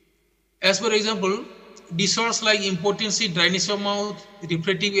 As for example, disorders like impotency, dryness of mouth,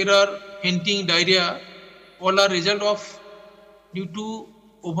 refractive error, fainting, diarrhea, all are result of due to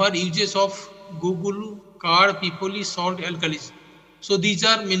over uses of Google, card, pipoli, salt, alkalis. So these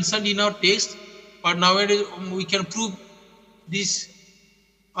are mentioned in our text, but nowadays we can prove these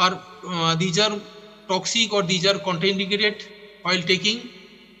are toxic or these are contraindicated while taking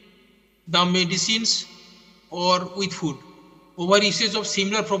the medicines or with food. Over usage of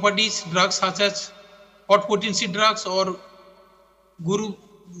similar properties, drugs such as hot potency drugs or Guru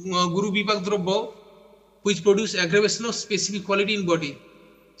Vipak Drobbo, which produce aggravation of specific quality in body.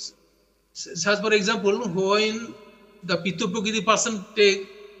 Such for example, when the Pitta Prakriti person take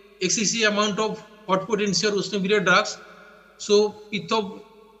excessive amount of hot potency or Ushnavirya drugs, so Pitta,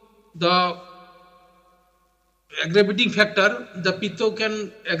 the aggravating factor, the Pitta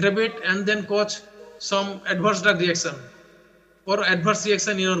can aggravate and then cause some adverse drug reaction or adverse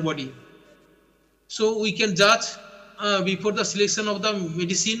reaction in our body. So we can judge before the selection of the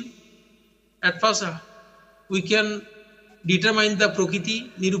medicine. At first, we can determine the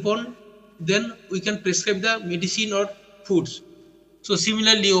Prakriti, Nirupan, then we can prescribe the medicine or foods. So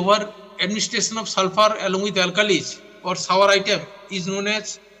similarly, over administration of sulfur along with alkalis or sour item is known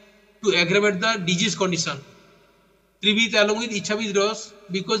as to aggravate the disease condition. Tribit along with Ichabit,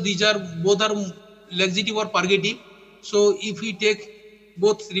 because these are both are laxative or purgative. So if we take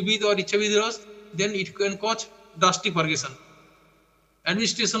both Tribit or Ichabit, then it can cause drastic purgation.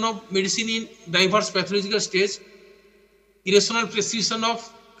 Administration of medicine in diverse pathological stage, irrational prescription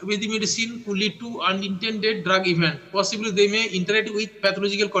of the medicine could lead to unintended drug event. Possibly they may interact with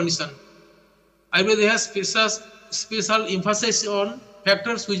pathological condition. Ayurveda has special emphasis on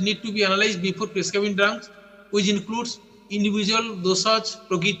factors which need to be analyzed before prescribing drugs, which includes individual dosage,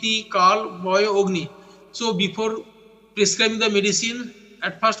 prakriti, kal, vaya, agni. So before prescribing the medicine,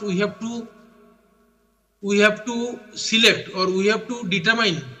 at first we have to select or we have to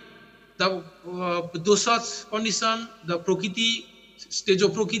determine the dosage condition, the prakriti, stage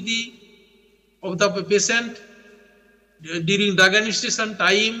of prakriti of the patient during drug administration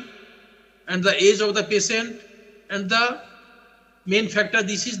time and the age of the patient, and the main factor,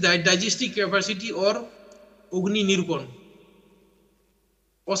 this is the digestive capacity or Agni Nirupan.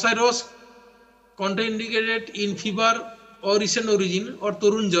 Osiris contraindicated in fever or recent origin or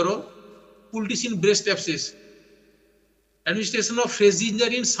Torun Jaro, poultice in breast abscess. Administration of fresh ginger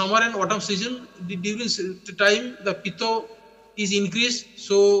in summer and autumn season, during the time the Pitta is increased,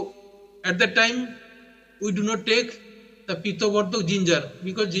 so at that time we do not take the Pitta Vardhak ginger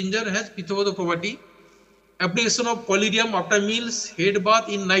because ginger has Pitta Vardhak property. Application of collyrium after meals, head bath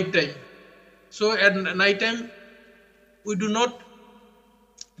in night time. So at night time we do not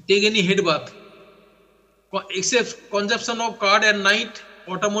take any head bath except consumption of card at night,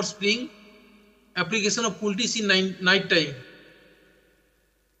 autumn or spring. Application of poultice in night time.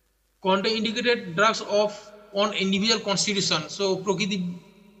 Contraindicated drugs on individual constitution. So Prakriti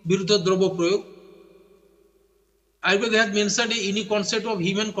Viruddha Drobya Prayog. Ayurveda has mentioned a unique concept of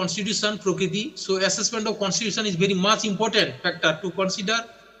human constitution, Prakriti. So assessment of constitution is very much important factor to consider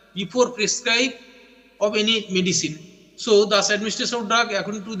before prescribe of any medicine. So thus administration of drug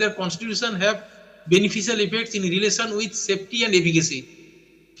according to their constitution have beneficial effects in relation with safety and efficacy.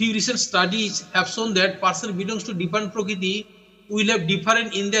 Few recent studies have shown that person belongs to different Prakriti will have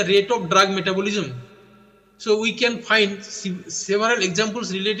different in their rate of drug metabolism. So we can find several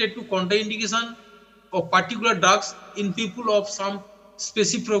examples related to contraindication of particular drugs in people of some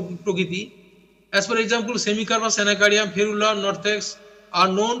specific Prakriti. As for example, Semicarba, Sennacardium, Ferula, Northex are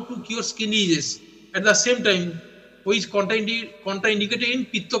known to cure skin diseases. At the same time, which contraindicated in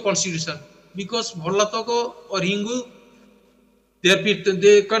Pitta constitution, because Bhollataka or Hingu,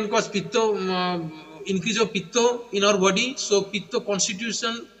 they can cause Pitta increase of pitta in our body. So pitta constitute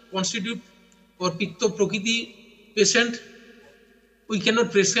or pitta prakriti patient, we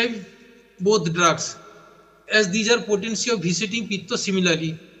cannot prescribe both drugs, as these are potency of visiting pitta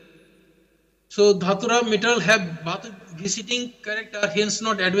similarly. So dhatura metal have vata visiting character, hence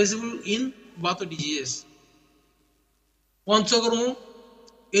not advisable in vata diseases. Panchakarma,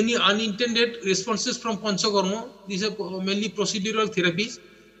 any unintended responses from Panchakarma, these are mainly procedural therapies,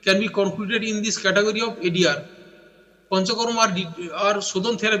 can be concluded in this category of ADR. Panchakarma are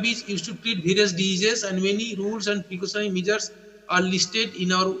Sodhan therapies used to treat various diseases, and many rules and precautionary measures are listed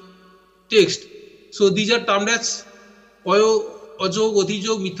in our text. So these are termed as Oyo, Ajog,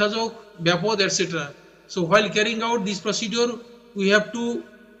 Odijog, Mithajog, Byapod, etc. So while carrying out this procedure, we have to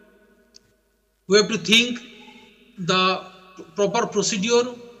think the proper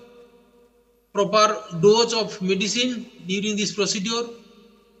procedure, proper dose of medicine during this procedure,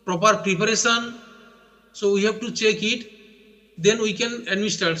 proper preparation. So we have to check it, then we can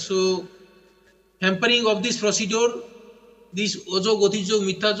administer. So hampering of this procedure, this Ojog, Odijog,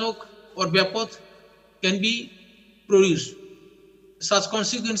 Mithajog or Byapod can be produced. Such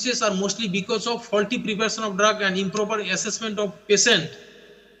consequences are mostly because of faulty preparation of drug and improper assessment of patient,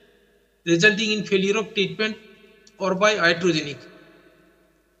 resulting in failure of treatment or by iatrogenic.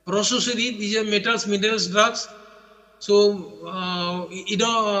 Rososuri, these are metals, minerals, drugs. So in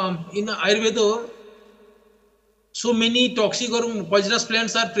Ayurveda, so many toxic or poisonous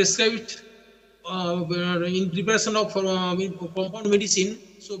plants are prescribed in preparation of compound medicine.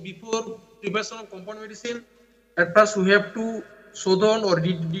 So before preparation of compound medicine, at first we have to sodhan or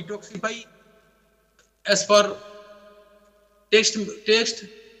detoxify as per text.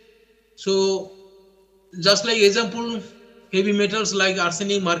 So just like example, heavy metals like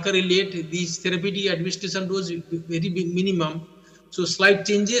arsenic, mercury, lead, these therapeutic administration dose very minimum. So slight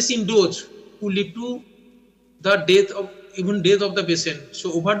changes in dose could lead to the death of the patient.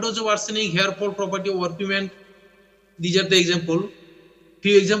 So overdose of arsenic, hair fall property of orpiment, these are the example.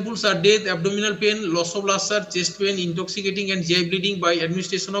 Few examples are death, abdominal pain, loss of luster, chest pain, intoxicating and GI bleeding by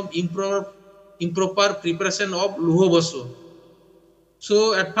administration of improper preparation of Luho Baso.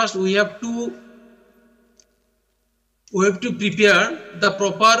 So at first we have to prepare the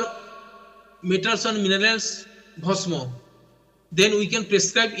proper metals and minerals bhasma. Then we can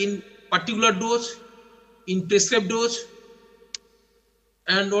prescribe in particular dose, in prescribed dose,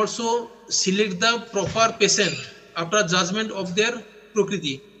 and also select the proper patient after judgment of their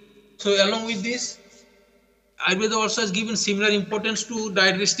prakriti. So along with this, Ayurveda also has given similar importance to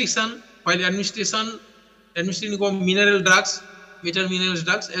diet restriction while administering of mineral drugs, minerals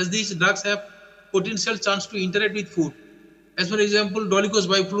drugs, as these drugs have potential chance to interact with food. As for example, Dolichos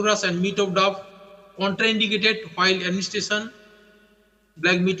biflorus and meat of dove contraindicated while administration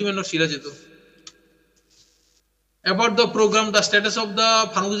black bitumen or Shirajeto. About the program, the status of the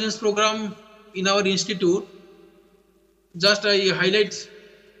pharmacovigilance program in our institute, just I highlight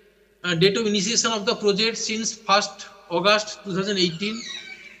date of initiation of the project since 1st August 2018.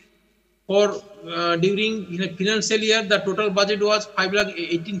 For during financial year, the total budget was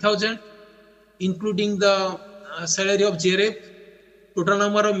 5,18,000, including the salary of JRF. Total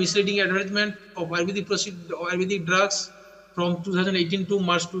number of misleading advertisement of Ayurvedic drugs from 2018 to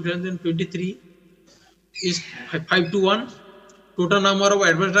March 2023 is 5:1. Total number of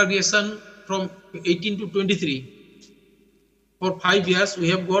adverse drug reaction from 18 to 23. For 5 years, we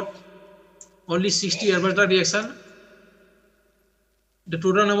have got only 60 adverse drug reaction. The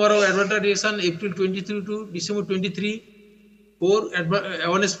total number of adverse drug reaction April 23 to December 23. For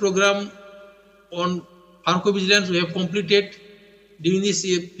awareness program on pharmacovigilance, we have completed during this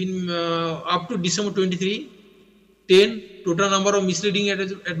up to December 23. 10. Total number of misleading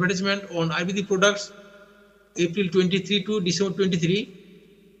advertisement on Ayurvedic products April 23 to December 23.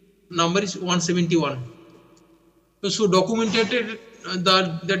 Number is 171. So documented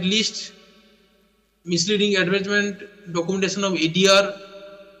that list, misleading advertisement, documentation of ADR,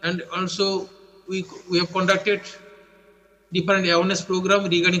 and also we have conducted different awareness program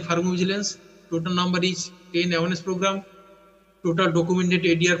regarding pharmacovigilance. Total number is 10 awareness program. Total documented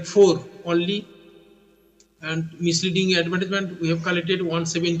ADR 4 only, and misleading advertisement we have collected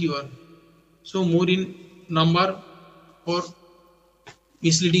 171. So more in number for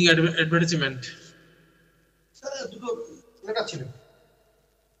misleading advertisement.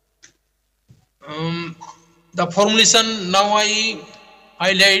 The formulation, now I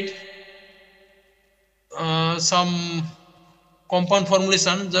highlight some compound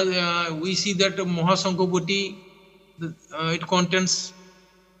formulation. We see that Mahasankopati, it contains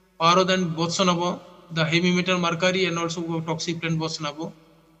Paro than Botsanabo, the heavy metal mercury and also toxic plant Botsanabo.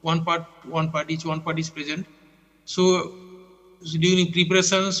 one part, each one part is present. So during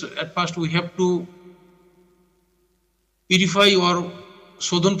preparations, at first we have to purify our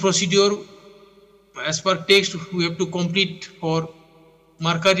Sodhan procedure. As per text, we have to complete for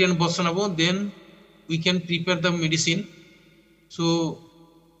Mercury and Bosanabo, then we can prepare the medicine. So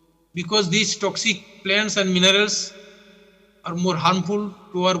because these toxic plants and minerals are more harmful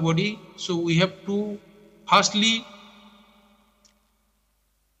to our body, so we have to firstly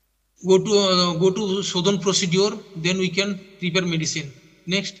go to Sodhan procedure, then we can prepare medicine.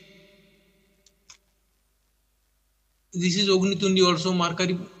 Next, this is Ognitundi also,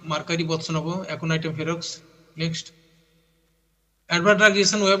 Mercury Bosanabo, Aconitum ferox. Next, adverse drug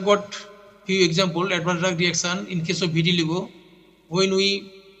reaction, we have got few example. Adverse drug reaction in case of vitiligo, when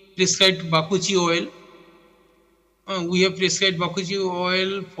we prescribed Bakuchi oil, we have prescribed Bakuchi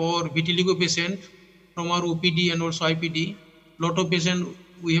oil for vitiligo patient from our OPD and also IPD. Lot of patients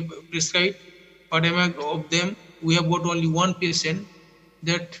we have prescribed, but of them we have got only one patient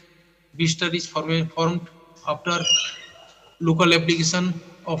that blister is formed after local application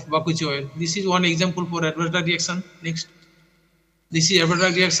of Bakuchi oil. This is one example for adverse drug reaction. Next, this is adverse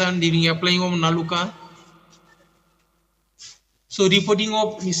drug reaction during applying of Naluka. So reporting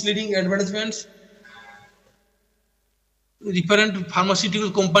of misleading advertisements. Different pharmaceutical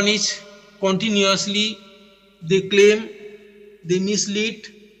companies continuously they claim, they mislead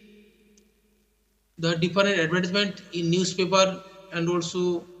the different advertisement in newspaper and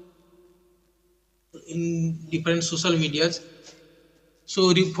also in different social medias.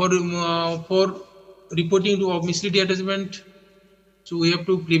 So for reporting of misleading advertisement, so we have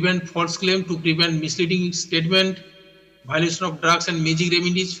to prevent false claim, to prevent misleading statement, violation of drugs and magic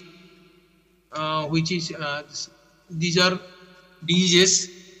remedies, which is these are diseases.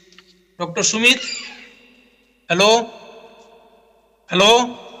 Dr. Sumit, hello,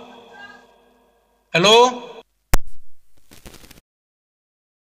 hello, hello.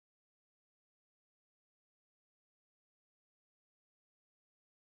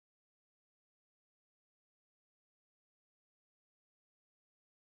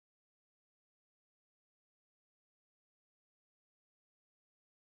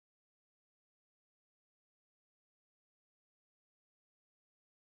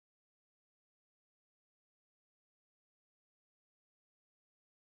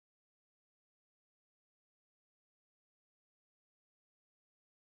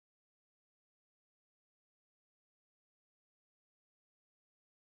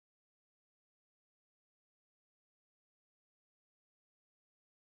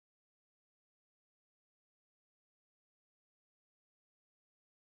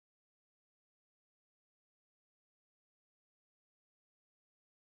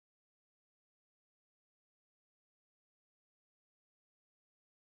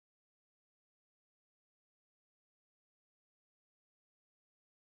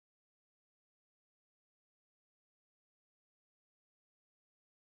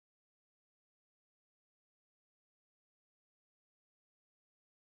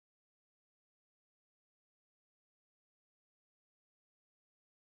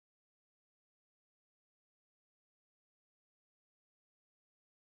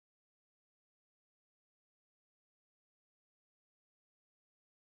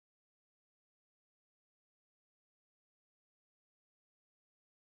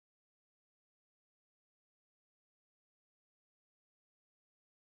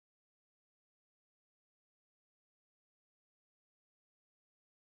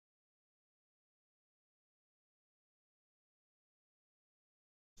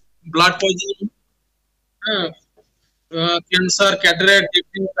 Blood poisoning, cancer, cataract,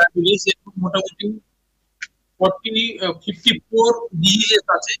 diabetes, মোটামুটি 54 disease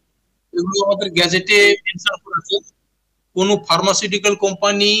আছে, এগুলো আমাদের গ্যাজেটে mention করা আছে। কোন pharmaceutical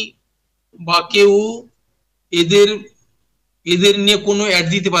company বা কেউ এদের নিয়ে কোনো অ্যাড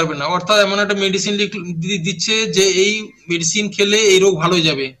দিতে পারবে না, অর্থাৎ এমন একটা মেডিসিন দিচ্ছে যে এই মেডিসিন খেলে এই রোগ ভালো হয়ে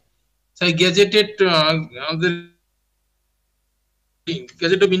যাবে। তাই গ্যাজেটেড আমাদের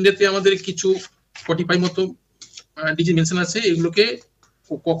গ্যাজেট অফ ইন্ডিয়াতে আমাদের কিছু 45 মতো ডিজিজ মেনশন আছে, এগুলোকে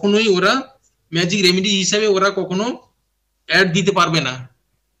কখনোই ওরা ম্যাজিক রেমেডি হিসাবে ওরা কখনো অ্যাড দিতে পারবে না।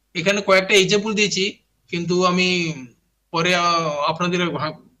 এখানে কয়েকটা এক্সাম্পল দিয়েছি, কিন্তু আমি পরে আপনাদের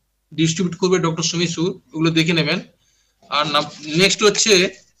ডিস্ট্রিবিউট করবে ডক্টর সুমিত সুর, ওগুলো দেখে নেবেন। আর নেক্সট হচ্ছে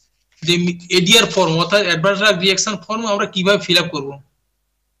যে এডিআর ফর্ম অর্থাৎ অ্যাডভান্স ড্রাগ রিঅ্যাকশন ফর্ম আমরা কিভাবে ফিল আপ করবো।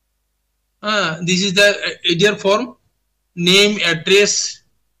 This is the ADR form, name, address,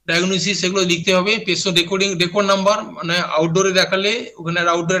 diagnosis এগুলো লিখতে হবে। পেশেন্ট রেকর্ড নাম্বার, মানে আউটডোরে দেখালে ওখানে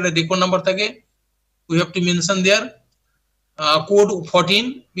আউটডোরে একটা রেকর্ড নাম্বার থাকে, we have to mention there. Code 14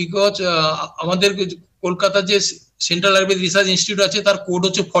 because আমাদের কলকাতা যে সেন্ট্রাল আয়ুর্বেদ রিসার্চ ইনস্টিটিউট আছে তার কোড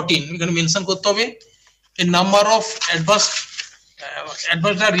হচ্ছে 14, এখানে মেনশন করতে হবে। এর নাম্বার অফ অ্যাডভান্স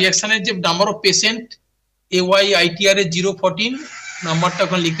রিয়াকশনের যে নাম্বার অফ পেশেন্ট AYITR এর 014 নাম্বারটা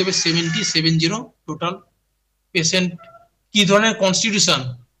ওখানে লিখতে হবে 70 টোটাল পেশেন্ট, কি ধরনের কনস্টিটিউশন,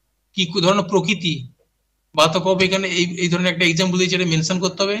 কি ধরনের প্রকৃতি, বাতকব এখানে এই ধরনের একটা এক্সাম্পল দিয়েছে, এটা মেনশন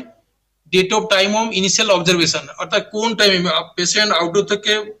করতে হবে। Date of time of initial observation, অর্থাৎ কোন টাইমে পেশেন্ট আউটডোর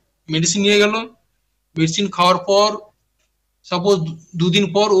থেকে মেডিসিন নিয়ে গেল, মেডিসিন খাওয়ার পর সাপোজ 2 দিন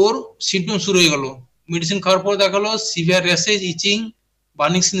পর ওর সিমটম শুরু হয়ে গেল, মেডিসিন খাওয়ার পর দেখা গেলো severe rashes, etching,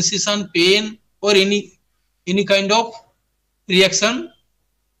 burning sensation, pen or any kind of reaction,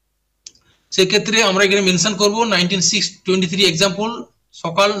 সেক্ষেত্রে আমরা এখানে মেনশন করবো 19/6/23 এক্সাম্পল,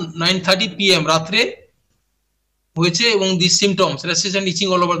 সকাল 9:30 PM রাত্রে হয়েছে এবং this symptoms rashes and etching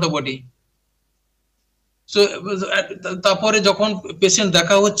all over the body. So তারপরে যখন পেশেন্ট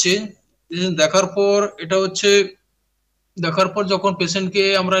দেখা হচ্ছে, দেখার পর এটা হচ্ছে দেখার পর যখন পেশেন্টকে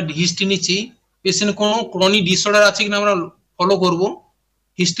আমরা হিস্ট্রি নিচ্ছি, পেশেন্ট কোনো ক্রনিক ডিসঅর্ডার আছে কিনা আমরা ফলো করব,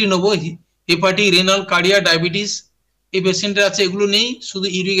 হিস্ট্রি নেবো, হেপাটিক, রেনাল, কার্ডিয়া, ডায়াবেটিস এই পেশেন্টের আছে, এগুলো নেই, শুধু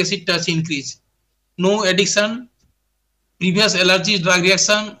ইউরিক অ্যাসিডটা আছে increase, no addiction, previous allergy drug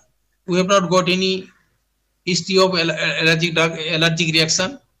reaction, we have not goat any history of allergic reaction.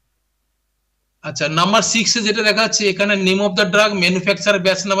 আচ্ছা, নাম্বার 6 এ যেটা দেখা যাচ্ছে এখানে name of the drug, manufacture,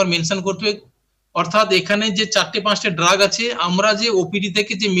 batch number mention করতে হবে, অর্থাৎ এখানে যে 4-5টা ড্রাগ আছে, আমরা যে ওপিডি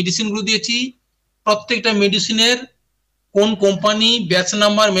থেকে যে মেডিসিনগুলো দিয়েছি প্রত্যেকটা মেডিসিনের কোন company, batch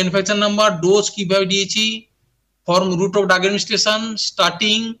number, manufacture number, dose কিভাবে দিয়েছি, form, root of drug administration,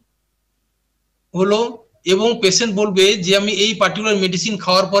 starting হলো, এবং পেশেন্ট বলবে যে আমি এই পার্টিকুলার মেডিসিন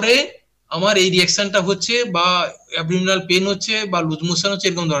খাওয়ার পরে আমার এই রিয়াকশনটা হচ্ছে বা অ্যাবডোমিনাল পেন হচ্ছে বা লুজ মোশন হচ্ছে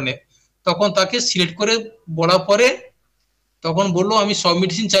এরকম ধরনের, তখন তাকে সিলেক্ট করে বলার পরে তখন বললো আমি সব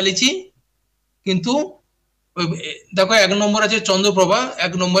মেডিসিন চালিয়েছি, কিন্তু দেখো 1 নম্বর আছে চন্দ্রপ্রভা,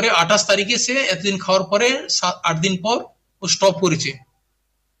 1 নম্বরে 28 তারিখে সে এতদিন খাওয়ার পরে 8 দিন পর ও স্টপ করেছে,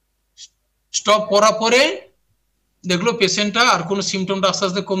 স্টপ করার পরে দেখলো পেশেন্টটা আর কোনো সিমটমটা আস্তে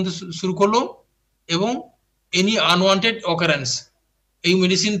আস্তে কমতে শুরু করলো, এবং এনি আনওয়ান্টেড অকারেন্স, এই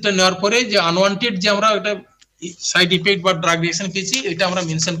মেডিসিনটা নেওয়ার পরে যে আনওয়ান্টেড যে আমরা একটা সাইড ইফেক্ট বা ড্রাগ রিঅ্যাকশন পেয়েছি এটা আমরা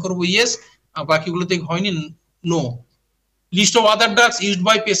মেনশন করবো ইয়েস, আর বাকিগুলোতে হয়নি no. List of other drugs used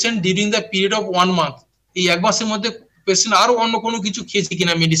by patient during the period of 1 month, এই 1 মাসের মধ্যে পেশেন্ট আরো অন্য কোনো কিছু খেয়েছে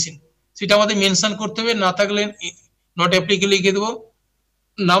কিনা মেডিসিন সেটা আমাদের মেনশন করতে হবে, না থাকলে নট অ্যাপ্লিকেবল লিখে দেবো।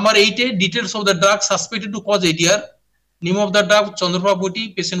 Number 8 A details of the drug suspected two cause ADR, name of the drug Chandraprabha বটি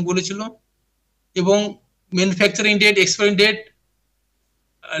পেশেন্ট বলেছিল, এবং manufacturing date, expiring date,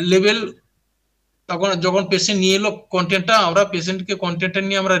 level, তখন যখন পেশেন্ট নিয়ে এলো কন্টেন্টটা আমরা পেশেন্টকে কন্টেন্টটা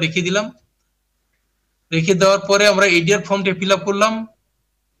নিয়ে আমরা রেখে দিলাম, রেখে দেওয়ার পরে আমরা এডিআর ফর্মটা ফিল আপ করলাম।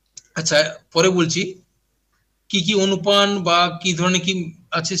 আচ্ছা, পরে বলছি কি কি অনুপান বা কি ধরনের কি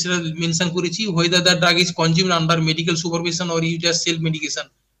আছে সেটা মেনশন করেছি, whether the drug is consumed under medical supervision or used as self medication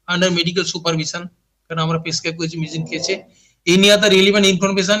under medical supervision, কারণ আমরা প্রেসক্রাইব করেছি মেডিসিন খেয়েছে, any other relevant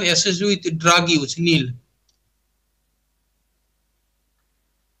information associated with drug use nil,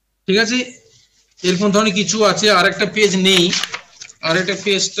 ঠিক আছে। এরকম ধরনের কিছু আছে, আর একটা পেজ নেই, আর একটা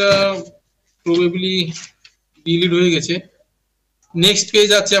পেজটা প্রবাবলি ডিলিট হয়ে গেছে। নেক্সট পেজ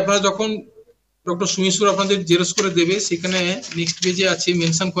আছে, আপনারা যখন ডক্টর সুমিশ্বর আপনাদের জেরক্স করে দেবে সেখানে নেক্সট পেজে আছে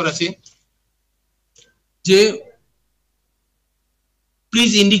মেনশন করা আছে যে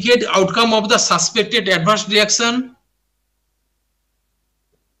please indicate outcome of the suspected adverse reaction,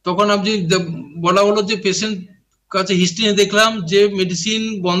 তখন আপনি বলা হলো যে পেশেন্ট কাছে হিস্ট্রি দেখলাম যে মেডিসিন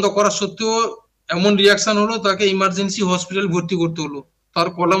বন্ধ করা সত্ত্বেও এমন রিয়াকশন হলো তাকে ইমার্জেন্সি হসপিটাল ভর্তি করতে হলো, তার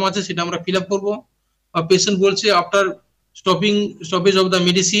কলাম আছে সেটা আমরা ফিল আপ করবো। আর পেশেন্ট বলছে after stoppage of the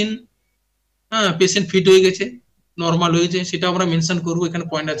medicine patient fit হয়ে গেছে, নর্মাল হয়েছে, সেটা আমরা মেনশন করবো, এখানে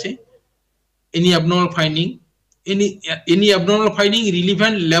পয়েন্ট আছে। Any abnormal finding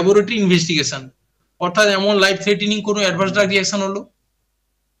relevant laboratory investigation, অর্থাৎ এমন লাইফ থ্রেটেনিং কোনো অ্যাডভার্স ড্রাগ রিয়াকশন হলো,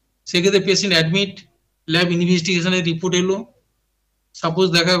 সেক্ষেত্রে পেশেন্ট অ্যাডমিট, ল্যাব ইনভেস্টিগেশনের রিপোর্ট এলো, সাপোজ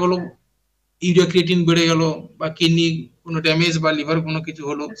দেখা গেলো ইউরিয়া ক্রিয়েটিন বেড়ে গেল বা কিডনি কোনো ড্যামেজ বা লিভার কোনো কিছু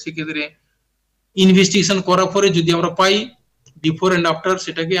হলো, সেক্ষেত্রে ইনভেস্টিগেশন করার পরে যদি আমরা পাই বিফোর এন্ড আফটার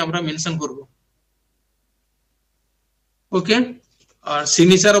সেটাকে আমরা মেনশন করব। ওকে, আর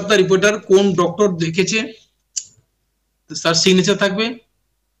সিগনেচার অফ দ্য রিপোর্টার, কোন ডক্টর দেখেছে তার সিগনেচার থাকবে।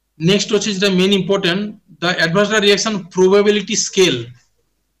 নেক্সট হচ্ছে যেটা main important, the adverse reaction probability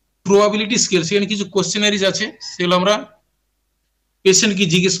scale, সেখানে কিছু কোশ্চেনারিজ আছে সেগুলো আমরা পেশেন্ট কি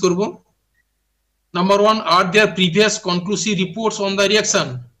জিজ্ঞেস করব। Number 1, R there previous conclusive reports on the reaction,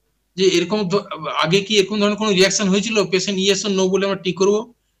 যে এরকম আগে কি এরকম ধরনের কোনো রিয়াকশন হয়েছিল পেশেন্ট ইয়েস অর নো বলে আমরা ঠিক করব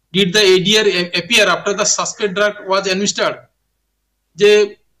did the ADR appear after the suspect drug was administered যে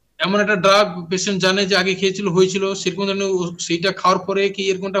এমন একটা ড্রাগ পেশেন্ট জানে যে আগে খেয়েছিল হয়েছিল সেরকম ধরনের সেইটা খাওয়ার পরে কি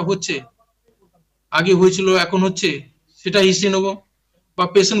এরকমটা হচ্ছে আগে হয়েছিল এখন হচ্ছে সেটা হিস্ট্রি নেব বা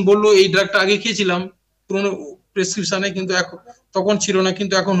পেশেন্ট বললো এই ড্রাগটা আগে খেয়েছিলাম পুরোনো প্রেসক্রিপশনে কিন্তু এখন তখন ছিল না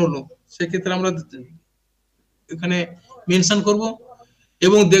কিন্তু এখন হলো সেক্ষেত্রে আমরা এখানে মেনশন করব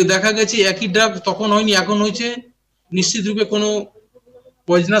এবং দেখা গেছে একই ড্রাগ তখন হয়নি এখন হয়েছে নিশ্চিত রূপে কোনো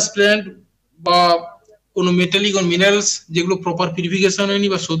পয়জনাস প্ল্যান্ট বা কোনো মেটালিক ও মিনারেলস যেগুলো প্রপার পিউরিফিকেশন হয়নি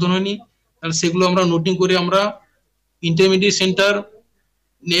বা শোধন হয়নি তাহলে সেগুলো আমরা নোটিং করে আমরা ইন্টারমিডিয়েট সেন্টার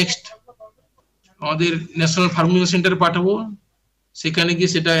নেক্সট আমাদের ন্যাশনাল ফার্মাসিউটিক্যাল সেন্টারে পাঠাবো সেখানে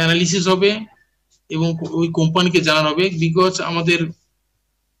গিয়ে সেটা অ্যানালিসিস হবে এবং ওই কোম্পানিকে জানানো হবে বিকজ আমাদের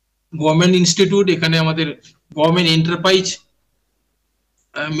গভর্নমেন্ট ইনস্টিটিউট এখানে আমাদের গভর্নমেন্ট এন্টারপ্রাইজ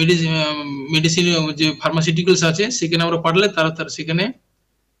মেডিসিন যে ফার্মাসিউটিক্যালস আছে সেখানে আমরা পাঠালে তারা সেখানে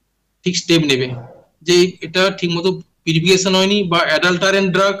ঠিক স্টেপ নেবে যে এটা ঠিকমতো পিউরিফিকেশন হয়নি বা অ্যাডাল্টারেন্ট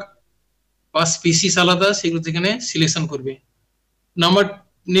ড্রাগ বা স্পিসিস আলাদা সেগুলো সেখানে সিলেকশন করবে number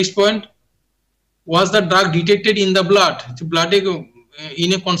next point was the drug detected in the blood blood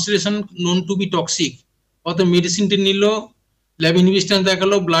in a concentration known to be toxic অর্থাৎ মেডিসিনটি নিল ল্যাব ইনভেস্টিগেশন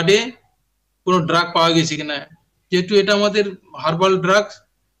দেখালো ব্লাডে কোনো ড্রাগ পাওয়া গেছে কিনা যেহেতু এটা আমাদের হার্বাল ড্রাগ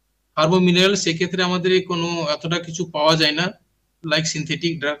হার্বো মিনারেল সেক্ষেত্রে আমাদের কোনো এতটা কিছু পাওয়া যায় না like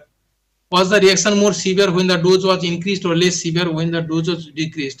synthetic drug was the reaction more severe when the dose was increased or less severe when the dose was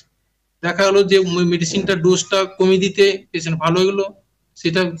decreased দেখা হলো যে মেডিসিনটা ডোজটা কমিয়ে দিতে পেশেন্ট ভালো হয়ে গেলো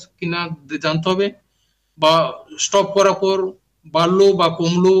সেটা কিনা জানতে হবে বা স্টপ করার পর বাড়লো বা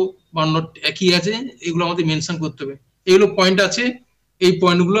কমলো বা একই আছে এগুলো আমাদের মেনশন করতে হবে এগুলো পয়েন্ট আছে এই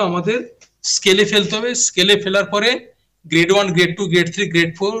পয়েন্টগুলো আমাদের স্কেলে ফেলতে হবে স্কেলে ফেলার পরে গ্রেড 1 গ্রেড 2 গ্রেড 3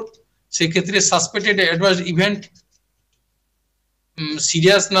 গ্রেড 4 সেক্ষেত্রে সাসপেক্টেড অ্যাডভার্স ইভেন্ট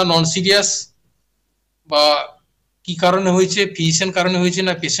সিরিয়াস না নন সিরিয়াস বা কি কারণে হয়েছে ফিজিশিয়ান কারণে হয়েছে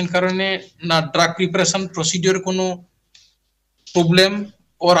না পেশেন্ট কারণে না ড্রাগ প্রিপারেশন প্রসিডিওর কোনো problem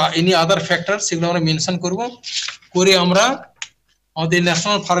or any other factor সেগুলো আমরা মেনশন করব করে আমরা আমাদের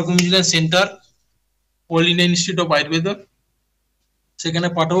national ফার্মাকোভিজিলেন্স centre all India institute of Ayurveda সেখানে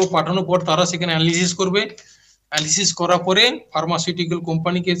পাঠানোর পর তারা সেখানে অ্যানালিসিস করবে অ্যানালিসিস করার পরে ফার্মাসিউটিক্যাল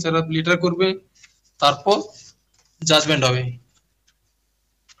কোম্পানিকে যারা লেটার করবে তারপর জাজমেন্ট হবে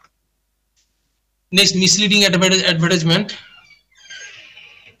নেক্সট মিসলিডিং অ্যাডভার্টাইজমেন্ট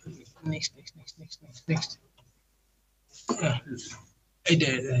নেক্সট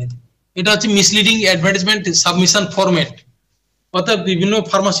এটা হচ্ছে মিসলিডিং অ্যাডভার্টাইজমেন্ট সাবমিশন ফরম্যাট অর্থাৎ বিভিন্ন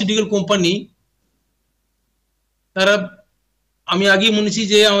ফার্মাসিউটিক্যাল কোম্পানি তারা আমি আগেই মনেছি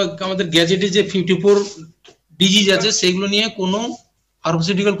যে আমাদের গ্যাজেটে যে 54 ডিজিজ আছে সেগুলো নিয়ে কোনো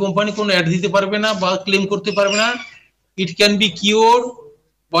ফার্মাসিউটিক্যাল কোম্পানি কোনো অ্যাড দিতে পারবে না বা ক্লেম করতে পারবে না it can be cured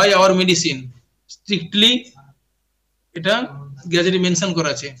by our medicine strictly এটা গ্যাজেটে মেনশন করা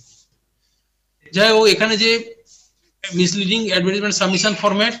আছে যাই হোক এখানে যে মিসলিডিং অ্যাডভার্টাইজমেন্ট সাবমিশন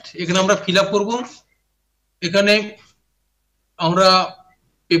ফরম্যাট এখানে আমরা ফিল আপ করবো এখানে আমরা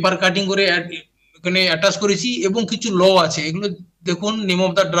পেপার কাটিং করে এখানে অ্যাটাচ করেছি এবং কিছু ল আছে এগুলো দেখুন name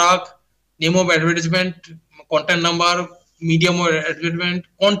of the drug name of advertisement content number medium of advertisement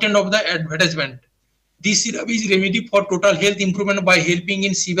content of the advertisement this is remedy for total health improvement by helping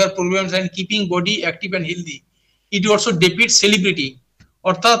in severe problems and keeping body active and healthy it also depicts celebrity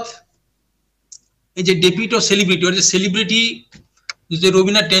অর্থাৎ এই যে ডেপিট of celebrity ওর যে celebrity যে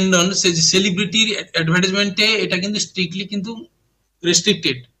Raveena tendon সে যে সেলিব্রিটির অ্যাডভার্টাইজমেন্টে এটা কিন্তু strictly কিন্তু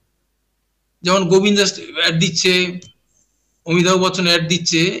restricted যেমন গোবিন্দ অ্যাড দিচ্ছে অমিতাভ বচ্চন অ্যাড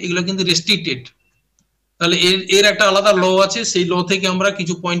দিচ্ছে এগুলো কিন্তু রেস্ট্রিক্টেড তাহলে এর একটা আলাদা ল আছে সেই ল থেকে আমরা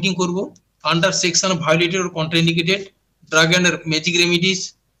কিছু পয়েন্টিং করব under section violated or contraindicated drug and magic remedies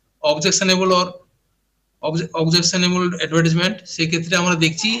objectionable or objectionable advertisement সেক্ষেত্রে আমরা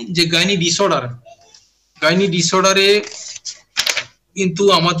দেখছি যে গাইনি ডিসঅর্ডারে কিন্তু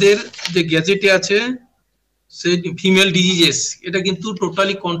আমাদের যে গ্যাজেটে আছে সেই ফিমেল ডিজিজেস এটা কিন্তু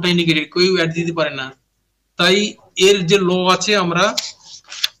টোটালি কন্ট্রাইন্ডিকেটেড কেউ অ্যাড দিতে পারে না তাই এর যে ল আছে আমরা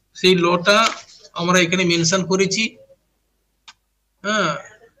সেই লটা আমরা এখানে মেনশন করেছি হ্যাঁ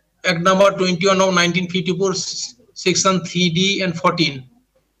act number 21 of 1954 section 3D and 14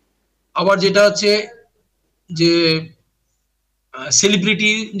 আবার যেটা হচ্ছে যে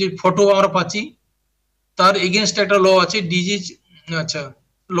সেলিব্রিটি যে ফটো আমরা পাচ্ছি তার এগেইনস্ট একটা ল আছে ডিজিজ আচ্ছা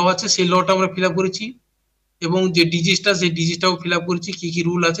ল আছে সেই লটা আমরা ফিল আপ করেছি এবং যে ডিজিজটা সেই ডিজিজটাও ফিল আপ করেছি কি কি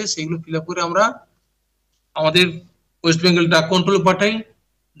রুল আছে সেগুলো ফিল আপ করে আমরা আমাদের ওয়েস্ট বেঙ্গল ড্রাগ কন্ট্রোল পাঠাই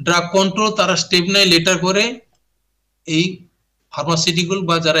ড্রাগ কন্ট্রোল তারা স্টেপ নেয় লেটার করে এই ফার্মাসিউটিক্যাল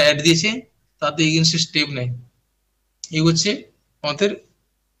বা যারা অ্যাড দিয়েছে তাদের এগেইনস্টে স্টেপ নেয়। এই হচ্ছে আমাদের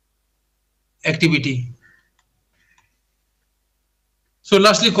activity. So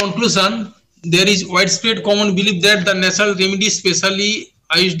lastly, conclusion, there is widespread common belief that the natural remedies, especially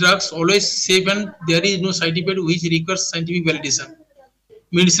Ayush drugs, always safe and there is no side effect which requires scientific validation.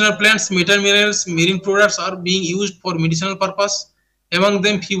 Medicinal plants, minerals, marine products are being used for medicinal purpose. Among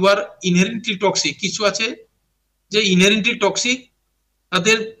them, few are inherently toxic. কিছু আছে যে inherently toxic,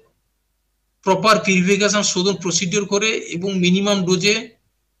 তাদের proper purification শোধন procedure করে এবং minimum ডোজে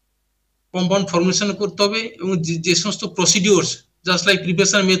compound formulation করতে হবে এবং যে সমস্ত প্রসিডিওরস জাস্ট লাইক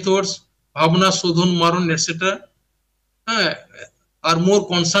প্রিপারেশন মেথডস, ভাবনা, শোধন, মারণ etcetera R more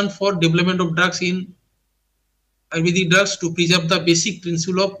concern for development of drugs in Ayurvedic drugs to preserve the basic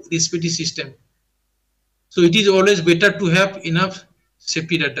principle of respiratory system. So it is always better to have enough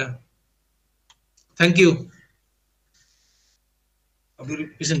safety data. Thank you.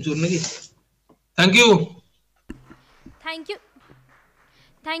 Thank you. Thank you.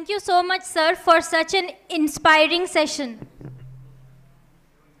 Thank you so much, sir, for such an inspiring session.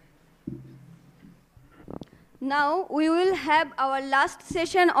 Now we will have our last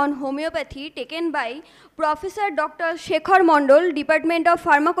session on homeopathy taken by Professor Dr. Shekhar Mondol, Department of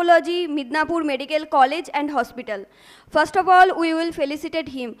Pharmacology, Midnapore Medical College and Hospital. First of all, we will felicitate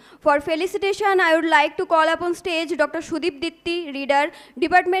him. For felicitation, I would like to call upon stage Dr. Sudip Ditti, Reader,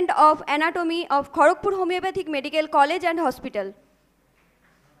 Department of Anatomy of KHARAGPUR Homeopathic Medical College and Hospital.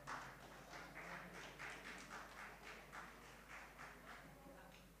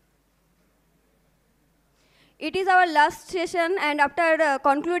 It is our last session, and after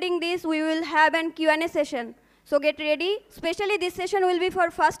concluding this, we will have an Q&A session. So get ready. Especially this session will be for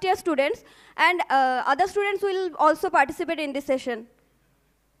first year students, and other students will also participate in this session.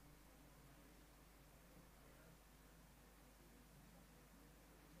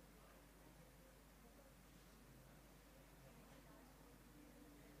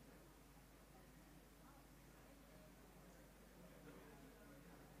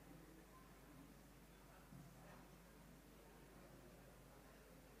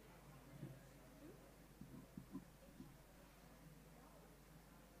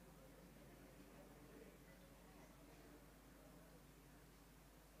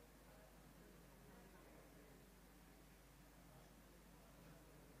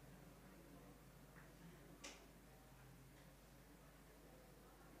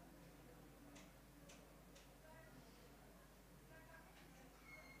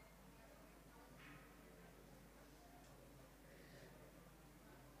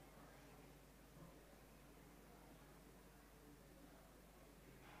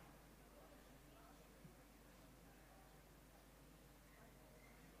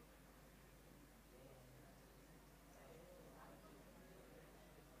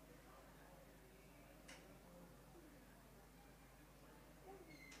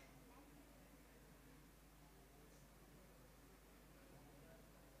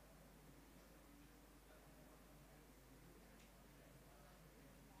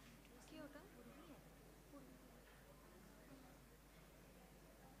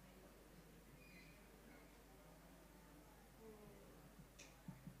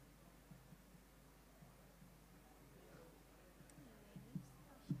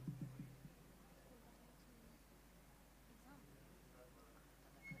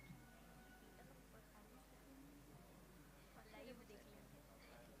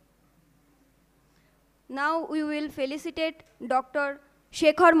 Now we will felicitate Dr.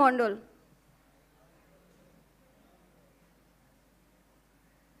 Shekhar Mondol.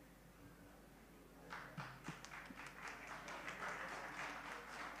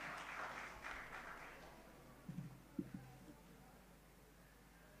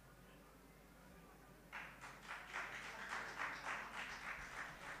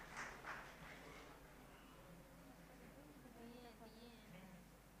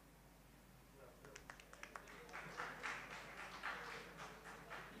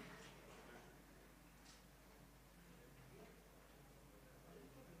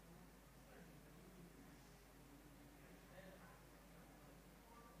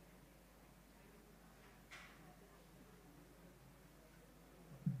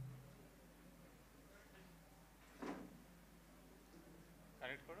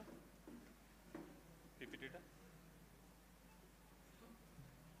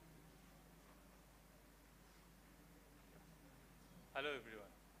 Hello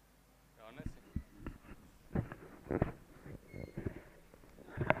everyone. Honest.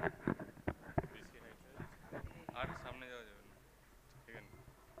 আর সামনে যাওয়া যাবে না ঠিক আছে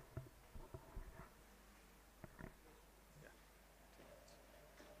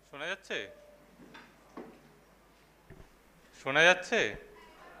শোনা যাচ্ছে? শোনা যাচ্ছে?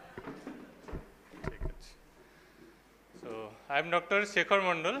 ঠিক আছে। So, I am Dr. Shekhar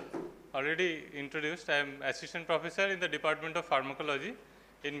Mandal, already introduced. I am assistant professor in the Department of Pharmacology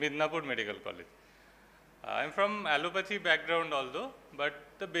in Midnapore Medical College. I am from allopathy background although, but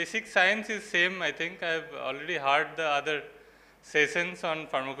the basic science is same. I think I have already heard the other sessions on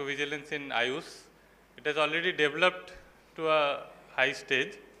pharmacovigilance in Ayush. It has already developed to a high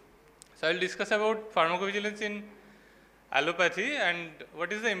stage. So, I will discuss about pharmacovigilance in allopathy and what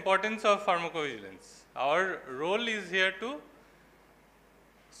is the importance of pharmacovigilance. Our role is here to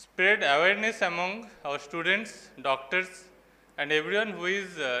spread awareness among our students, doctors, and everyone who is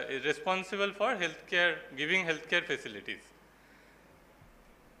responsible for healthcare, giving healthcare facilities.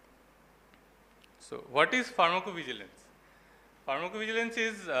 So, what is pharmacovigilance? Pharmacovigilance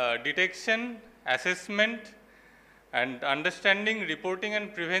is detection, assessment, and understanding, reporting, and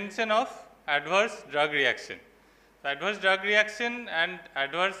prevention of adverse drug reaction. So, adverse drug reaction and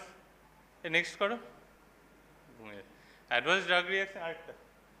adverse, next karo. Adverse drug reaction,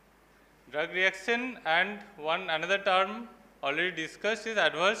 drug reaction, and another term already discussed is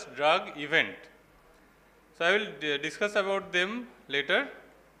adverse drug event. So, I will discuss about them later.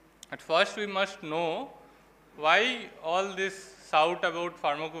 At first, we must know why all this shout about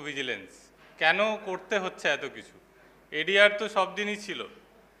pharmacovigilance. কেন করতে হচ্ছে এত কিছু? ADR তো সব দিনই ছিল,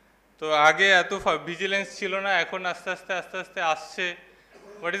 তো আগে এত ভিজিলেন্স ছিল না, এখন আস্তে আস্তে আসছে।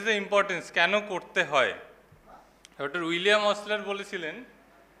 হোয়াট ইজ দ্য ইম্পর্টেন্স, কেন করতে হয়? ডক্টর উইলিয়াম অসলার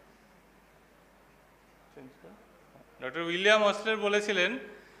বলেছিলেন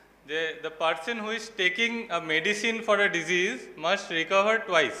যে the person who is taking a medicine for a disease must recover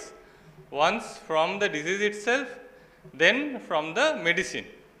twice, once from the disease itself, then from the medicine,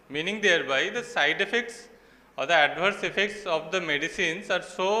 meaning thereby the side effects or the adverse effects of the medicines are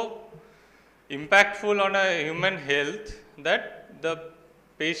so impactful on a human health that the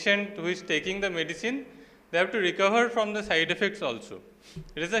patient who is taking the medicine, they have to recover from the side effects also.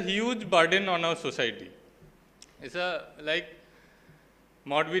 It is a huge burden on our society. It's like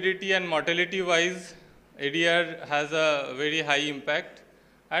morbidity and mortality wise, ADR has a very high impact,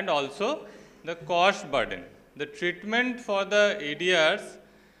 and also the cost burden. The treatment for the ADRs,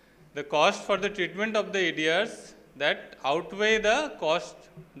 the cost for the treatment of the ADRs that outweigh the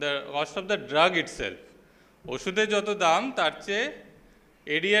cost of the drug itself. ওষুধের যত দাম তার চেয়ে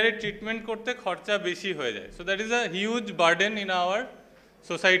ADR এর treatment করতে খরচা বেশি হয়ে যায়. So that is a huge burden in our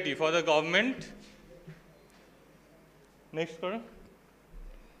society for the government. Next করো.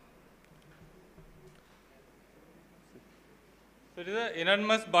 So it is an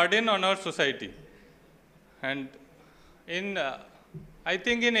enormous burden on our society, and in I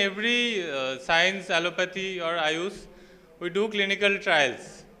think in every science, allopathy or Ayush, we do clinical trials.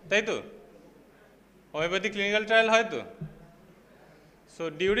 তাই তো? Homeopathy clinical trial হয় তো? So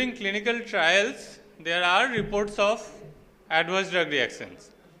during clinical trials, there are reports of adverse drug reactions,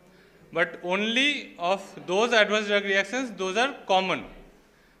 but only of those adverse drug reactions, those are common,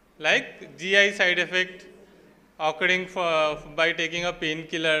 like GI side effect occurring by taking a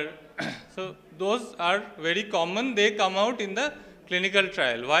painkiller. So those are very common, they come out in the clinical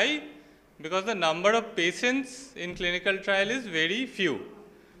trial. Why? Because the number of patients in clinical trial is very few.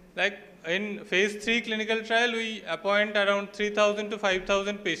 Like in phase 3 clinical trial, we appoint around 3,000 to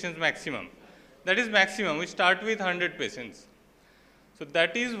 5,000 patients maximum. That is maximum, we start with 100 patients. So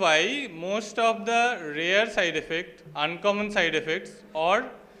that is why most of the rare side effects, uncommon side effects, or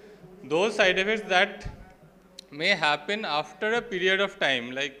those side effects that may happen after a period of time,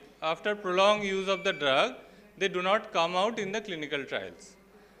 like after prolonged use of the drug, they do not come out in the clinical trials.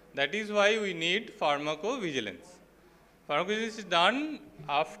 That is why we need pharmacovigilance. Pharmacovigilance is done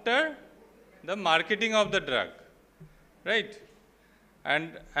after the marketing of the drug, right? And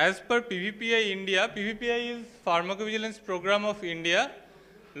as per PVPI India, PVPI is Pharmacovigilance Program of India,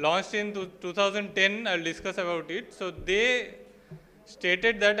 launched in 2010. I'll discuss about it. So they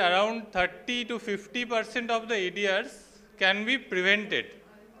stated that around 30 to 50% of the ADRs can be prevented.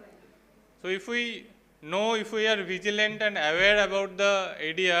 So if we know, if we are vigilant and aware about the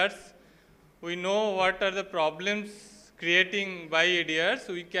ADRs, we know what are the problems creating by ADRs,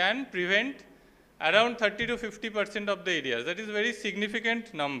 we can prevent around 30 to 50% of the ADRs. That is a very significant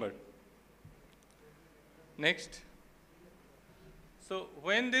number. Next. So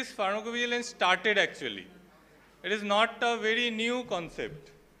when this pharmacovigilance started actually, it is not a very new concept.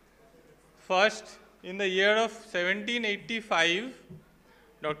 First, in the year of 1785,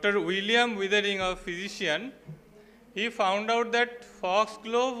 Dr. William Withering, a physician, he found out that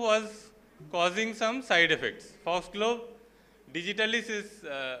foxglove was causing some side effects. Foxglove Digitalis is,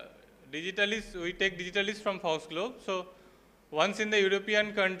 we take digitalis from foxglove. So once in the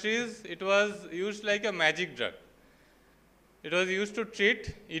European countries, it was used like a magic drug. It was used to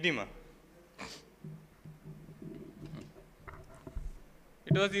treat edema.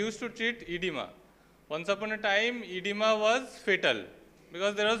 It was used to treat edema. Once upon a time, edema was fatal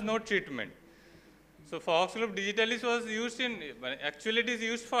because there was no treatment. So foxglove digitalis was used in, actually it is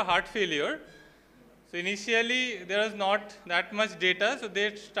used for heart failure. So initially there was not that much data, so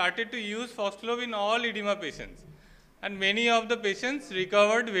they started to use foxglove in all edema patients. And many of the patients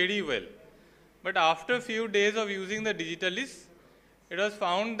recovered very well. But after a few days of using the digitalis, it was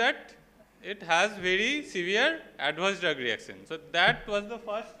found that it has very severe adverse drug reactions. So that was the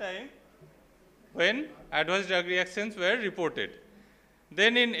first time when adverse drug reactions were reported.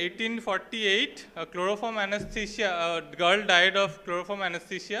 Then in 1848, a chloroform anesthesia, a girl died of chloroform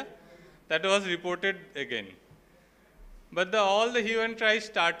anesthesia. That was reported again. But all the hue and cry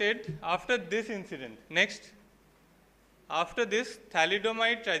started after this incident. Next. After this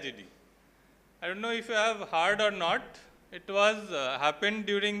thalidomide tragedy. I don't know if you have heard or not. It was happened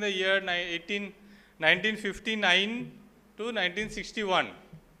during the year 1959 to 1961.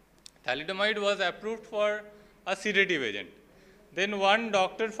 Thalidomide was approved for a sedative agent. Then one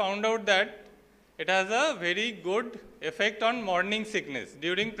doctor found out that it has a very good effect on morning sickness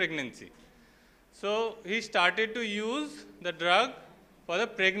during pregnancy. So he started to use the drug for the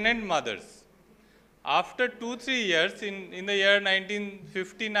pregnant mothers. After 2-3 years, in the year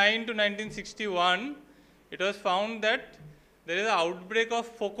 1959 to 1961, it was found that there is an outbreak of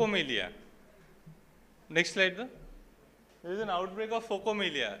phocomelia. Next slide. There is an outbreak of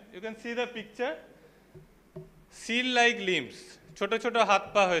phocomelia. You can see the picture. Seal-like limbs. Choto choto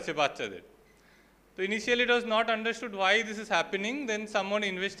hath pa hoyeche bachchader. So initially it was not understood why this is happening. Then someone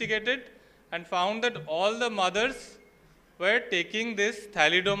investigated and found that all the mothers were taking this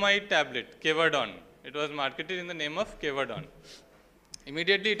thalidomide tablet, Kevadon. It was marketed in the name of Kevadon.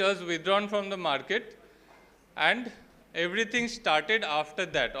 Immediately it was withdrawn from the market and everything started after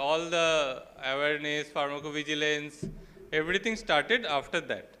that. All the awareness, pharmacovigilance, everything started after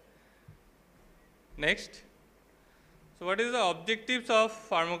that. Next. So what is the objectives of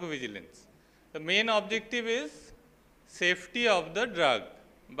pharmacovigilance? The main objective is safety of the drug.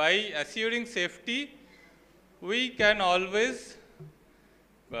 By assuring safety, we can always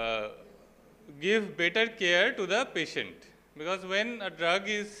give better care to the patient. Because when a drug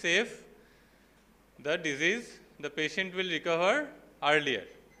is safe, the disease, the patient will recover earlier.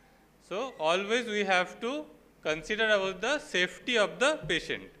 So always we have to consider about the safety of the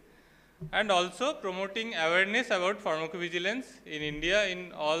patient. And also promoting awareness about pharmacovigilance in India,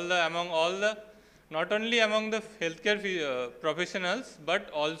 among all the, not only among the healthcare professionals,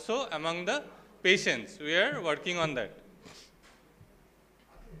 but also among the patients. We are working on that.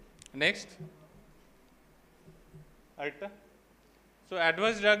 Next. Arita. So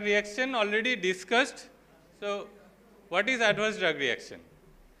adverse drug reaction already discussed. So what is adverse drug reaction?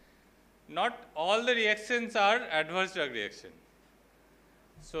 Not all the reactions are adverse drug reaction.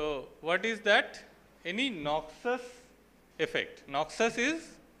 So what is that? Any noxious effect. Noxious is,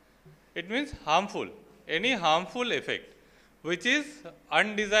 it means harmful. Any harmful effect which is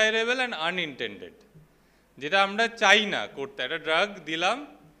undesirable and unintended. যেটা আমরা চাই না করতে, একটা drug দিলাম,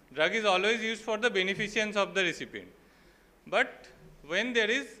 drug is always used for the beneficence of the recipient. But when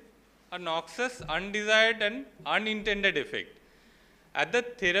there is a noxious, undesired and unintended effect at the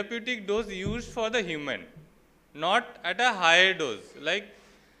therapeutic dose used for the human, not at a higher dose. Like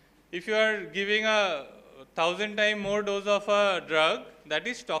if you are giving a 1,000 times more dose of a drug, that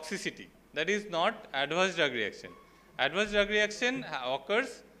is toxicity. That is not adverse drug reaction. Adverse drug reaction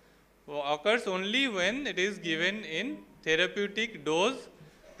occurs only when it is given in therapeutic dose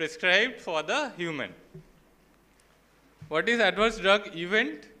prescribed for the human. What is adverse drug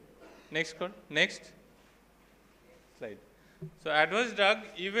event? Next slide. So adverse drug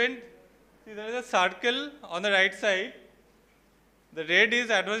event, see there is a circle on the right side. The red is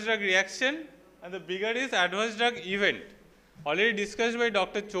adverse drug reaction and the bigger is adverse drug event. Already discussed by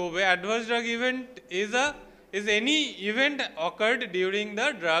Dr. Chobe, adverse drug event is any event occurred during the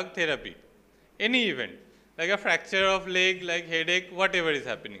drug therapy. Any event, like a fracture of leg, like headache, whatever is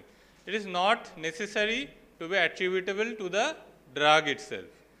happening. It is not necessary to be attributable to the drug itself.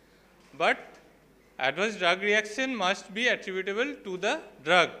 But adverse drug reaction must be attributable to the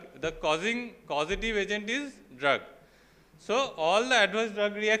drug. The causative agent is drug. So all the adverse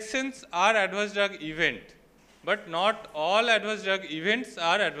drug reactions are adverse drug event, but not all adverse drug events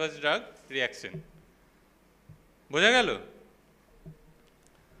are adverse drug reaction. বোঝা গেল?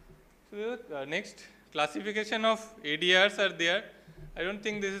 So next classification of ADRs are there. I don't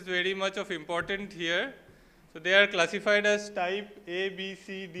think this is very much of important here. So they are classified as type A, B,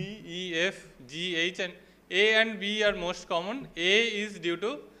 C, D, E, F, G, H, and A and B are most common. A is due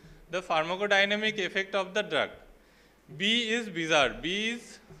to the pharmacodynamic effect of the drug. B is bizarre. B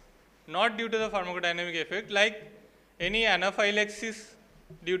is not due to the pharmacodynamic effect, like any anaphylaxis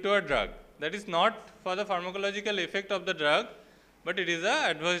due to a drug. That is not for the pharmacological effect of the drug, but it is an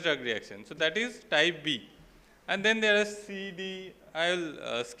adverse drug reaction. So that is type B. And then there is C, D. I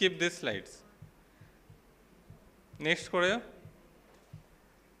will skip these slides. Next, Korea.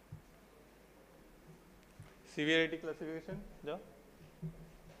 Severity classification. Ja.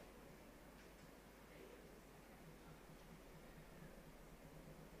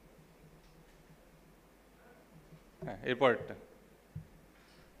 Report.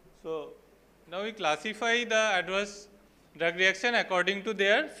 So now we classify the adverse drug reaction according to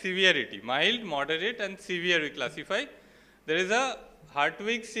their severity. Mild, moderate, and severe we classify. There is a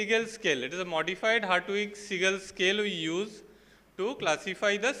Hartwig-Siegel scale. It is a modified Hartwig-Siegel scale we use to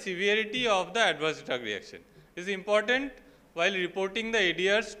classify the severity of the adverse drug reaction. It is important while reporting the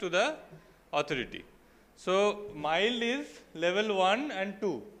ADRs to the authority. So mild is level 1 and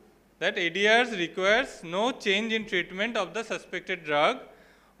 2. That ADRs requires no change in treatment of the suspected drug,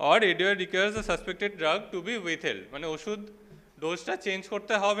 or ADR requires the suspected drug to be withheld. মানে ওষুধ ডোজটা change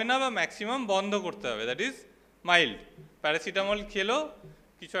করতে হবে না বা maximum বন্ধ করতে হবে, that is mild. Paracetamol খেলো,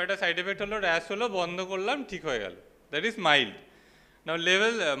 কিছু একটা সাইড এফেক্ট হলো, র্যাশ হলো, বন্ধ করলাম, ঠিক হয়ে গেল, that is mild. Now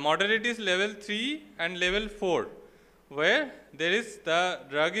level moderate is level 3 and level 4, where there is the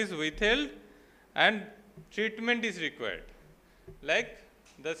drug is withheld and treatment is required, like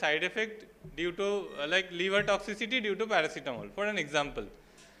the side effect due to like liver toxicity due to paracetamol, for an example.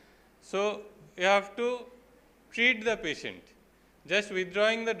 So you have to treat the patient. Just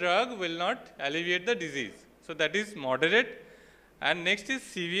withdrawing the drug will not alleviate the disease. So that is moderate. And next is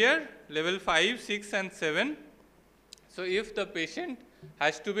severe, level 5, 6 and 7. So if the patient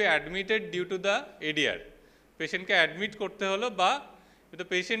has to be admitted due to the ADR, patient ke admit korte holo, ba if the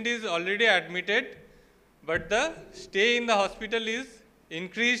patient is already admitted but the stay in the hospital is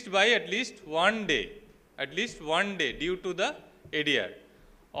increased by at least 1 day due to the ADR,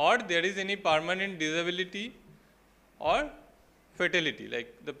 or there is any permanent disability or fatality, like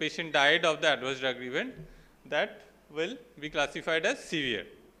the patient died of the adverse drug event, that will be classified as severe.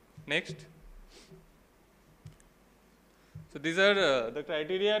 Next. So these are the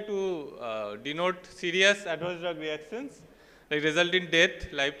criteria to denote serious adverse drug reactions, like result in death,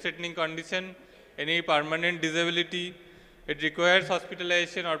 life-threatening condition, any permanent disability. It requires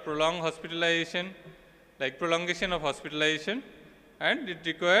hospitalization or prolonged hospitalization, like prolongation of hospitalization, and it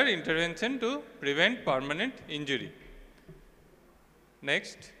requires intervention to prevent permanent injury.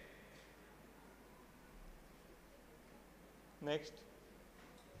 Next. Next.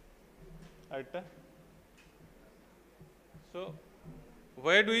 Arta. So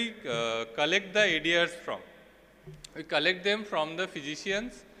where do we collect the ADRs from? We collect them from the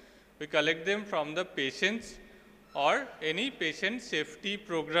physicians, we collect them from the patients, or any patient safety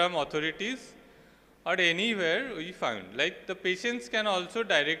program authorities, or anywhere we find. Like the patients can also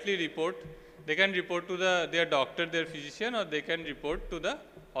directly report, they can report to their doctor, their physician, or they can report to the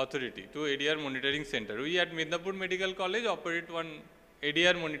authority, to ADR monitoring center. We at Midnapore Medical College operate one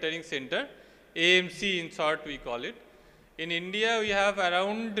ADR monitoring center, AMC in short we call it. In India we have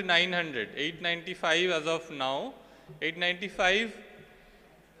around 895 as of now, 895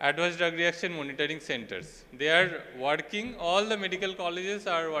 adverse drug reaction monitoring centers. They are working, all the medical colleges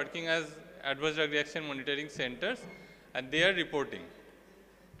are working as adverse drug reaction monitoring centers, and they are reporting.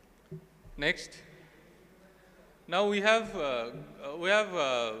 Next. Now we have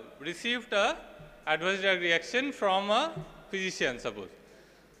received a adverse drug reaction from a physician, suppose.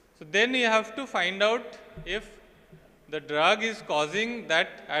 So then you have to find out if the drug is causing that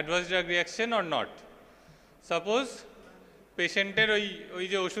adverse drug reaction or not. Suppose পেশেন্টের ওই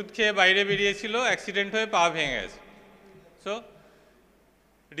যে ওষুধ খেয়ে বাইরে বেরিয়েছিল, accident হয়ে পা ভেঙে গেছে। সো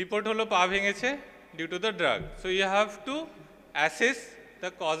রিপোর্ট হলো পা ভেঙেছে due to the drug. So you have to assess the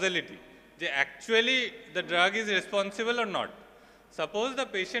causality, যে actually the drug is responsible or not. Suppose the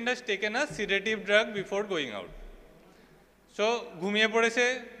patient has taken a sedative drug before going out. So ঘুমিয়ে পড়েছে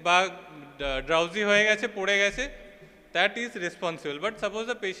বা drowsy হয়ে গেছে, পড়ে গেছে, that is responsible. But suppose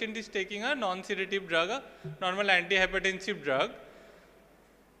the patient is taking a non-sedative drug, a normal antihypertensive drug,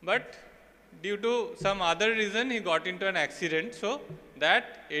 but due to some other reason he got into an accident, so that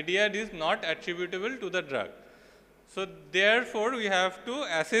ADR is not attributable to the drug. So therefore we have to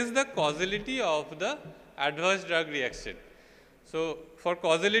assess the causality of the adverse drug reaction. So for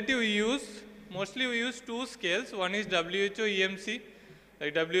causality we use mostly we use two scales. One is WHO EMC.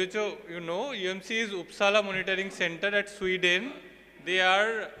 Like WHO, you know, EMC is Uppsala Monitoring Center at Sweden. They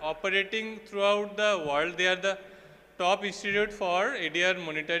are operating throughout the world. They are the top institute for ADR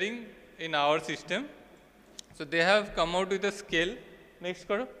monitoring in our system. So they have come out with a scale. Next,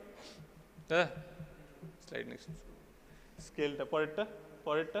 karo. Slide next. Scale ta poretta.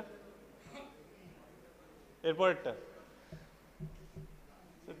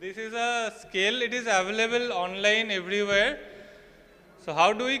 So this is a scale. It is available online everywhere. So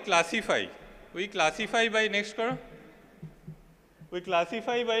how do we classify? We classify by next karo. We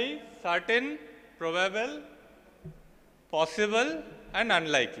classify by certain, probable, possible, and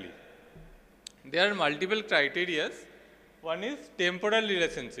unlikely. There are multiple criteria. One is temporal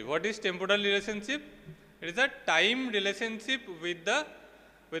relationship. What is temporal relationship? It is a time relationship with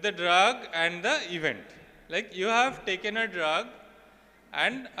the drug and the event. Like you have taken a drug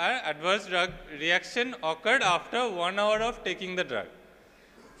and an adverse drug reaction occurred after 1 hour of taking the drug.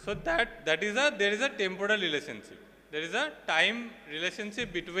 So there is a temporal relationship. There is a time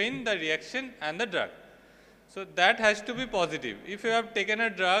relationship between the reaction and the drug. So that has to be positive. If you have taken a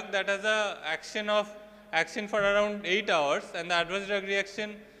drug that has a action for around 8 hours and the adverse drug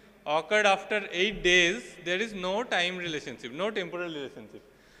reaction occurred after 8 days, there is no time relationship, no temporal relationship.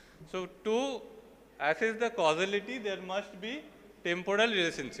 So to assess the causality, there must be temporal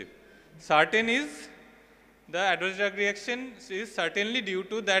relationship. Certain is the adverse drug reaction is certainly due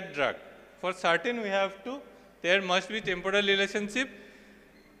to that drug. For certain, there must be temporal relationship,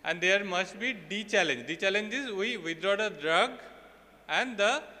 and there must be de-challenge. De-challenge is we withdraw the drug and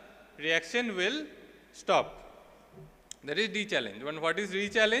the reaction will stop. That is de-challenge. And what is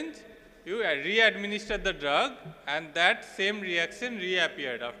re-challenge? You re-administer the drug and that same reaction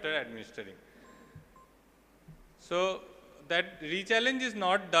reappeared after administering. So that re-challenge is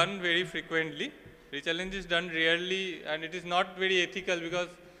not done very frequently. Re-challenge is done rarely, and it is not very ethical because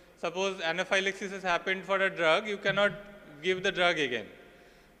suppose anaphylaxis has happened for a drug, you cannot give the drug again.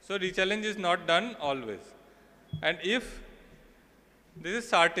 So re-challenge is not done always. And if this is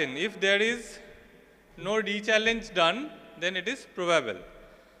certain, if there is no re-challenge done, then it is probable.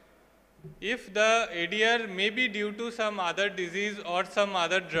 If the ADR may be due to some other disease or some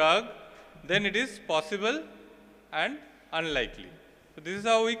other drug, then it is possible and unlikely. So this is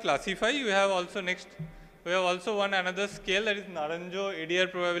how we classify. We have also another scale, that is Naranjo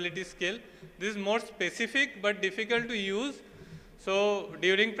ADR probability scale. This is more specific but difficult to use. So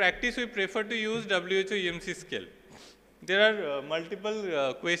during practice, we prefer to use WHO EMC scale. There are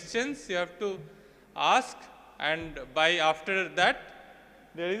multiple questions you have to ask, and after that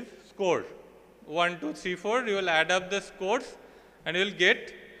there is score 1, 2, 3, 4. You will add up the scores and you will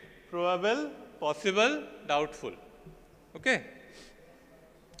get probable, possible, doubtful. Okay.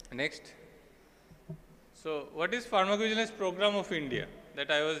 Next. So what is pharmacovigilance program of India that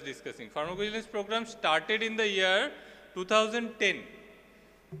I was discussing? Pharmacovigilance program started in the year 2010.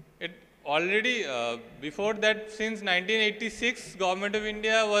 It already before that, since 1986, Government of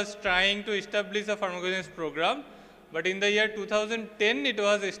India was trying to establish a pharmacovigilance program, but in the year 2010 it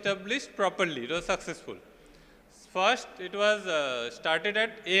was established properly. It was successful. First it was started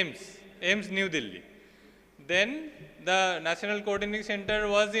at AIIMS, New Delhi. Then the National Coordinating Center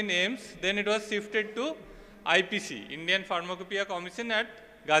was in AIIMS. Then it was shifted to IPC, Indian Pharmacopoeia Commission at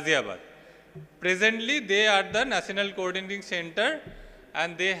Ghaziabad. Presently, they are the National Coordinating Center,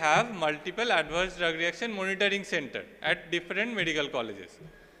 and they have multiple adverse drug reaction monitoring center at different medical colleges.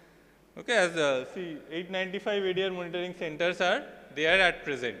 Okay, as see, 895 ADR monitoring centers are there at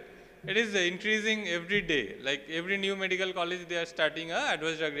present. It is increasing every day. Like every new medical college, they are starting a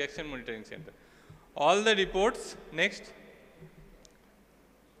adverse drug reaction monitoring center. All the reports, next.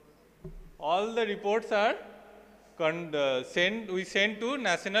 All the reports are we send to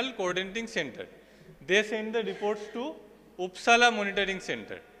National Coordinating Center. They send the reports to Uppsala Monitoring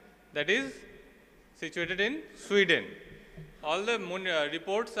Center, that is situated in Sweden. All the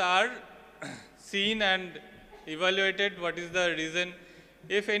reports are seen and evaluated. What is the reason?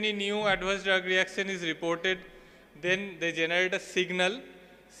 If any new adverse drug reaction is reported, then they generate a signal.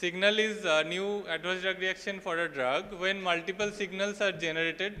 Signal is a new adverse drug reaction for a drug. When multiple signals are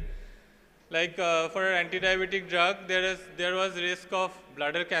generated, like for an anti-diabetic drug, there was risk of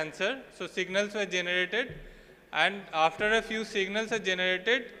bladder cancer. So signals were generated, and after a few signals are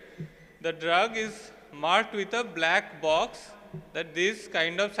generated, the drug is marked with a black box that these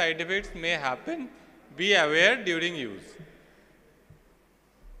kind of side effects may happen. Be aware during use.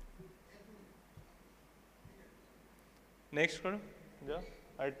 Next,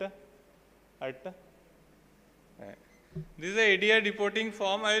 This is a ADR reporting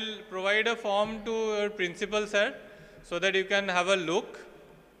form. I will provide a form to your principal, sir, so that you can have a look.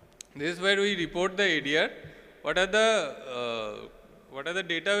 This is where we report the ADR. What are the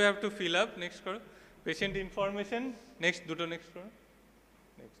data we have to fill up? Next, patient information. Next, next.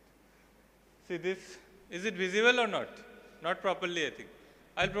 See this. Is it visible or not? Not properly, I think.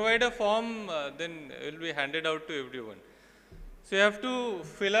 I'll provide a form, then it will be handed out to everyone. So you have to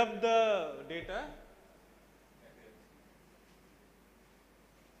fill up the data.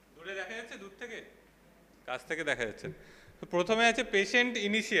 দূরে দেখা যাচ্ছে দূর থেকে কাছ থেকে দেখা যাচ্ছে তো প্রথমে আছে পেশেন্ট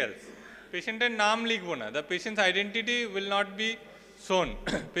ইনিশিয়ালস পেশেন্টের নাম লিখবো না the patient's identity will not be shown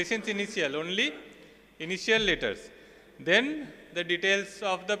patient's initial only initial letters then the details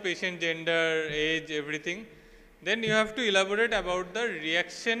of the patient gender age everything then you have to elaborate about the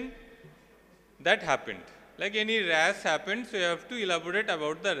reaction that happened like any rash happened so you have to elaborate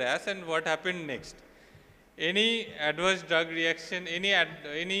about the rash and what happened next. Any adverse drug reaction,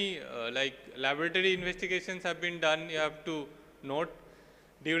 any like laboratory investigations have been done, you have to note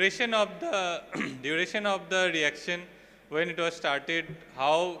duration of the reaction, when it was started,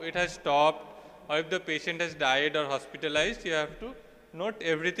 how it has stopped, or if the patient has died or hospitalized, you have to note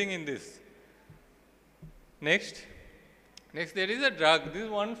everything in this. Next there is a drug. This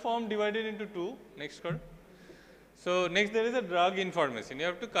is one form divided into two. Next card. So next there is a drug information. You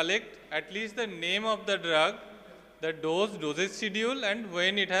have to collect at least the name of the drug, the dosage schedule and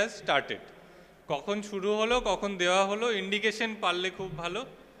when it has started. কখন শুরু হলো, কখন দেওয়া হলো, indication পারলে খুব ভালো,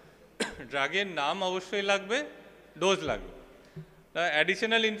 ড্রাগের নাম অবশ্যই লাগবে, ডোজ লাগবে। The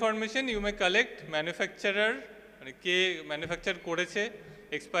additional information you may collect manufacturer, মানে কে ম্যানুফ্যাকচার করেছে,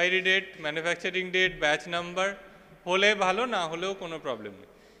 expiry date, manufacturing date, batch number, হলে ভালো, না হলেও কোনো প্রবলেম নেই।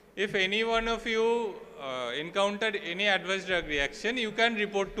 If any one of you encountered any adverse drug reaction, you can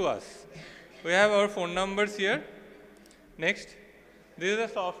report to us. We have our phone numbers here. Next, this is a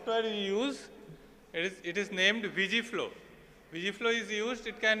software we use. It is named VGFlow. VGFlow is used.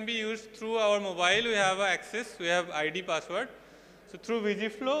 It can be used through our mobile. We have access. We have ID password. So through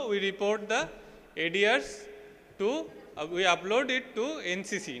VGFlow, we report the ADRs to. We upload it to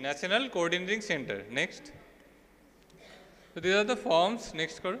NCC, National Coordinating Center. Next. So these are the forms.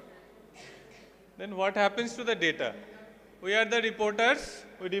 Next, then what happens to the data? We are the reporters.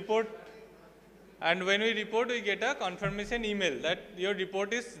 We report, and when we report, we get a confirmation email that your report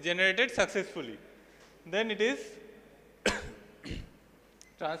is generated successfully. Then it is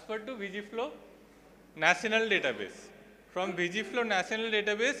transferred to VGFlow National Database. From VGFlow National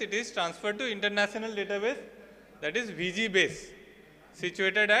Database, it is transferred to international database, that is VGBase,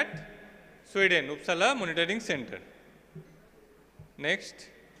 situated at Sweden, Uppsala Monitoring Center. Next.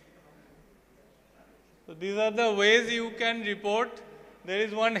 So these are the ways you can report. There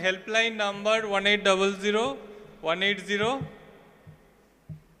is one helpline number 1800 180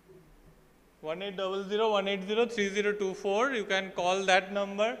 3024. You can call that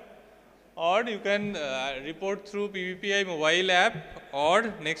number, or you can report through PVPI mobile app, or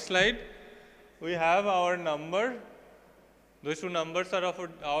next slide. We have our number. Those two numbers are of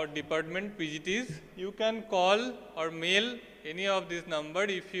our department PGTs. You can call or mail any of this number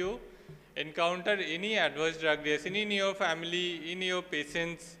if you encounter any adverse drug reaction in your family, in your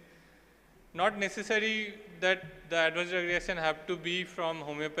patients. Not necessary that the adverse drug reaction have to be from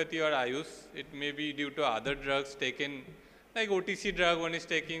homeopathy or Ayush. It may be due to other drugs taken, like OTC drug, one is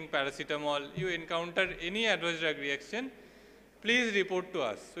taking paracetamol. You encounter any adverse drug reaction, please report to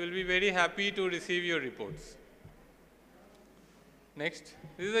us. We will be very happy to receive your reports. Next,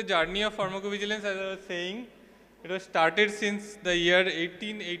 this is the journey of pharmacovigilance, as I was saying. It was started since the year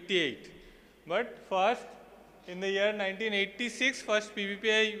 1888. But first, in the year 1986, first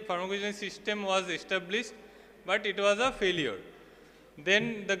PVPI pharmacovigilance system was established, but it was a failure.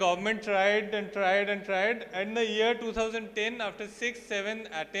 Then the government tried and tried and tried, and in the year 2010, after 6-7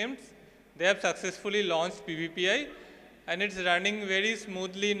 attempts, they have successfully launched PVPI, and it's running very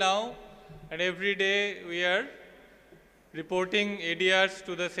smoothly now, and every day we are reporting ADRs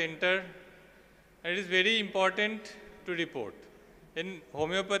to the center. It is very important to report. In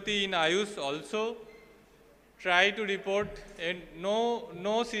homeopathy, in Ayush also, try to report, and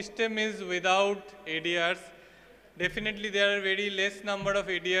no system is without ADRs. Definitely there are very less number of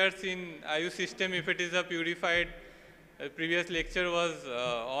ADRs in Ayush system if it is a purified. Previous lecture was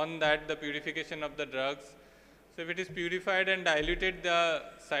on that, the purification of the drugs. So if it is purified and diluted, the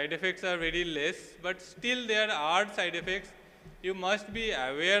side effects are very less, but still there are side effects. You must be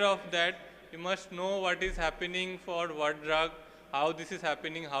aware of that. You must know what is happening for what drug, how this is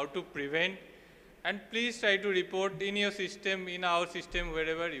happening, how to prevent, and please try to report in your system, in our system,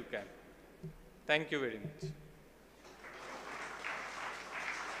 wherever you can. Thank you very much.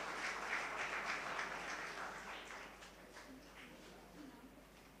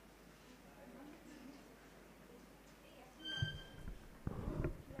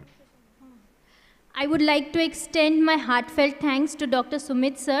 I would like to extend my heartfelt thanks to Dr.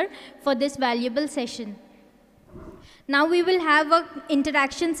 Sumit sir for this valuable session. Now we will have an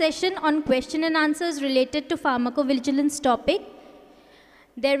interaction session on question and answers related to pharmacovigilance topic.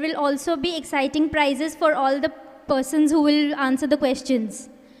 There will also be exciting prizes for all the persons who will answer the questions.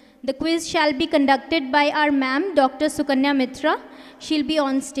 The quiz shall be conducted by our ma'am, Dr. Sukanya Mitra. She'll be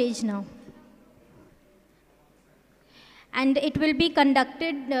on stage now. And it will be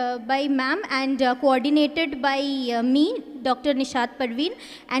conducted by ma'am and coordinated by me, Dr. Nishat Parveen,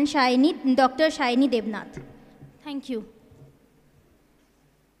 and Dr. Shaini Devnath. Thank you.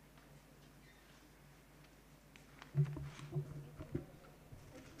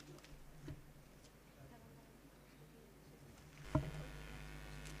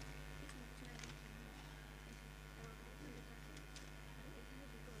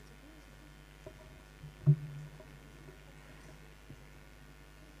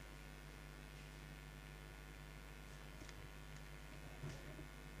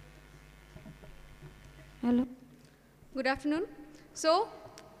 Hello. Good afternoon. So,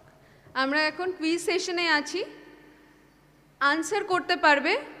 আমরা এখন quiz সেশনে আছি। Answer করতে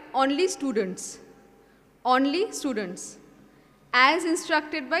পারবে only students. Only students. As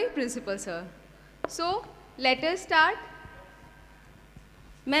instructed by principal sir. So, let us start.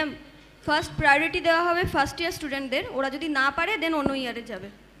 Ma'am, first priority দেওয়া হবে first year স্টুডেন্টদের। ওরা যদি না পারে দেন অন্য ইয়ারে যাবে।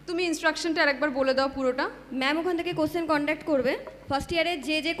 তুমি ইনস্ট্রাকশনটা আরেকবার বলে দাও পুরোটা। ম্যাম ওখান থেকে কোশ্চেন কন্ডাক্ট করবে। ফার্স্ট ইয়ারে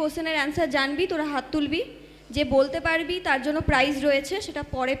যে কোশ্চেনের অ্যান্সার জানবি তোরা হাত তুলবি, যে বলতে পারবি তার জন্য প্রাইজ রয়েছে, সেটা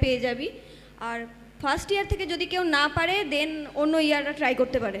পরে পেয়ে যাবি। আর ফার্স্ট ইয়ার থেকে যদি কেউ না পারে দেন অন্য ইয়ারটা ট্রাই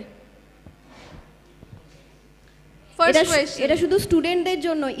করতে পারে। এটা শুধু স্টুডেন্টদের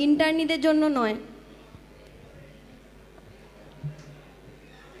জন্য, ইন্টার্নিদের জন্য নয়।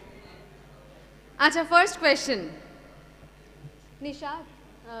 আচ্ছা, ফার্স্ট কোয়েশ্চেন। নিশাদ,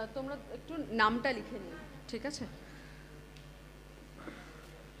 তোমরা একটু নামটা লিখে নিও, ঠিক আছে?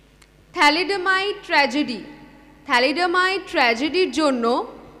 Thalidomide tragedy. থ্যালিডোমাইড ট্র্যাজেডির জন্য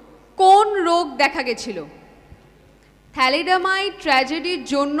কোন রোগ দেখা গেছিল? থ্যালিডোমাইড ট্র্যাজেডির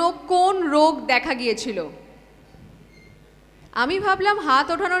জন্য কোন রোগ দেখা গিয়েছিল? আমি ভাবলাম হাত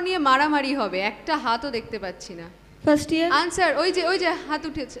ওঠানো নিয়ে মারামারি হবে, একটা হাতও দেখতে পাচ্ছি না। ফার্স্ট ইয়ার আনসার, ওই যে হাত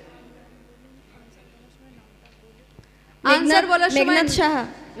উঠেছে। আনসার বলার সময় মেঘনাদ সাহা,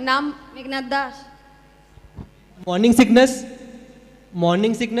 নাম Meghnad Das. Morning sickness.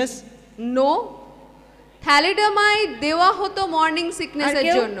 Morning sickness no, thalidomide দেওয়া হতো মর্নিং সিকনেসের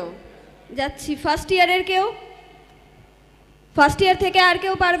জন্য। যাচ্ছি ফার্স্ট ইয়ারের কেউ, ফার্স্ট ইয়ার থেকে আর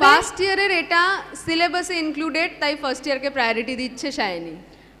কেউ পারবে? ফার্স্ট ইয়ারের এটা সিলেবাসে ইনক্লুডেড, তাই ফার্স্ট ইয়ারকে প্রায়োরিটি দিচ্ছে শায়নি।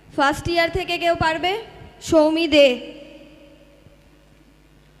 ফার্স্ট ইয়ার থেকে কেউ পারবে? সৌমি দে।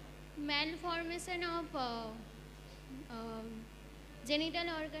 malformation of genital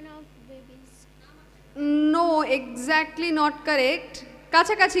organ of babies. No, exactly not correct,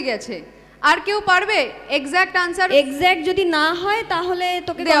 কাছাকাছি গেছে। আর কেউ পারবে? এক্স্যাক্ট আনসার এক্স্যাক্ট যদি না হয় তাহলে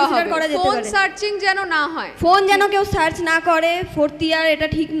তোকে কনসিডার করা যেতে পারে। ফোন সার্চিং যেন না হয়, ফোন যেন কেউ সার্চ না করে ফোর্থ ইয়ার, এটা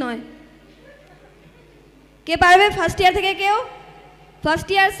ঠিক নয়। কে পারবে ফার্স্ট ইয়ার থেকে কেউ? First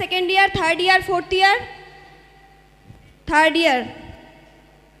year, second year, third year, fourth year? Third year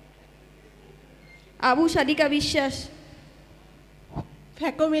Abu Sadika বিশ্বাস।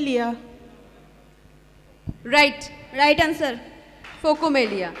 ফ্যাকোমেলিয়া। Right answer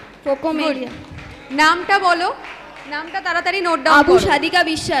phocomelia. ফোকোমেলিয়া। নামটা বলো, নামটা তাড়াতাড়ি নোট ডাউন করো। আবু সাদিকা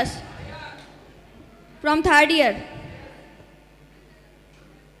বিশ্বাস, from third year.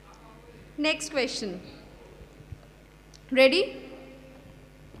 Next question, ready?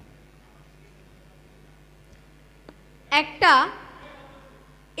 একটা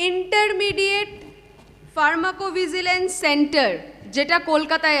ইন্টারমিডিয়েট ফার্মাকোভিজিলেন্স সেন্টার যেটা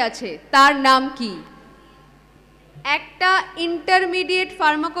কলকাতায় আছে তার নাম কি? একটা ইন্টারমিডিয়েট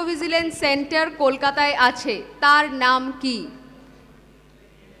ফার্মাকোভিজিলেন্স সেন্টার কলকাতায় আছে, তার নাম কি?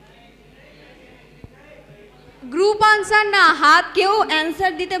 গ্রুপ আনসার না, হাত। কেউ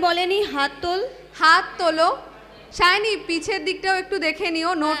অ্যান্সার দিতে বলেনি, হাত তোল। হাত তোলো। শাইনি, পিছের দিকটাও একটু দেখে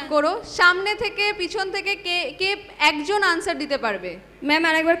নিও, নোট করো। সামনে থেকে পিছন থেকে কে একজন আনসার দিতে পারবে? ম্যাম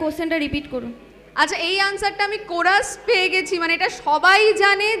আরেকবার কোশ্চেনটা রিপিট করুন। আচ্ছা, এই আনসারটা আমি কোরাস পেয়ে গেছি, মানে এটা সবাই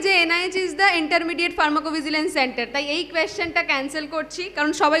জানে যে NIH is the intermediate ফার্মাকোভিজিলেন্স centre, তাই এই কোয়েশ্চেনটা ক্যান্সেল করছি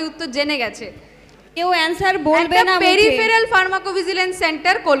কারণ সবাই উত্তর জেনে গেছে। কেউ অ্যান্সার বলবে না। পেরিফেরাল ফার্মাকোভিজিলেন্স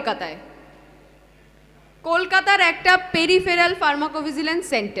সেন্টার কলকাতায়, কলকাতার একটা পেরিফেরাল ফার্মাকোভিজিলেন্স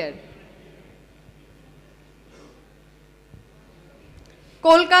সেন্টার,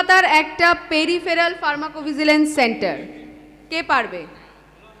 কলকাতার একটা পেরিফেরাল ফার্মাকোভিজিলেন্স সেন্টার। কে পারবে?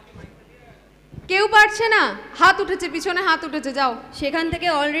 কেউ পারছে না? হাত উঠেছে, পিছনে হাত উঠেছে, যাও। সেখান থেকে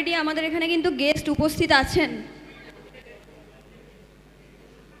অলরেডি আমাদের এখানে কিন্তু গেস্ট উপস্থিত আছেন।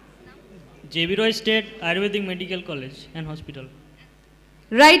 JB Roy State Ayurvedic Medical College and Hospital.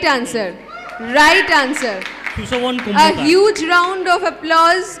 Right answer. Right answer. Sushovan A Kumbhakar. huge round of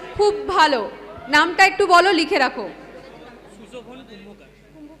applause. খুব ভালো। নামটা একটু বলো, লিখে রাখো।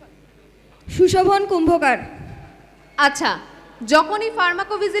 সুশোভন কুম্ভকার। আচ্ছা, যখনই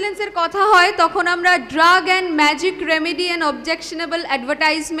ফার্মাকোভিজিলেন্সের কথা হয় তখন আমরা drug and magic remedy and objectionable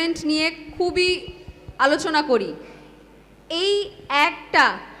advertisement নিয়ে খুবই আলোচনা করি। এই অ্যাক্টটা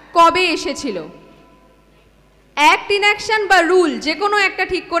কবে এসেছিল? অ্যাক্ট ইন অ্যাকশন বা রুল, যে কোনো একটা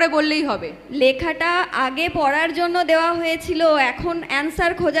ঠিক করে বললেই হবে। লেখাটা আগে পড়ার জন্য দেওয়া হয়েছিল, এখন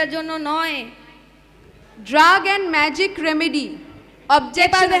অ্যানসার খোঁজার জন্য নয়। Drug and magic remedy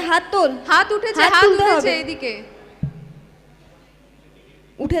object. হাত তোল। হাত উঠেছে, হাত উঠেছে, এদিকে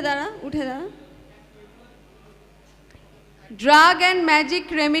উঠে দাঁড়া, উঠে দাঁড়া। Drug and magic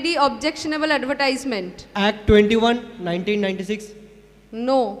remedy objectionable advertisement. Act 21, 1996.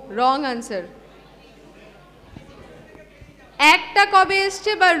 No, wrong answer. একটা কবে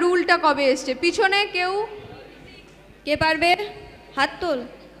এসছে বা রুলটা কবে এসছে? পিছনে কেউ কে পারবে? হাত তোল,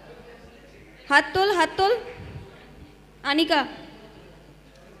 হাত তোল, হাত তোল। আনিকা।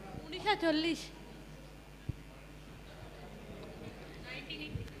 1940।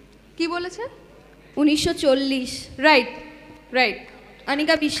 কি বলেছে? 1940। Right, right.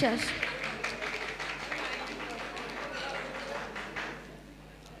 আনিকা বিশ্বাস।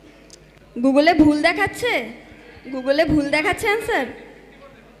 গুগলে ভুল দেখাচ্ছে, গুগলে ভুল দেখাচ্ছে অ্যান্সার।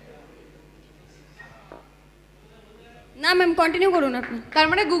 না ম্যাম, কন্টিনিউ করুন আপনি। তার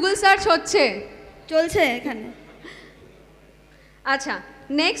মানে গুগল সার্চ হচ্ছে, চলছে এখানে। আচ্ছা,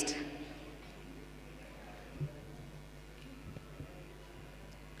 নেক্সট।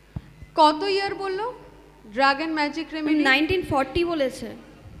 কত ইয়ার বললো? ড্রাগ অ্যান্ড ম্যাজিক রেমেডি 1940 বলেছে।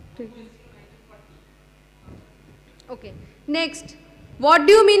 ওকে, next. What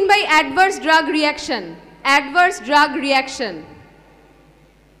do you mean by adverse drug reaction? Adverse drug reaction.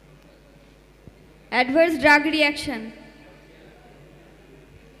 Adverse drug reaction.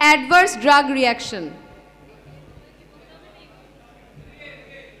 Adverse drug reaction.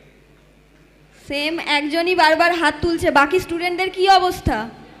 Same একজনই বারবার হাত তুলছে, বাকি স্টুডেন্টদের কি অবস্থা?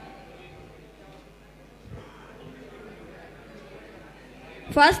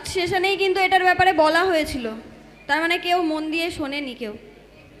 ফার্স্ট সেশনেই কিন্তু এটার ব্যাপারে বলা হয়েছিল, তার মানে কেউ মন দিয়ে শোনেনি, কেউ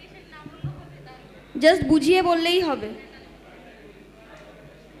জাস্ট বুঝিয়ে বললেই হবে।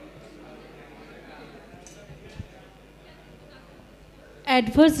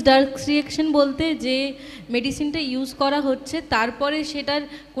 অ্যাডভার্স ড্রাগ রিঅ্যাকশন বলতে যে মেডিসিনটা ইউজ করা হচ্ছে তারপরে সেটার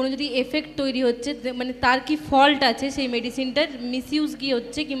কোনো যদি এফেক্ট তৈরি হচ্ছে, মানে তার কি ফল্ট আছে, সেই মেডিসিনটার মিসইউজ কী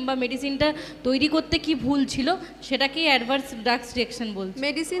হচ্ছে কিংবা মেডিসিনটা তৈরি করতে কি ভুল ছিল, সেটাকেই অ্যাডভার্স ড্রাগ রিঅ্যাকশন বলছে।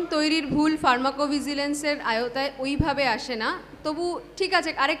 মেডিসিন তৈরির ভুল ফার্মাকোভিজিলেন্সের আয়তায় ওইভাবে আসে না, তবু ঠিক আছে,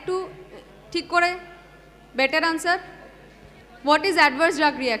 আরেকটু ঠিক করে better answer. What is adverse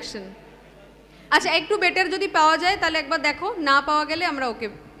drug reaction? আচ্ছা, একটু বেটার যদি পাওয়া যায় তাহলে একবার দেখো, না পাওয়া গেলে আমরা ওকে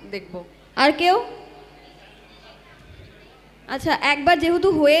দেখব। আর কেউ? আচ্ছা, একবার যেহেতু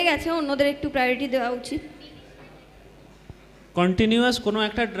হয়ে গেছে, অন্যদের একটু প্রায়োরিটি দেওয়া উচিত। কন্টিনিউয়াস কোনো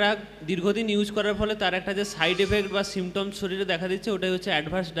একটা ড্রাগ দীর্ঘদিন ইউজ করার ফলে তার একটা যে সাইড এফেক্ট বা সিমটমস শরীরে দেখা দিচ্ছে, ওটাই হচ্ছে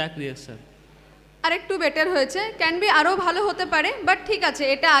অ্যাডভার্স ড্রাগ রিঅ্যাকশন। আর একটু বেটার হয়েছে, ক্যান বি আরও ভালো হতে পারে, বাট ঠিক আছে,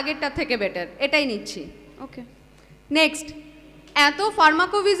 এটা আগেরটা থেকে বেটার, এটাই নিচ্ছি। ওকে, নেক্সট। এত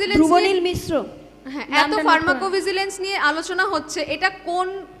ফার্মাকোভিজিলেন্স, ধ্রুবনীল মিশ্র, হ্যাঁ, এত ফার্মাকোভিজিলেন্স নিয়ে আলোচনা হচ্ছে, এটা কোন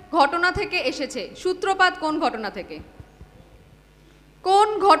ঘটনা থেকে এসেছে? সূত্রপাত কোন ঘটনা থেকে? কোন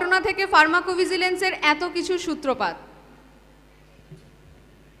ঘটনা থেকে ফার্মাকোভিজিলেন্সের এত কিছু সূত্রপাত?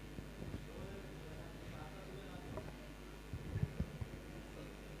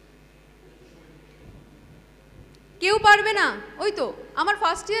 কেউ পারবে না? ওই তো আমার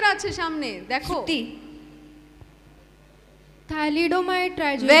ফার্স্ট ইয়ার আছে সামনে, দেখো। Thalidomide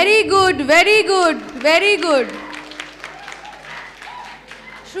trigeminal. Very good, very good, very good.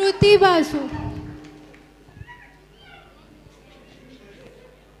 Shruti Basu.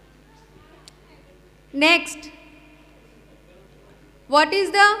 Next. What is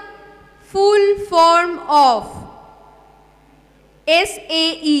the full form of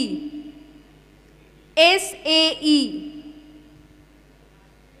SAE? SAE.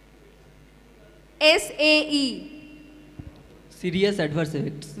 SAE. Serious adverse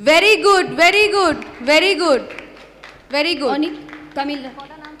effects. Very good, very good, very good, very good. Anik Kamila.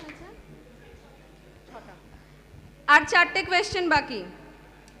 R 4টে question বাকি।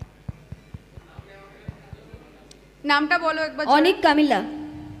 নামটা বলো একবার। অনিক কামিলা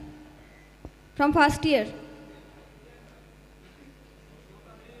from first year.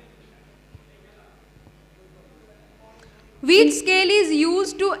 Which scale is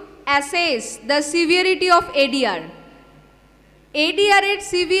used to assess the severity of ADR? ADR এর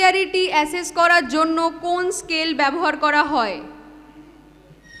severity assess করার জন্য কোন scale ব্যবহার করা হয়?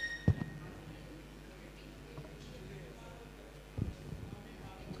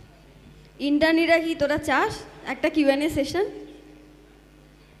 ইন্টার্নিরা কি তোরা চাস একটা কিউএনএ সেশন?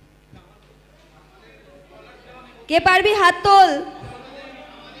 কে পারবি হাত তোল।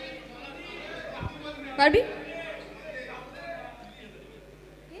 পারবি?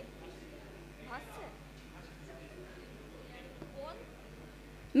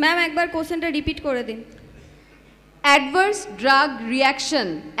 ম্যাম একবার কোশ্চেনটা রিপিট করে দিন। অ্যাডভার্স ড্রাগ রিঅ্যাকশন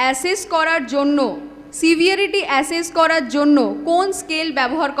অ্যাসেস করার জন্য সিভিয়ারিটি অ্যাসেস করার জন্য কোন স্কেল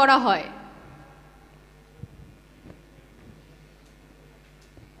ব্যবহার করা হয়?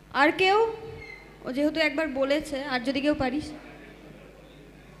 আর কেউ? ও যেহেতু একবার বলেছে, আর যদি কেউ পারিস?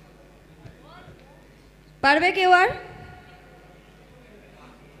 পারবে কেউ আর?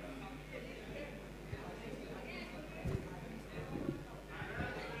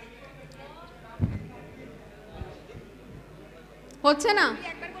 হচ্ছে না?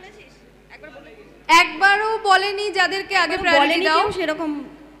 একবারও বলেনি যাদেরকে আগে প্রায়োরিটি দাও সেরকম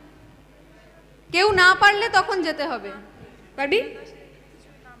কেউ না পারলে তখন যেতে হবে। পারবি?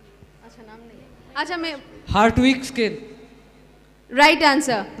 আচ্ছা নাম নেই। আচ্ছা হার্টউইক scale. Right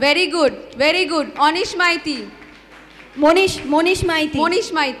answer, very good very good. Anise Maiti. মনীষ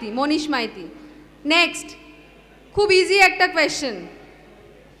মাইতি। নেক্সট, খুব ইজি একটা কোয়েশ্চেন।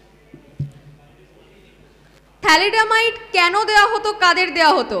 থ্যালিডামাইড কেন দেওয়া হতো, কাদের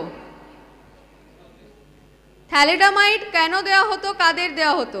দেওয়া হতো? থ্যালিডামাইড কেন দেওয়া হতো, কাদের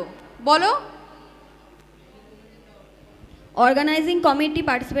দেওয়া হতো বলো? অর্গানাইজিং কমিটি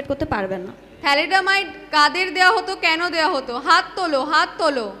পার্টিসিপেট করতে পারবে না। থ্যালিডামাইড কাদের দেওয়া হতো, কেন দেওয়া হতো? হাত তোলো, হাত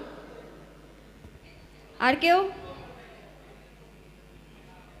তোলো। আর কেউ?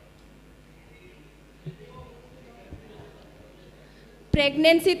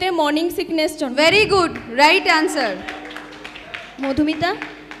 প্রেগন্যান্সিতে মর্নিং সিকনেস জন্য। Very good, right answer.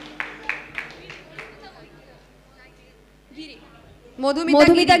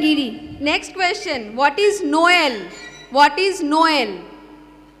 Madhumita Giri. Next question, what is Noel? What is Noel?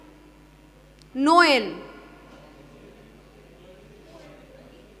 Noel,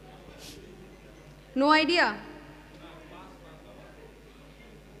 no idea?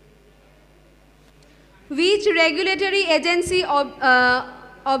 Which regulatory agency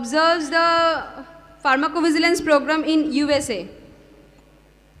observes the pharmacovigilance program in USA?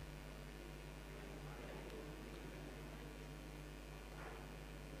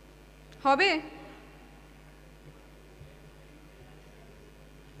 হবে?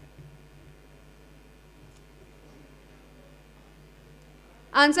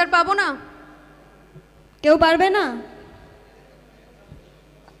 আনসার পাবো না? কেউ পারবে না?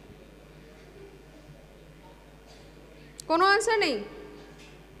 কোনো আনসার নেই?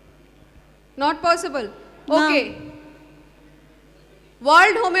 Not possible. Okay,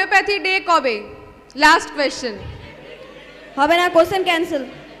 world homeopathy day কবে? Last question. হবে না, question cancel.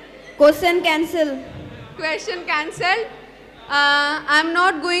 Question cancelled. I'm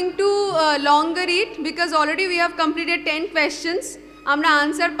not going to longer it because already we have completed 10 questions. আমরা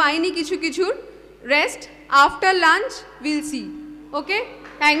আনসার পাইনি কিছু কিছুর। Rest after lunch we'll see. Okay?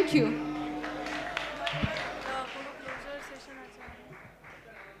 Thank you.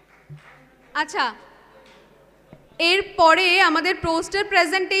 আচ্ছা, এরপরে আমাদের পোস্টার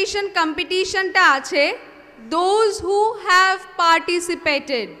প্রেজেন্টেশন কম্পিটিশনটা আছে। Those who have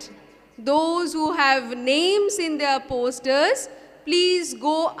participated, those who have names in their posters, please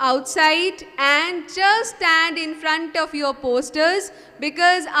go outside and just stand in front of your posters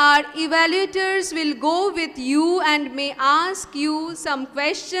because our evaluators will go with you and may ask you some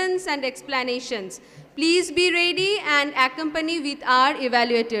questions and explanations. Please be ready and accompany with our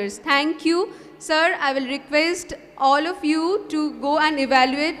evaluators. Thank you. Sir, I will request all of you to go and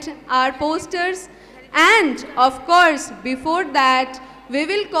evaluate our posters. And of course, before that, we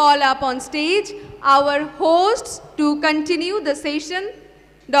will call up on stage our hosts to continue the session,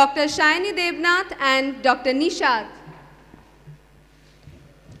 Dr. Shayani Devnath and Dr. Nishad.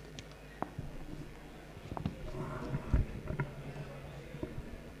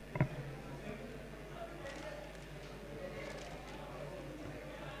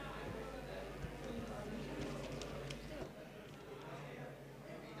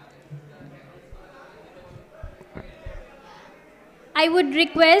 I would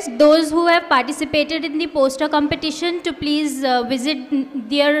request those who have participated in the poster competition to please visit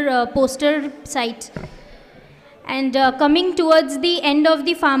their poster site. And coming towards the end of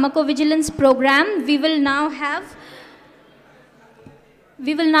the pharmacovigilance program, we will now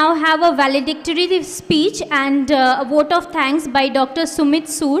have a valedictory speech and a vote of thanks by Dr. Sumit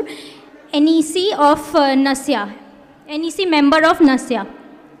Soor, NEC of NASIA, NEC member of NASIA.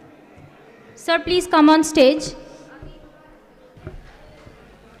 Sir, please come on stage.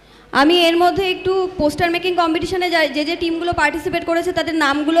 আমি এর মধ্যে একটু poster making কম্পিটিশনে যে টিমগুলো participate করেছে তাদের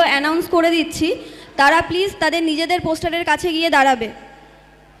নামগুলো announce করে দিচ্ছি, তারা প্লিজ তাদের নিজেদের পোস্টারের কাছে গিয়ে দাঁড়াবে।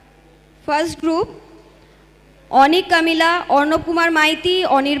 ফার্স্ট গ্রুপ অনিক কামিলা, অর্ণব কুমার মাইতি,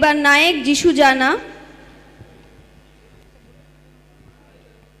 অনির্বাণ নায়েক, যিশু জানা।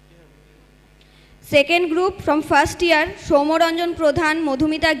 Second group from first year Soumyaranjan প্রধান,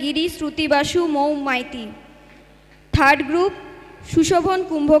 মধুমিতা গিরি, শ্রুতি বাসু, মৌ Maiti. Third group Sushovan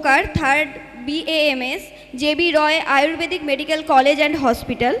Kumbhakar, third BAMS, JB Roy, Ayurvedic medical college and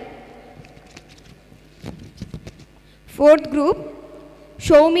hospital. Fourth group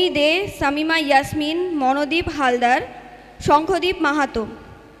Soumi they, Samima Yasmin, Monodeep Haldar, Shankhadeep Mahato.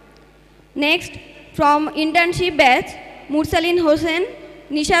 Next from internship batch মুরসালিন হোসেন,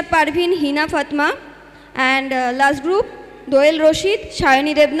 নিশাদ পারভিন, হিনা ফাতমা। অ্যান্ড লাস্ট গ্রুপ দোয়েল রশিদ,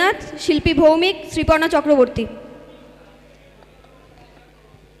 সায়নী দেবনাথ, শিল্পী ভৌমিক, শ্রীপর্ণা চক্রবর্তী।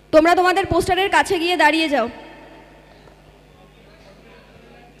 তোমরা তোমাদের পোস্টারের কাছে গিয়ে দাঁড়িয়ে যাও।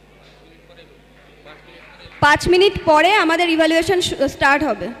 পাঁচ মিনিট পরে আমাদের ইভ্যালুয়েশন স্টার্ট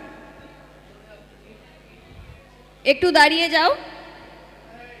হবে। একটু দাঁড়িয়ে যাও,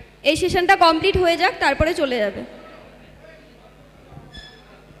 এই সেশনটা কমপ্লিট হয়ে যাক, তারপরে চলে যাবে।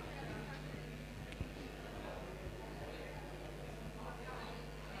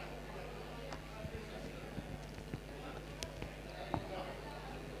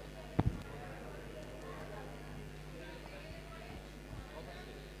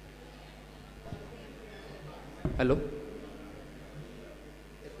 হ্যালো,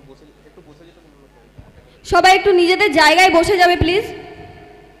 সবাই একটু নিজেদের জায়গায় বসে যাবে প্লিজ।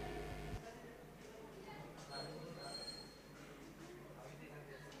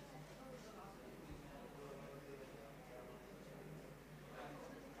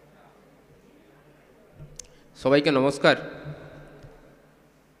 সবাইকে নমস্কার।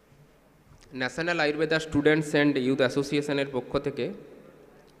 National Ayurveda students and youth অ্যাসোসিয়েশনের পক্ষ থেকে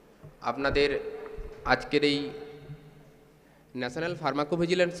আপনাদের আজকের এই ন্যাশনাল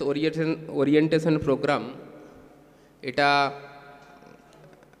ফার্মাকোভিজিলেন্স ওরিয়েন্টেশন প্রোগ্রাম, এটা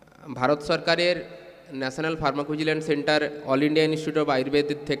ভারত সরকারের national ফার্মাকোভিজিলেন্স centre all India institute of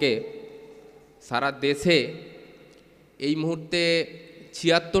আয়ুর্বেদের থেকে সারা দেশে এই মুহূর্তে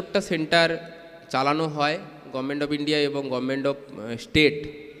 ৭৬টা সেন্টার চালানো হয় গভর্নমেন্ট অফ ইন্ডিয়া এবং গভর্নমেন্ট অফ স্টেট,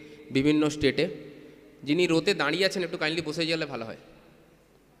 বিভিন্ন স্টেটে। যিনি রোতে দাঁড়িয়ে আছেন একটু কাইন্ডলি বসে গেলে ভালো হয়।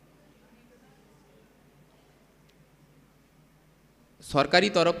 সরকারি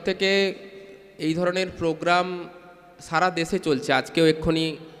তরফ থেকে এই ধরনের প্রোগ্রাম সারা দেশে চলছে। আজকেও এক্ষুনি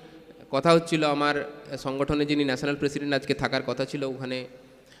কথা হচ্ছিল, আমার সংগঠনে যিনি ন্যাশনাল প্রেসিডেন্ট আজকে থাকার কথা ছিল, ওখানে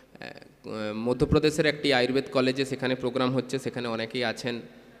মধ্যপ্রদেশের একটি আয়ুর্বেদ কলেজে সেখানে প্রোগ্রাম হচ্ছে, সেখানে অনেকেই আছেন।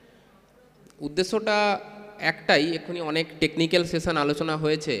 উদ্দেশ্যটা একটাই, এক্ষুনি অনেক টেকনিক্যাল সেশন আলোচনা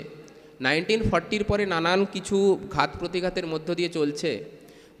হয়েছে। 1940 পরে নানান কিছু ঘাত প্রতিঘাতের মধ্য দিয়ে চলছে।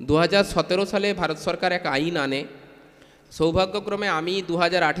 2017 সালে ভারত সরকার এক আইন আনে। সৌভাগ্যক্রমে আমি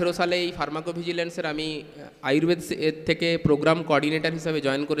 2018 সালে এই ফার্মাকোভিজিলেন্সের আমি আয়ুর্বেদ থেকে প্রোগ্রাম কোঅর্ডিনেটর হিসাবে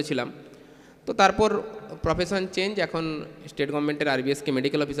জয়েন করেছিলাম। তো তারপর প্রফেশন চেঞ্জ, এখন স্টেট গভর্নমেন্টের RBSK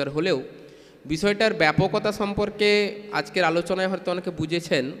মেডিকেল অফিসার হলেও বিষয়টার ব্যাপকতা সম্পর্কে আজকের আলোচনায় হয়তো অনেকে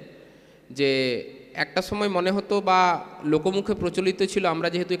বুঝেছেন যে একটা সময় মনে হতো বা লোকমুখে প্রচলিত ছিল, আমরা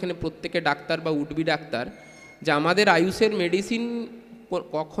যেহেতু এখানে প্রত্যেকে ডাক্তার বা উডবি ডাক্তার, যে আমাদের আয়ুষের মেডিসিন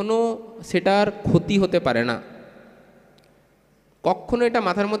কখনো সেটার ক্ষতি হতে পারে না। কখনো এটা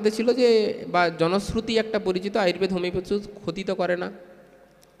মাথার মধ্যে ছিল যে, বা জনশ্রুতি একটা পরিচিত, আয়ুর্বেদ হোমিওপ্যাথি ক্ষতি তো করে না।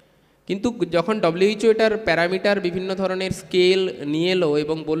 কিন্তু যখন WHO এটার প্যারামিটার বিভিন্ন ধরনের স্কেল নিয়ে এলো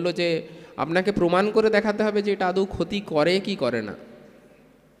এবং বলল যে আপনাকে প্রমাণ করে দেখাতে হবে যে এটা আদৌ ক্ষতি করে কি করে না,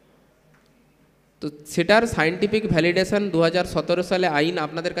 তো সেটার সায়েন্টিফিক ভ্যালিডেশন 2017 সালে আইন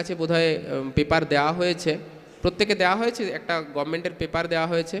আপনাদের কাছে বোধহয় পেপার দেওয়া হয়েছে, প্রত্যেকে দেওয়া হয়েছে, একটা গভর্নমেন্টের পেপার দেওয়া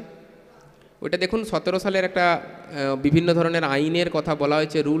হয়েছে। ওইটা দেখুন 17 সালের একটা বিভিন্ন ধরনের আইনের কথা বলা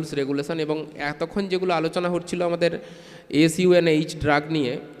হয়েছে, রুলস রেগুলেশন, এবং এতক্ষণ যেগুলো আলোচনা হচ্ছিল আমাদের ASUNH ড্রাগ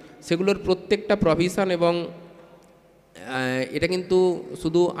নিয়ে, সেগুলোর প্রত্যেকটা প্রভিশন, এবং এটা কিন্তু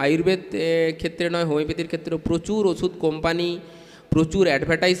শুধু আয়ুর্বেদ ক্ষেত্রে নয়, হোমিওপ্যাথির ক্ষেত্রেও প্রচুর ওষুধ কোম্পানি, প্রচুর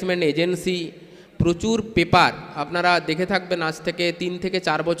অ্যাডভার্টাইজমেন্ট এজেন্সি, প্রচুর পেপার আপনারা দেখে থাকবেন আজ থেকে 3 থেকে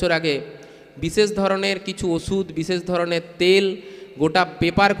 4 বছর আগে বিশেষ ধরনের কিছু ওষুধ, বিশেষ ধরনের তেল, গোটা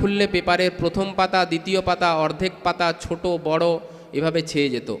পেপার খুললে পেপারের প্রথম পাতা, দ্বিতীয় পাতা, অর্ধেক পাতা, ছোট বড় এভাবে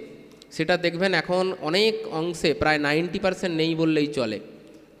ছেয়ে যেত। সেটা দেখবেন এখন অনেক অংশে প্রায় 90% নেই বললেই চলে।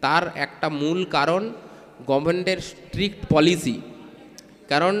 তার একটা মূল কারণ গভর্নমেন্টের স্ট্রিক্ট পলিসি।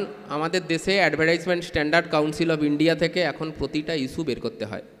 কারণ আমাদের দেশে advertisement standard council of India থেকে এখন প্রতিটা ইস্যু বের করতে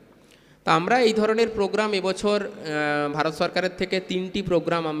হয়। তা আমরা এই ধরনের প্রোগ্রাম এবছর ভারত সরকারের থেকে 3টি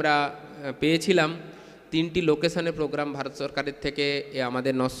প্রোগ্রাম আমরা পেয়েছিলাম। 3টি লোকেশনে প্রোগ্রাম ভারত সরকারের থেকে,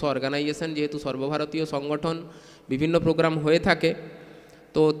 আমাদের NEXUS অর্গানাইজেশন যেহেতু সর্বভারতীয় সংগঠন, বিভিন্ন প্রোগ্রাম হয়ে থাকে।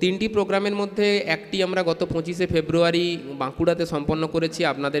 তো 3টি প্রোগ্রামের মধ্যে একটি আমরা গত 25শে ফেব্রুয়ারি বাঁকুড়াতে সম্পন্ন করেছি,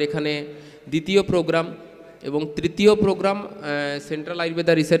 আপনাদের এখানে দ্বিতীয় প্রোগ্রাম, এবং তৃতীয় programme central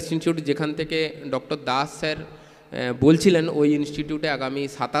Ayurveda research institute, যেখান থেকে ডক্টর দাস স্যার বলছিলেন, ওই ইনস্টিটিউটে আগামী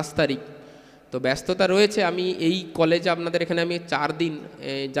 27 তারিখ। তো ব্যস্ততা রয়েছে। আমি এই কলেজে আপনাদের এখানে আমি 4 দিন,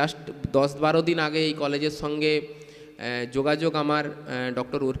 জাস্ট 10-12 দিন আগে এই কলেজের সঙ্গে যোগাযোগ আমার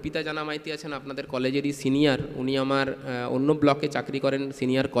ডক্টর অর্পিতা জানা মাইতি আছেন, আপনাদের কলেজেরই সিনিয়র, উনি আমার অন্য ব্লকে চাকরি করেন,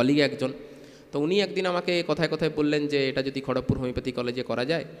 সিনিয়র কলিগ একজন। তো উনি একদিন আমাকে কথায় কথায় বললেন যে এটা যদি খড়গপুর হোমিওপ্যাথি কলেজে করা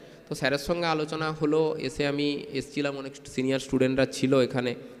যায়। তো স্যারের সঙ্গে আলোচনা হলো, আমি এসেছিলাম, অনেক সিনিয়র স্টুডেন্টরা ছিল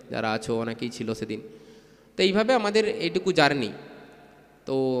এখানে, যারা আছো অনেকেই ছিল সেদিন। তো এইভাবে আমাদের এইটুকু জার্নি।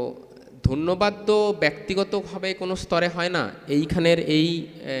 তো ধন্যবাদ তো ব্যক্তিগতভাবে কোনো স্তরে হয় না, এইখানের এই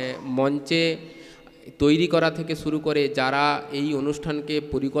মঞ্চে তৈরি করা থেকে শুরু করে যারা এই অনুষ্ঠানকে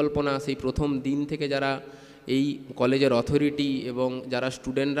পরিকল্পনা সেই প্রথম দিন থেকে যারা এই কলেজের অথরিটি এবং যারা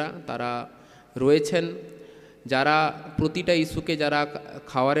স্টুডেন্টরা তারা রয়েছেন, যারা প্রতিটা ইস্যুকে যারা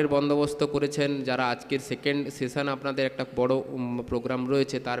খাওয়ারের বন্দোবস্ত করেছেন, যারা আজকের সেকেন্ড সেশন আপনাদের একটা বড় প্রোগ্রাম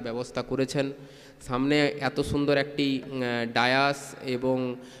রয়েছে তার ব্যবস্থা করেছেন, সামনে এত সুন্দর একটি ডায়াস এবং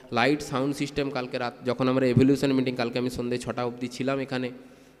লাইট সাউন্ড সিস্টেম, কালকে রাত যখন আমরা এভলিউশন মিটিং, কালকে আমি সন্ধ্যে 6টা অবধি ছিলাম এখানে,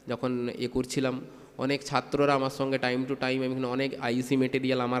 যখন করছিলাম, অনেক ছাত্ররা আমার সঙ্গে টাইম টু টাইম, এখানে অনেক আইসি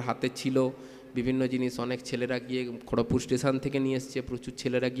মেটেরিয়াল আমার হাতে ছিল, বিভিন্ন জিনিস অনেক ছেলেরা গিয়ে খড়গপুর স্টেশন থেকে নিয়ে এসছে, প্রচুর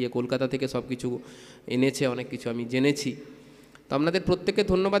ছেলেরা গিয়ে কলকাতা থেকে সব কিছু এনেছে, অনেক কিছু আমি জেনেছি। তো আপনাদের প্রত্যেককে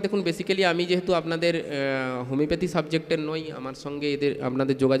ধন্যবাদ। দেখুন, বেসিক্যালি আমি যেহেতু আপনাদের হোমিওপ্যাথি সাবজেক্টের নই, আমার সঙ্গে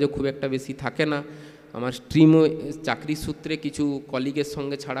আপনাদের যোগাযোগ খুব একটা বেশি থাকে না, আমার স্ট্রিমও চাকরির সূত্রে কিছু কলিগের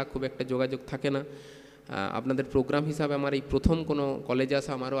সঙ্গে ছাড়া খুব একটা যোগাযোগ থাকে না। আপনাদের প্রোগ্রাম হিসাবে আমার এই প্রথম কোনো কলেজে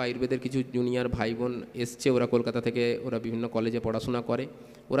আসা, আমারও আয়ুর্বেদের কিছু জুনিয়র ভাই বোন এসছে, ওরা কলকাতা থেকে, ওরা বিভিন্ন কলেজে পড়াশোনা করে,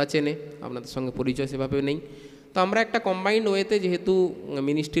 ওরা চেনে, আপনাদের সঙ্গে পরিচয় সেভাবে নেই। তো আমরা একটা কম্বাইন্ড ওয়েতে, যেহেতু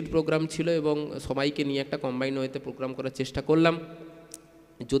মিনিস্ট্রির প্রোগ্রাম ছিল এবং সবাইকে নিয়ে একটা কম্বাইন্ড ওয়েতে প্রোগ্রাম করার চেষ্টা করলাম।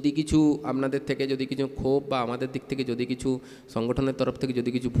 যদি কিছু আপনাদের থেকে যদি কিছু ক্ষোভ বা আমাদের দিক থেকে যদি কিছু সংগঠনের তরফ থেকে যদি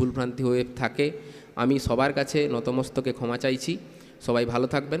কিছু ভুলভ্রান্তি হয়ে থাকে, আমি সবার কাছে নতমস্তকে ক্ষমা চাইছি। সবাই ভালো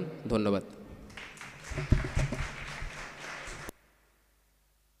থাকবেন, ধন্যবাদ।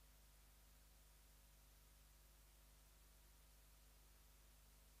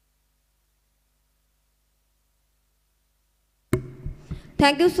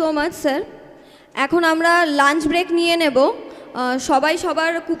 Thank you so much sir. এখন আমরা লাঞ্চ ব্রেক নিয়ে নেব। সবাই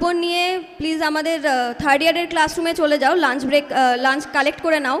সবার কুপন নিয়ে প্লিজ আমাদের 3rd ইয়ারের ক্লাসরুমে চলে যাও, লাঞ্চ কালেক্ট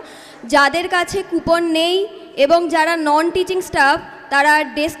করে নাও। যাদের কাছে কুপন নেই এবং যারা নন টিচিং স্টাফ তারা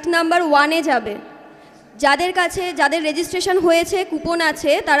ডেস্ক নাম্বার 1-এ যাবে। যাদের রেজিস্ট্রেশন হয়েছে, কুপন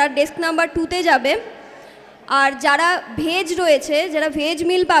আছে, তারা ডেস্ক নাম্বার 2-তে যাবে। আর যারা ভেজ রয়েছে, যারা ভেজ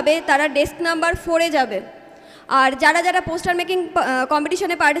মিল পাবে, তারা ডেস্ক নাম্বার 4-এ যাবে। আর যারা পোস্টার মেকিং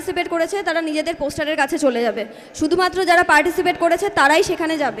কম্পিটিশনে পার্টিসিপেট করেছে তারা নিজেদের পোস্টারের কাছে চলে যাবে। শুধুমাত্র যারা পার্টিসিপেট করেছে তারাই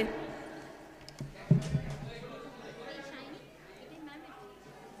সেখানে যাবে।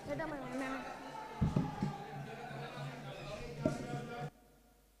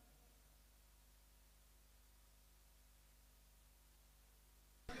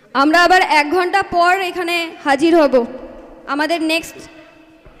 আমরা আবার 1 ঘন্টা পর এখানে হাজির হব। আমাদের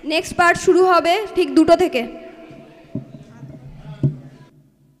নেক্সট পার্ট শুরু হবে ঠিক 2টো থেকে।